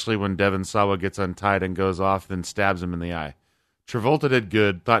 especially when Devon Sawa gets untied and goes off, then stabs him in the eye. Travolta did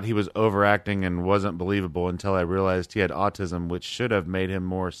good, thought he was overacting and wasn't believable until I realized he had autism, which should have made him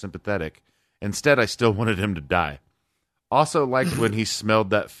more sympathetic. Instead, I still wanted him to die. Also liked when he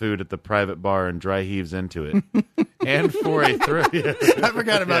smelled that food at the private bar and dry heaves into it. And for a thrill... I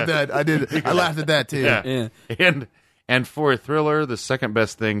forgot about that. I did. I laughed at that too. Yeah. And for a thriller, the second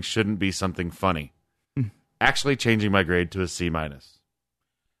best thing shouldn't be something funny. Actually changing my grade to a C-.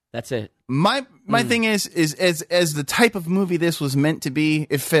 That's it. My thing is as the type of movie this was meant to be,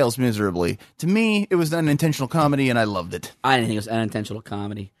 it fails miserably. To me, it was an unintentional comedy, and I loved it. I didn't think it was unintentional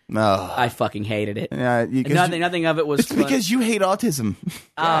comedy. Oh. I fucking hated it. Yeah, Nothing of it was. It's because you hate autism.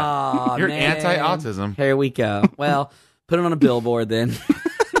 Oh, You're man. anti-autism. Here we go. Well, put it on a billboard then.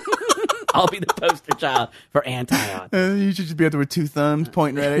 I'll be the poster child for anti-autism. You should just be out there with two thumbs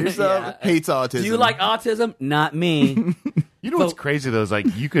pointing right at yourself. Yeah. Hates autism. Do you like autism? Not me. You know what's crazy though is like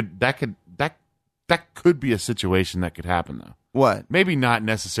that could be a situation that could happen though. what? Maybe not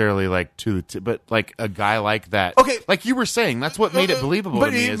necessarily like but like a guy like that. Okay. like you were saying, that's what made it believable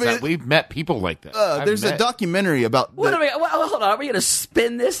to me is that we've met people like this. There's a documentary about. What are we? Hold on. Are we going to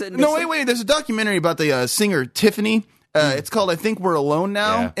spin this? No, wait. There's a documentary about the singer Tiffany. It's called I Think We're Alone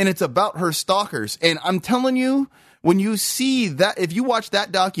Now, Yeah. and it's about her stalkers. And I'm telling you, when you see that, if you watch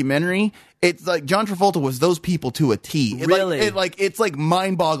that documentary, it's like John Travolta was those people to a T. Really? It's like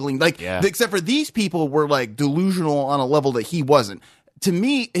mind-boggling. Like, Yeah. except for these people were like delusional on a level that he wasn't. To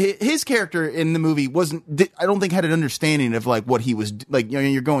me, his character in the movie I don't think had an understanding of like what he was like. You know,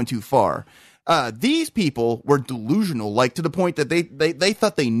 you're going too far. These people were delusional, like to the point that they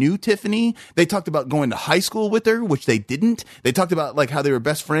thought they knew Tiffany. They talked about going to high school with her, which they didn't. They talked about like how they were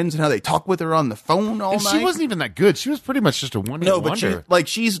best friends and how they talked with her on the phone all and night. she wasn't even that good. She was pretty much just a one-hit no, but wonder.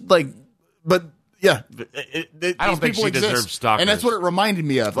 but yeah, I don't think she deserves stalkers. and that's what it reminded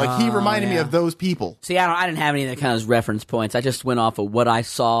me of. Like he reminded me yeah. of those people. See, I didn't have any of that kind of reference points. I just went off of what I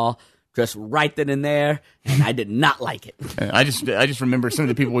saw just right then and there, and I did not like it. I just remember some of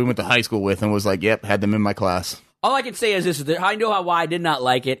the people we went to high school with and was like, yep, had them in my class. All I can say is this: is that I know why I did not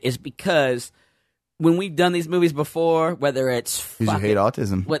like it is because when we've done these movies before, whether it's Because you hate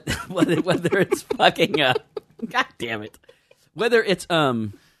autism. whether it's fucking God damn it, whether it's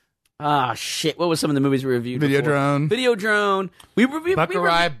shit, what was some of the movies we reviewed? Videodrome. Videodrome. We reviewed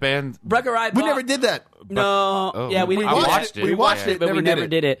Buckaroo Band. We never did that. No, Oh, yeah, we didn't. I watched it. We watched Yeah. it, but we Never never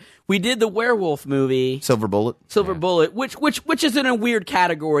did did it. We did the werewolf movie, Silver Bullet. Silver Bullet, which is in a weird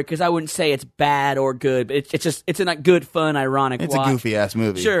category because I wouldn't say it's bad or good, but it's in a good, fun, ironic. It's watch. a goofy ass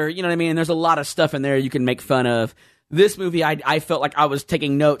movie. Sure, you know what I mean. And there's a lot of stuff in there you can make fun of. This movie, I felt like I was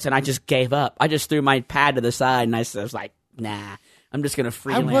taking notes and I just gave up. I just threw my pad to the side and I was like, nah, I'm just gonna I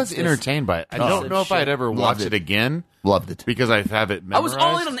freelance. was this. entertained by it. I don't know if I'd ever watch Loved it it. again Loved it. because I have it memorized. I was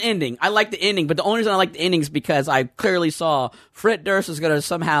all in on the ending. I liked the ending, but the only reason I liked the ending is because I clearly saw Fred Durst was going to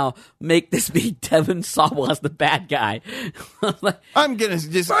somehow make this be Devon Sawa as the bad guy. Like, I'm gonna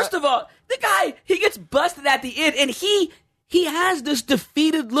just first of all, the guy, he gets busted at the end, and he has this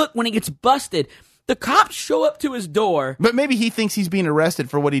defeated look when he gets busted. The cops show up to his door. but maybe he thinks he's being arrested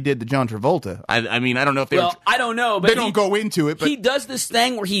for what he did to John Travolta. I mean, I don't know if Well, I don't know, but they don't go into it. But he does this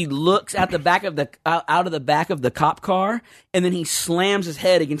thing where he looks at the back of the out of the back of the cop car, and then he slams his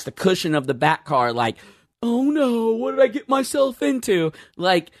head against the cushion of the back car, like, "Oh no, what did I get myself into?"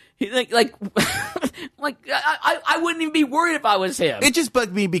 Like I wouldn't even be worried if I was him. it just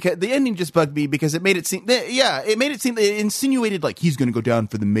bugged me because the ending just bugged me because it made it seem it insinuated like he's going to go down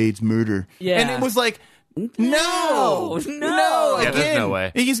for the maid's murder. Yeah. And it was like no. Yeah, Again, there's no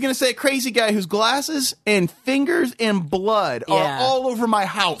way. He's going to say a crazy guy whose glasses and fingers and blood Yeah. are all over my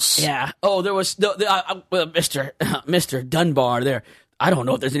house. Yeah. Oh, there was Mr. Dunbar there. I don't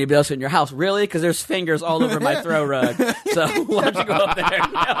know if there's anybody else in your house, really, because there's fingers all over my throw rug. So why don't you go up there?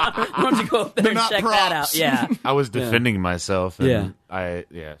 Why don't you go up there They're and not check that props. out? Yeah. I was defending myself. And Yeah. I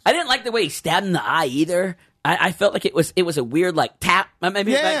I didn't like the way he stabbed in the eye either. I felt like it was a weird like tap.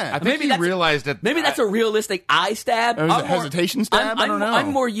 Maybe Yeah. I think maybe he that's realized that maybe that's a realistic eye stab. Or was it I'm more- hesitation stab? I don't know.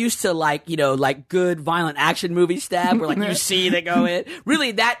 I'm more used to like good violent action movie stab where like you see they go in.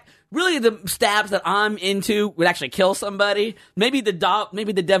 Really the stabs that I'm into would actually kill somebody. Maybe the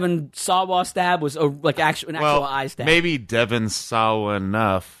Devon Sawa stab was an actual eye stab. maybe Devon saw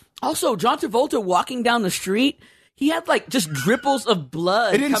enough. Also, John Travolta walking down the street, he had like just dripples of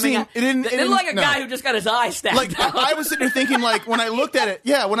blood It didn't coming seem- out. it didn't- looked like a no. guy who just got his eye stabbed. Like out. I was sitting there thinking, like when I looked at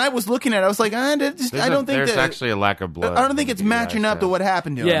it, when I was looking at it, I was like, I don't think There's that actually a lack of blood. I don't think it's matching up to what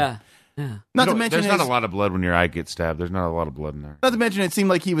happened to him. yeah. Not to mention there's not a lot of blood when your eye gets stabbed. There's not a lot of blood in there. Not to mention, it seemed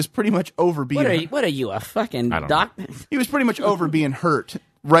like he was pretty much over being. What are you, a fucking I don't doctor? He was pretty much over being hurt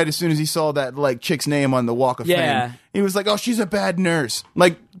right as soon as he saw that like chick's name on the Walk of Yeah. Fame. He was like, "Oh, she's a bad nurse."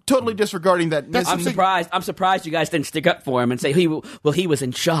 Like totally disregarding that. I'm surprised you guys didn't stick up for him and say he was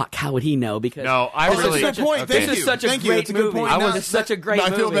in shock. How would he know? Because No, I That's really. a good point. okay. This is such a Thank you. great It's a good movie. point. It's such a great No, I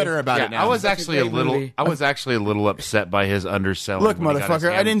movie. feel better about Yeah, it now. I was actually a great little. movie. I was actually a little upset by his underselling. Look, when he got his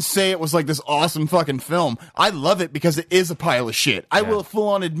motherfucker, I hand- didn't say it was like this awesome fucking film. I love it because it is a pile of shit. I will full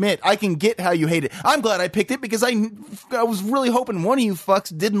on admit, I can get how you hate it. I'm glad I picked it because I was really hoping one of you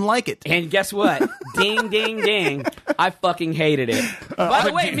fucks didn't like it. And guess what? Ding, ding, ding. I fucking hated it. By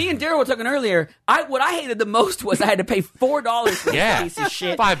the way, me and Daryl were talking earlier. What I hated the most was I had to pay $4 for Yeah. this piece of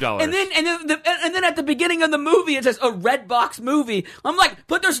shit. $5. And then at the beginning of the movie, it says a Redbox movie. I'm like,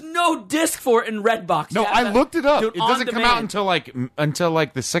 but there's no disc for it in Redbox. No, Yeah, I looked it up. dude, It doesn't on come out demand. until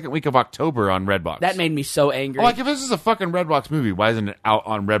like the second week of October on Redbox. That made me so angry. Like, if this is a fucking Redbox movie, why isn't it out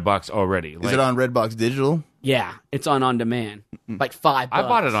on Redbox already? Is it on Redbox Digital? Yeah, it's on demand. Like $5. I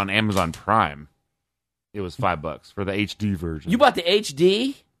bought it on Amazon Prime. It was $5 for the HD version. You bought the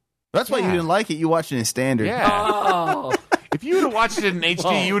HD? That's why you Yeah. didn't like it. You watched it in standard. Yeah. Oh, If you would have watched it in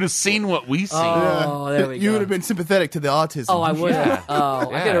HD, you would have seen what we see. oh, there we You go. would have been sympathetic to the autism. Oh, I would have. Yeah.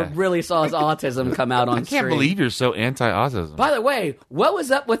 Oh, I could have really saw his autism come out on I can't screen. believe you're so anti-autism. By the way, what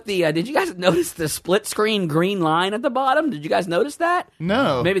was up with the? Did you guys notice the split screen green line at the bottom? Did you guys notice that?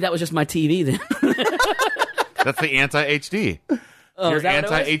 No. Maybe that was just my TV then. That's the anti-HD. Oh, You're is that what it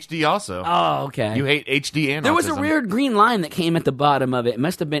was? anti-HD also. Oh, okay. You hate HD and There was a autism. weird green line that came at the bottom of it. It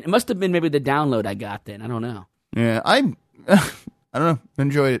must have been maybe the download I got then. I don't know. Yeah, I don't know.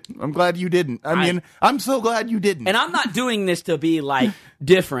 Enjoyed it. I'm glad you didn't. I mean, I'm so glad you didn't. And I'm not doing this to be like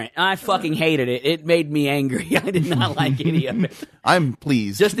different. I fucking hated it. It made me angry. I did not like any of it. I'm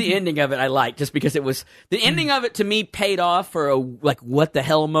pleased. Just the ending of it I liked, just because it was the ending of it to me paid off for a like what the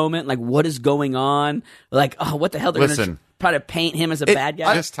hell moment, like what is going on, like oh what the hell they're Listen. gonna try to paint him as a bad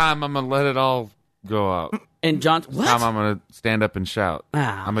guy. This time I'm going to let it all go out. And John, This time I'm what? going to stand up and shout.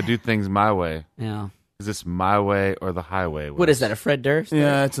 Ah, I'm going to do things my way. Yeah. Is this my way or the highway? What is that? A Fred Durst?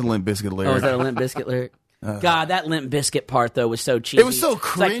 yeah, it's a Limp Bizkit lyric. Oh, is that a Limp Bizkit lyric? God, that Limp Bizkit part though was so cheesy. It was so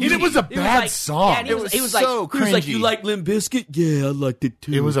It's like, cringy. It was a he bad like- song. Yeah, and he It was, was like, so he was like, cringy. you like Limp Bizkit? Yeah, I liked it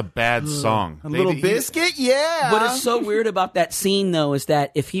too. It was a bad song. A little biscuit? Yeah. What is so weird about that scene though is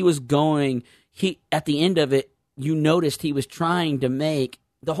that if he was going, at the end of it, you noticed he was trying to make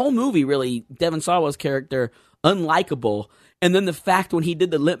the whole movie really Devon Sawa's character unlikable. And then the fact when he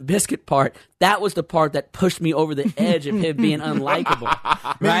did the Limp Bizkit part, that was the part that pushed me over the edge of him being unlikable.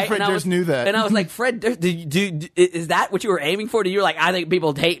 Right? Fred And I Durst was- knew that. And I was like, Fred Durst, is that what you were aiming for? You were like, I think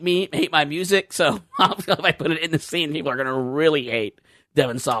people hate my music, so if I put it in the scene, people are going to really hate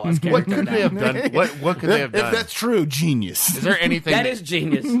Devon Sawa's character. What could they have done? What could they have If done? that's true, genius. Is there anything That is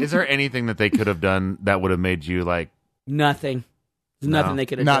genius. Is there anything that they could have done that would have made you like? Nothing. There's nothing they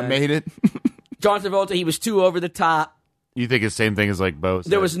could have Not done. made it. John Travolta, he was too over the top. You think it's the same thing as like Bo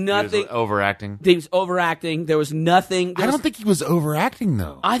said? There was He nothing- overacting. He was overacting. There was nothing. I don't think he was overacting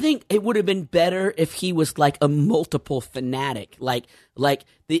though. I think it would have been better if he was like a multiple fanatic, like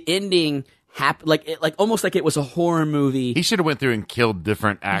the ending happened, like almost like it was a horror movie. He should have went through and killed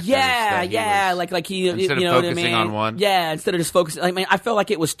different actors. Yeah, that he yeah, was- like he, instead you of know what I focusing mean? on one? Yeah, instead of just focusing. I mean, I felt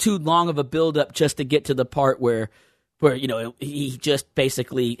like it was too long of a build up just to get to the part where you know he just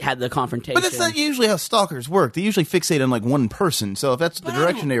basically had the confrontation. But that's not usually how stalkers work. They usually fixate on like one person. So if that's the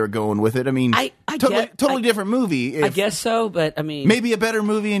direction they were going with it, I mean, I totally get- different movie. I If- guess so, but I mean, maybe a better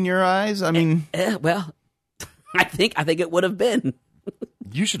movie in your eyes. I mean, well, I think it would have been.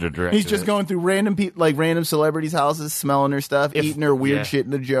 You should have directed. he's just it. going through random celebrities' houses, smelling their stuff, eating their weird yeah. shit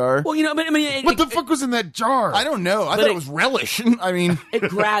in a jar. Well, you know, but I mean, What the fuck was in that jar? I don't know. I But thought it was relish. I mean, it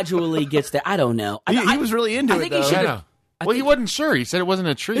gradually gets there. I don't know. he was really into I it think he though. should I have. know. Well, he wasn't sure. He said it wasn't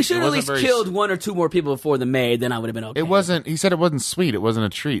a treat. They should It have at wasn't least very- killed one or two more people before the maid. Then I would have been okay. It wasn't. He said it wasn't sweet. It wasn't a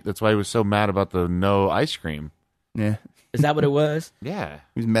treat. That's why he was so mad about the no ice cream. Yeah, Is that what it was? Yeah.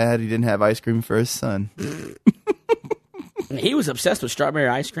 he was mad he didn't have ice cream for his son. He was obsessed with strawberry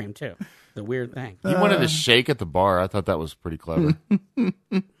ice cream too. The weird thing. He wanted to shake at the bar. I thought that was pretty clever.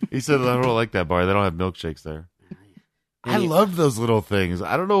 He said, I don't like that bar. They don't have milkshakes there. I love those little things.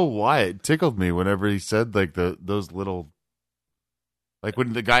 I don't know why. It tickled me whenever he said like those little, like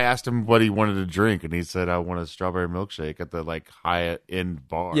when the guy asked him what he wanted to drink and he said, I want a strawberry milkshake at the like Hyatt Inn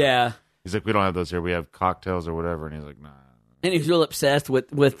bar. Yeah, He's like, we don't have those here. We have cocktails or whatever. And he's like, nah. and he's real obsessed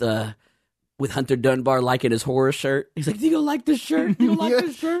with Hunter Dunbar liking his horror shirt. He's like, "Do you like this shirt? Do you like Yeah.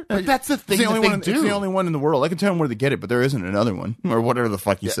 this shirt?" But that's the thing It's the only that one. they It's do. the only one in the world. I can tell him where to get it, but there isn't another one or whatever the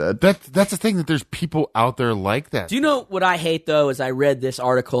fuck you said. That's the thing that there's people out there like that. Do you know what I hate though? Is I read this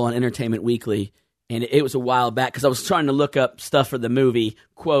article on Entertainment Weekly, and it was a while back because I was trying to look up stuff for the movie,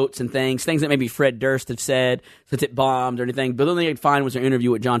 quotes and things that maybe Fred Durst had said since it bombed or anything. But the only thing I could find was an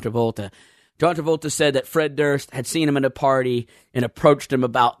interview with John Travolta. John Travolta said that Fred Durst had seen him at a party and approached him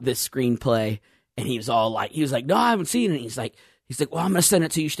about this screenplay, and he was like, no, I haven't seen it. And he's like, well, I'm going to send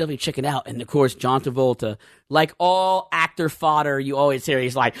it to you. You should definitely check it out. And, of course, John Travolta, like all actor fodder you always hear,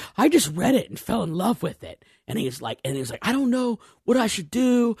 he's like, I just read it and fell in love with it. And he was like, I don't know what I should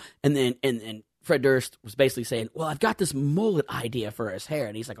do. And then Fred Durst was basically saying, well, I've got this mullet idea for his hair.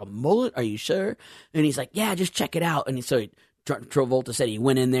 And he's like, a mullet? Are you sure? And he's like, yeah, just check it out. And so Travolta said he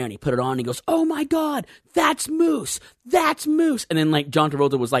went in there and he put it on and he goes, oh my God, that's Moose. That's Moose. And then like John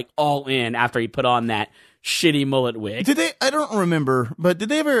Travolta was like all in after he put on that shitty mullet wig. Did they? I don't remember, but did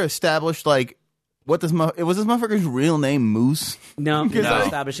they ever establish like was this motherfucker's real name Moose? No, not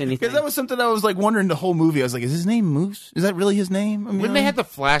establish anything. Because that was something I was like wondering the whole movie. I was like, is his name Moose? Is that really his name? I mean, When they had the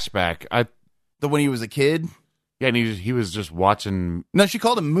flashback, when he was a kid. Yeah, and he was just watching. No, she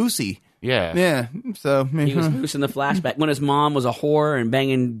called him Moosey. Yeah. Yeah. So he was Moose in the flashback when his mom was a whore and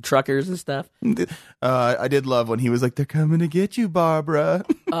banging truckers and stuff. I did love when he was like, "They're coming to get you, Barbara."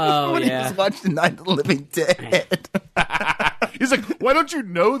 Oh when yeah. he was watching Night of the Living Dead. He's like, why don't you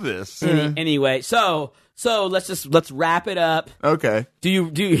know this? Anyway, so let's wrap it up. Okay. Do you?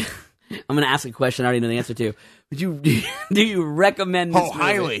 I'm going to ask a question I already know the answer to. Do you recommend this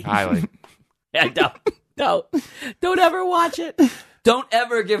movie? Highly. Yeah, don't ever watch it. Don't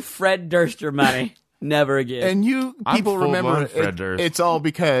ever give Fred Durst your money. Never again. And you people remember Fred Durst. it's all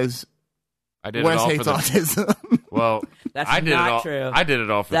because I did Wes it all hates for the. autism. Well, That's I did not it all. true. I did it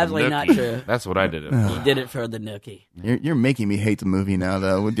all for Definitely the not nookie. true. That's what I did it He for. did it for the nookie. You're making me hate the movie now,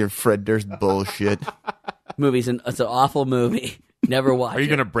 though, with your Fred Durst bullshit. It's an awful movie. Never watch it. Are you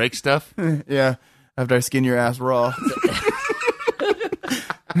gonna break stuff? Yeah, after I skin your ass raw.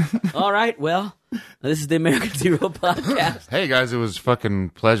 All right, well, this is the American Zero podcast. Hey guys, it was fucking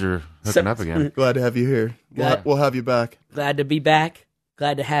pleasure hooking up again. Glad to have you here. We'll have you back. Glad to be back.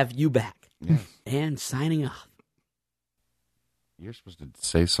 Glad to have you back. Yes. And signing off. You're supposed to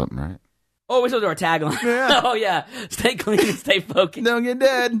say something, right? Oh, we're supposed to do our tagline. Yeah. Oh, yeah. Stay clean and stay focused. Don't get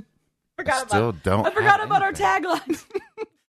dead. I forgot about our our taglines.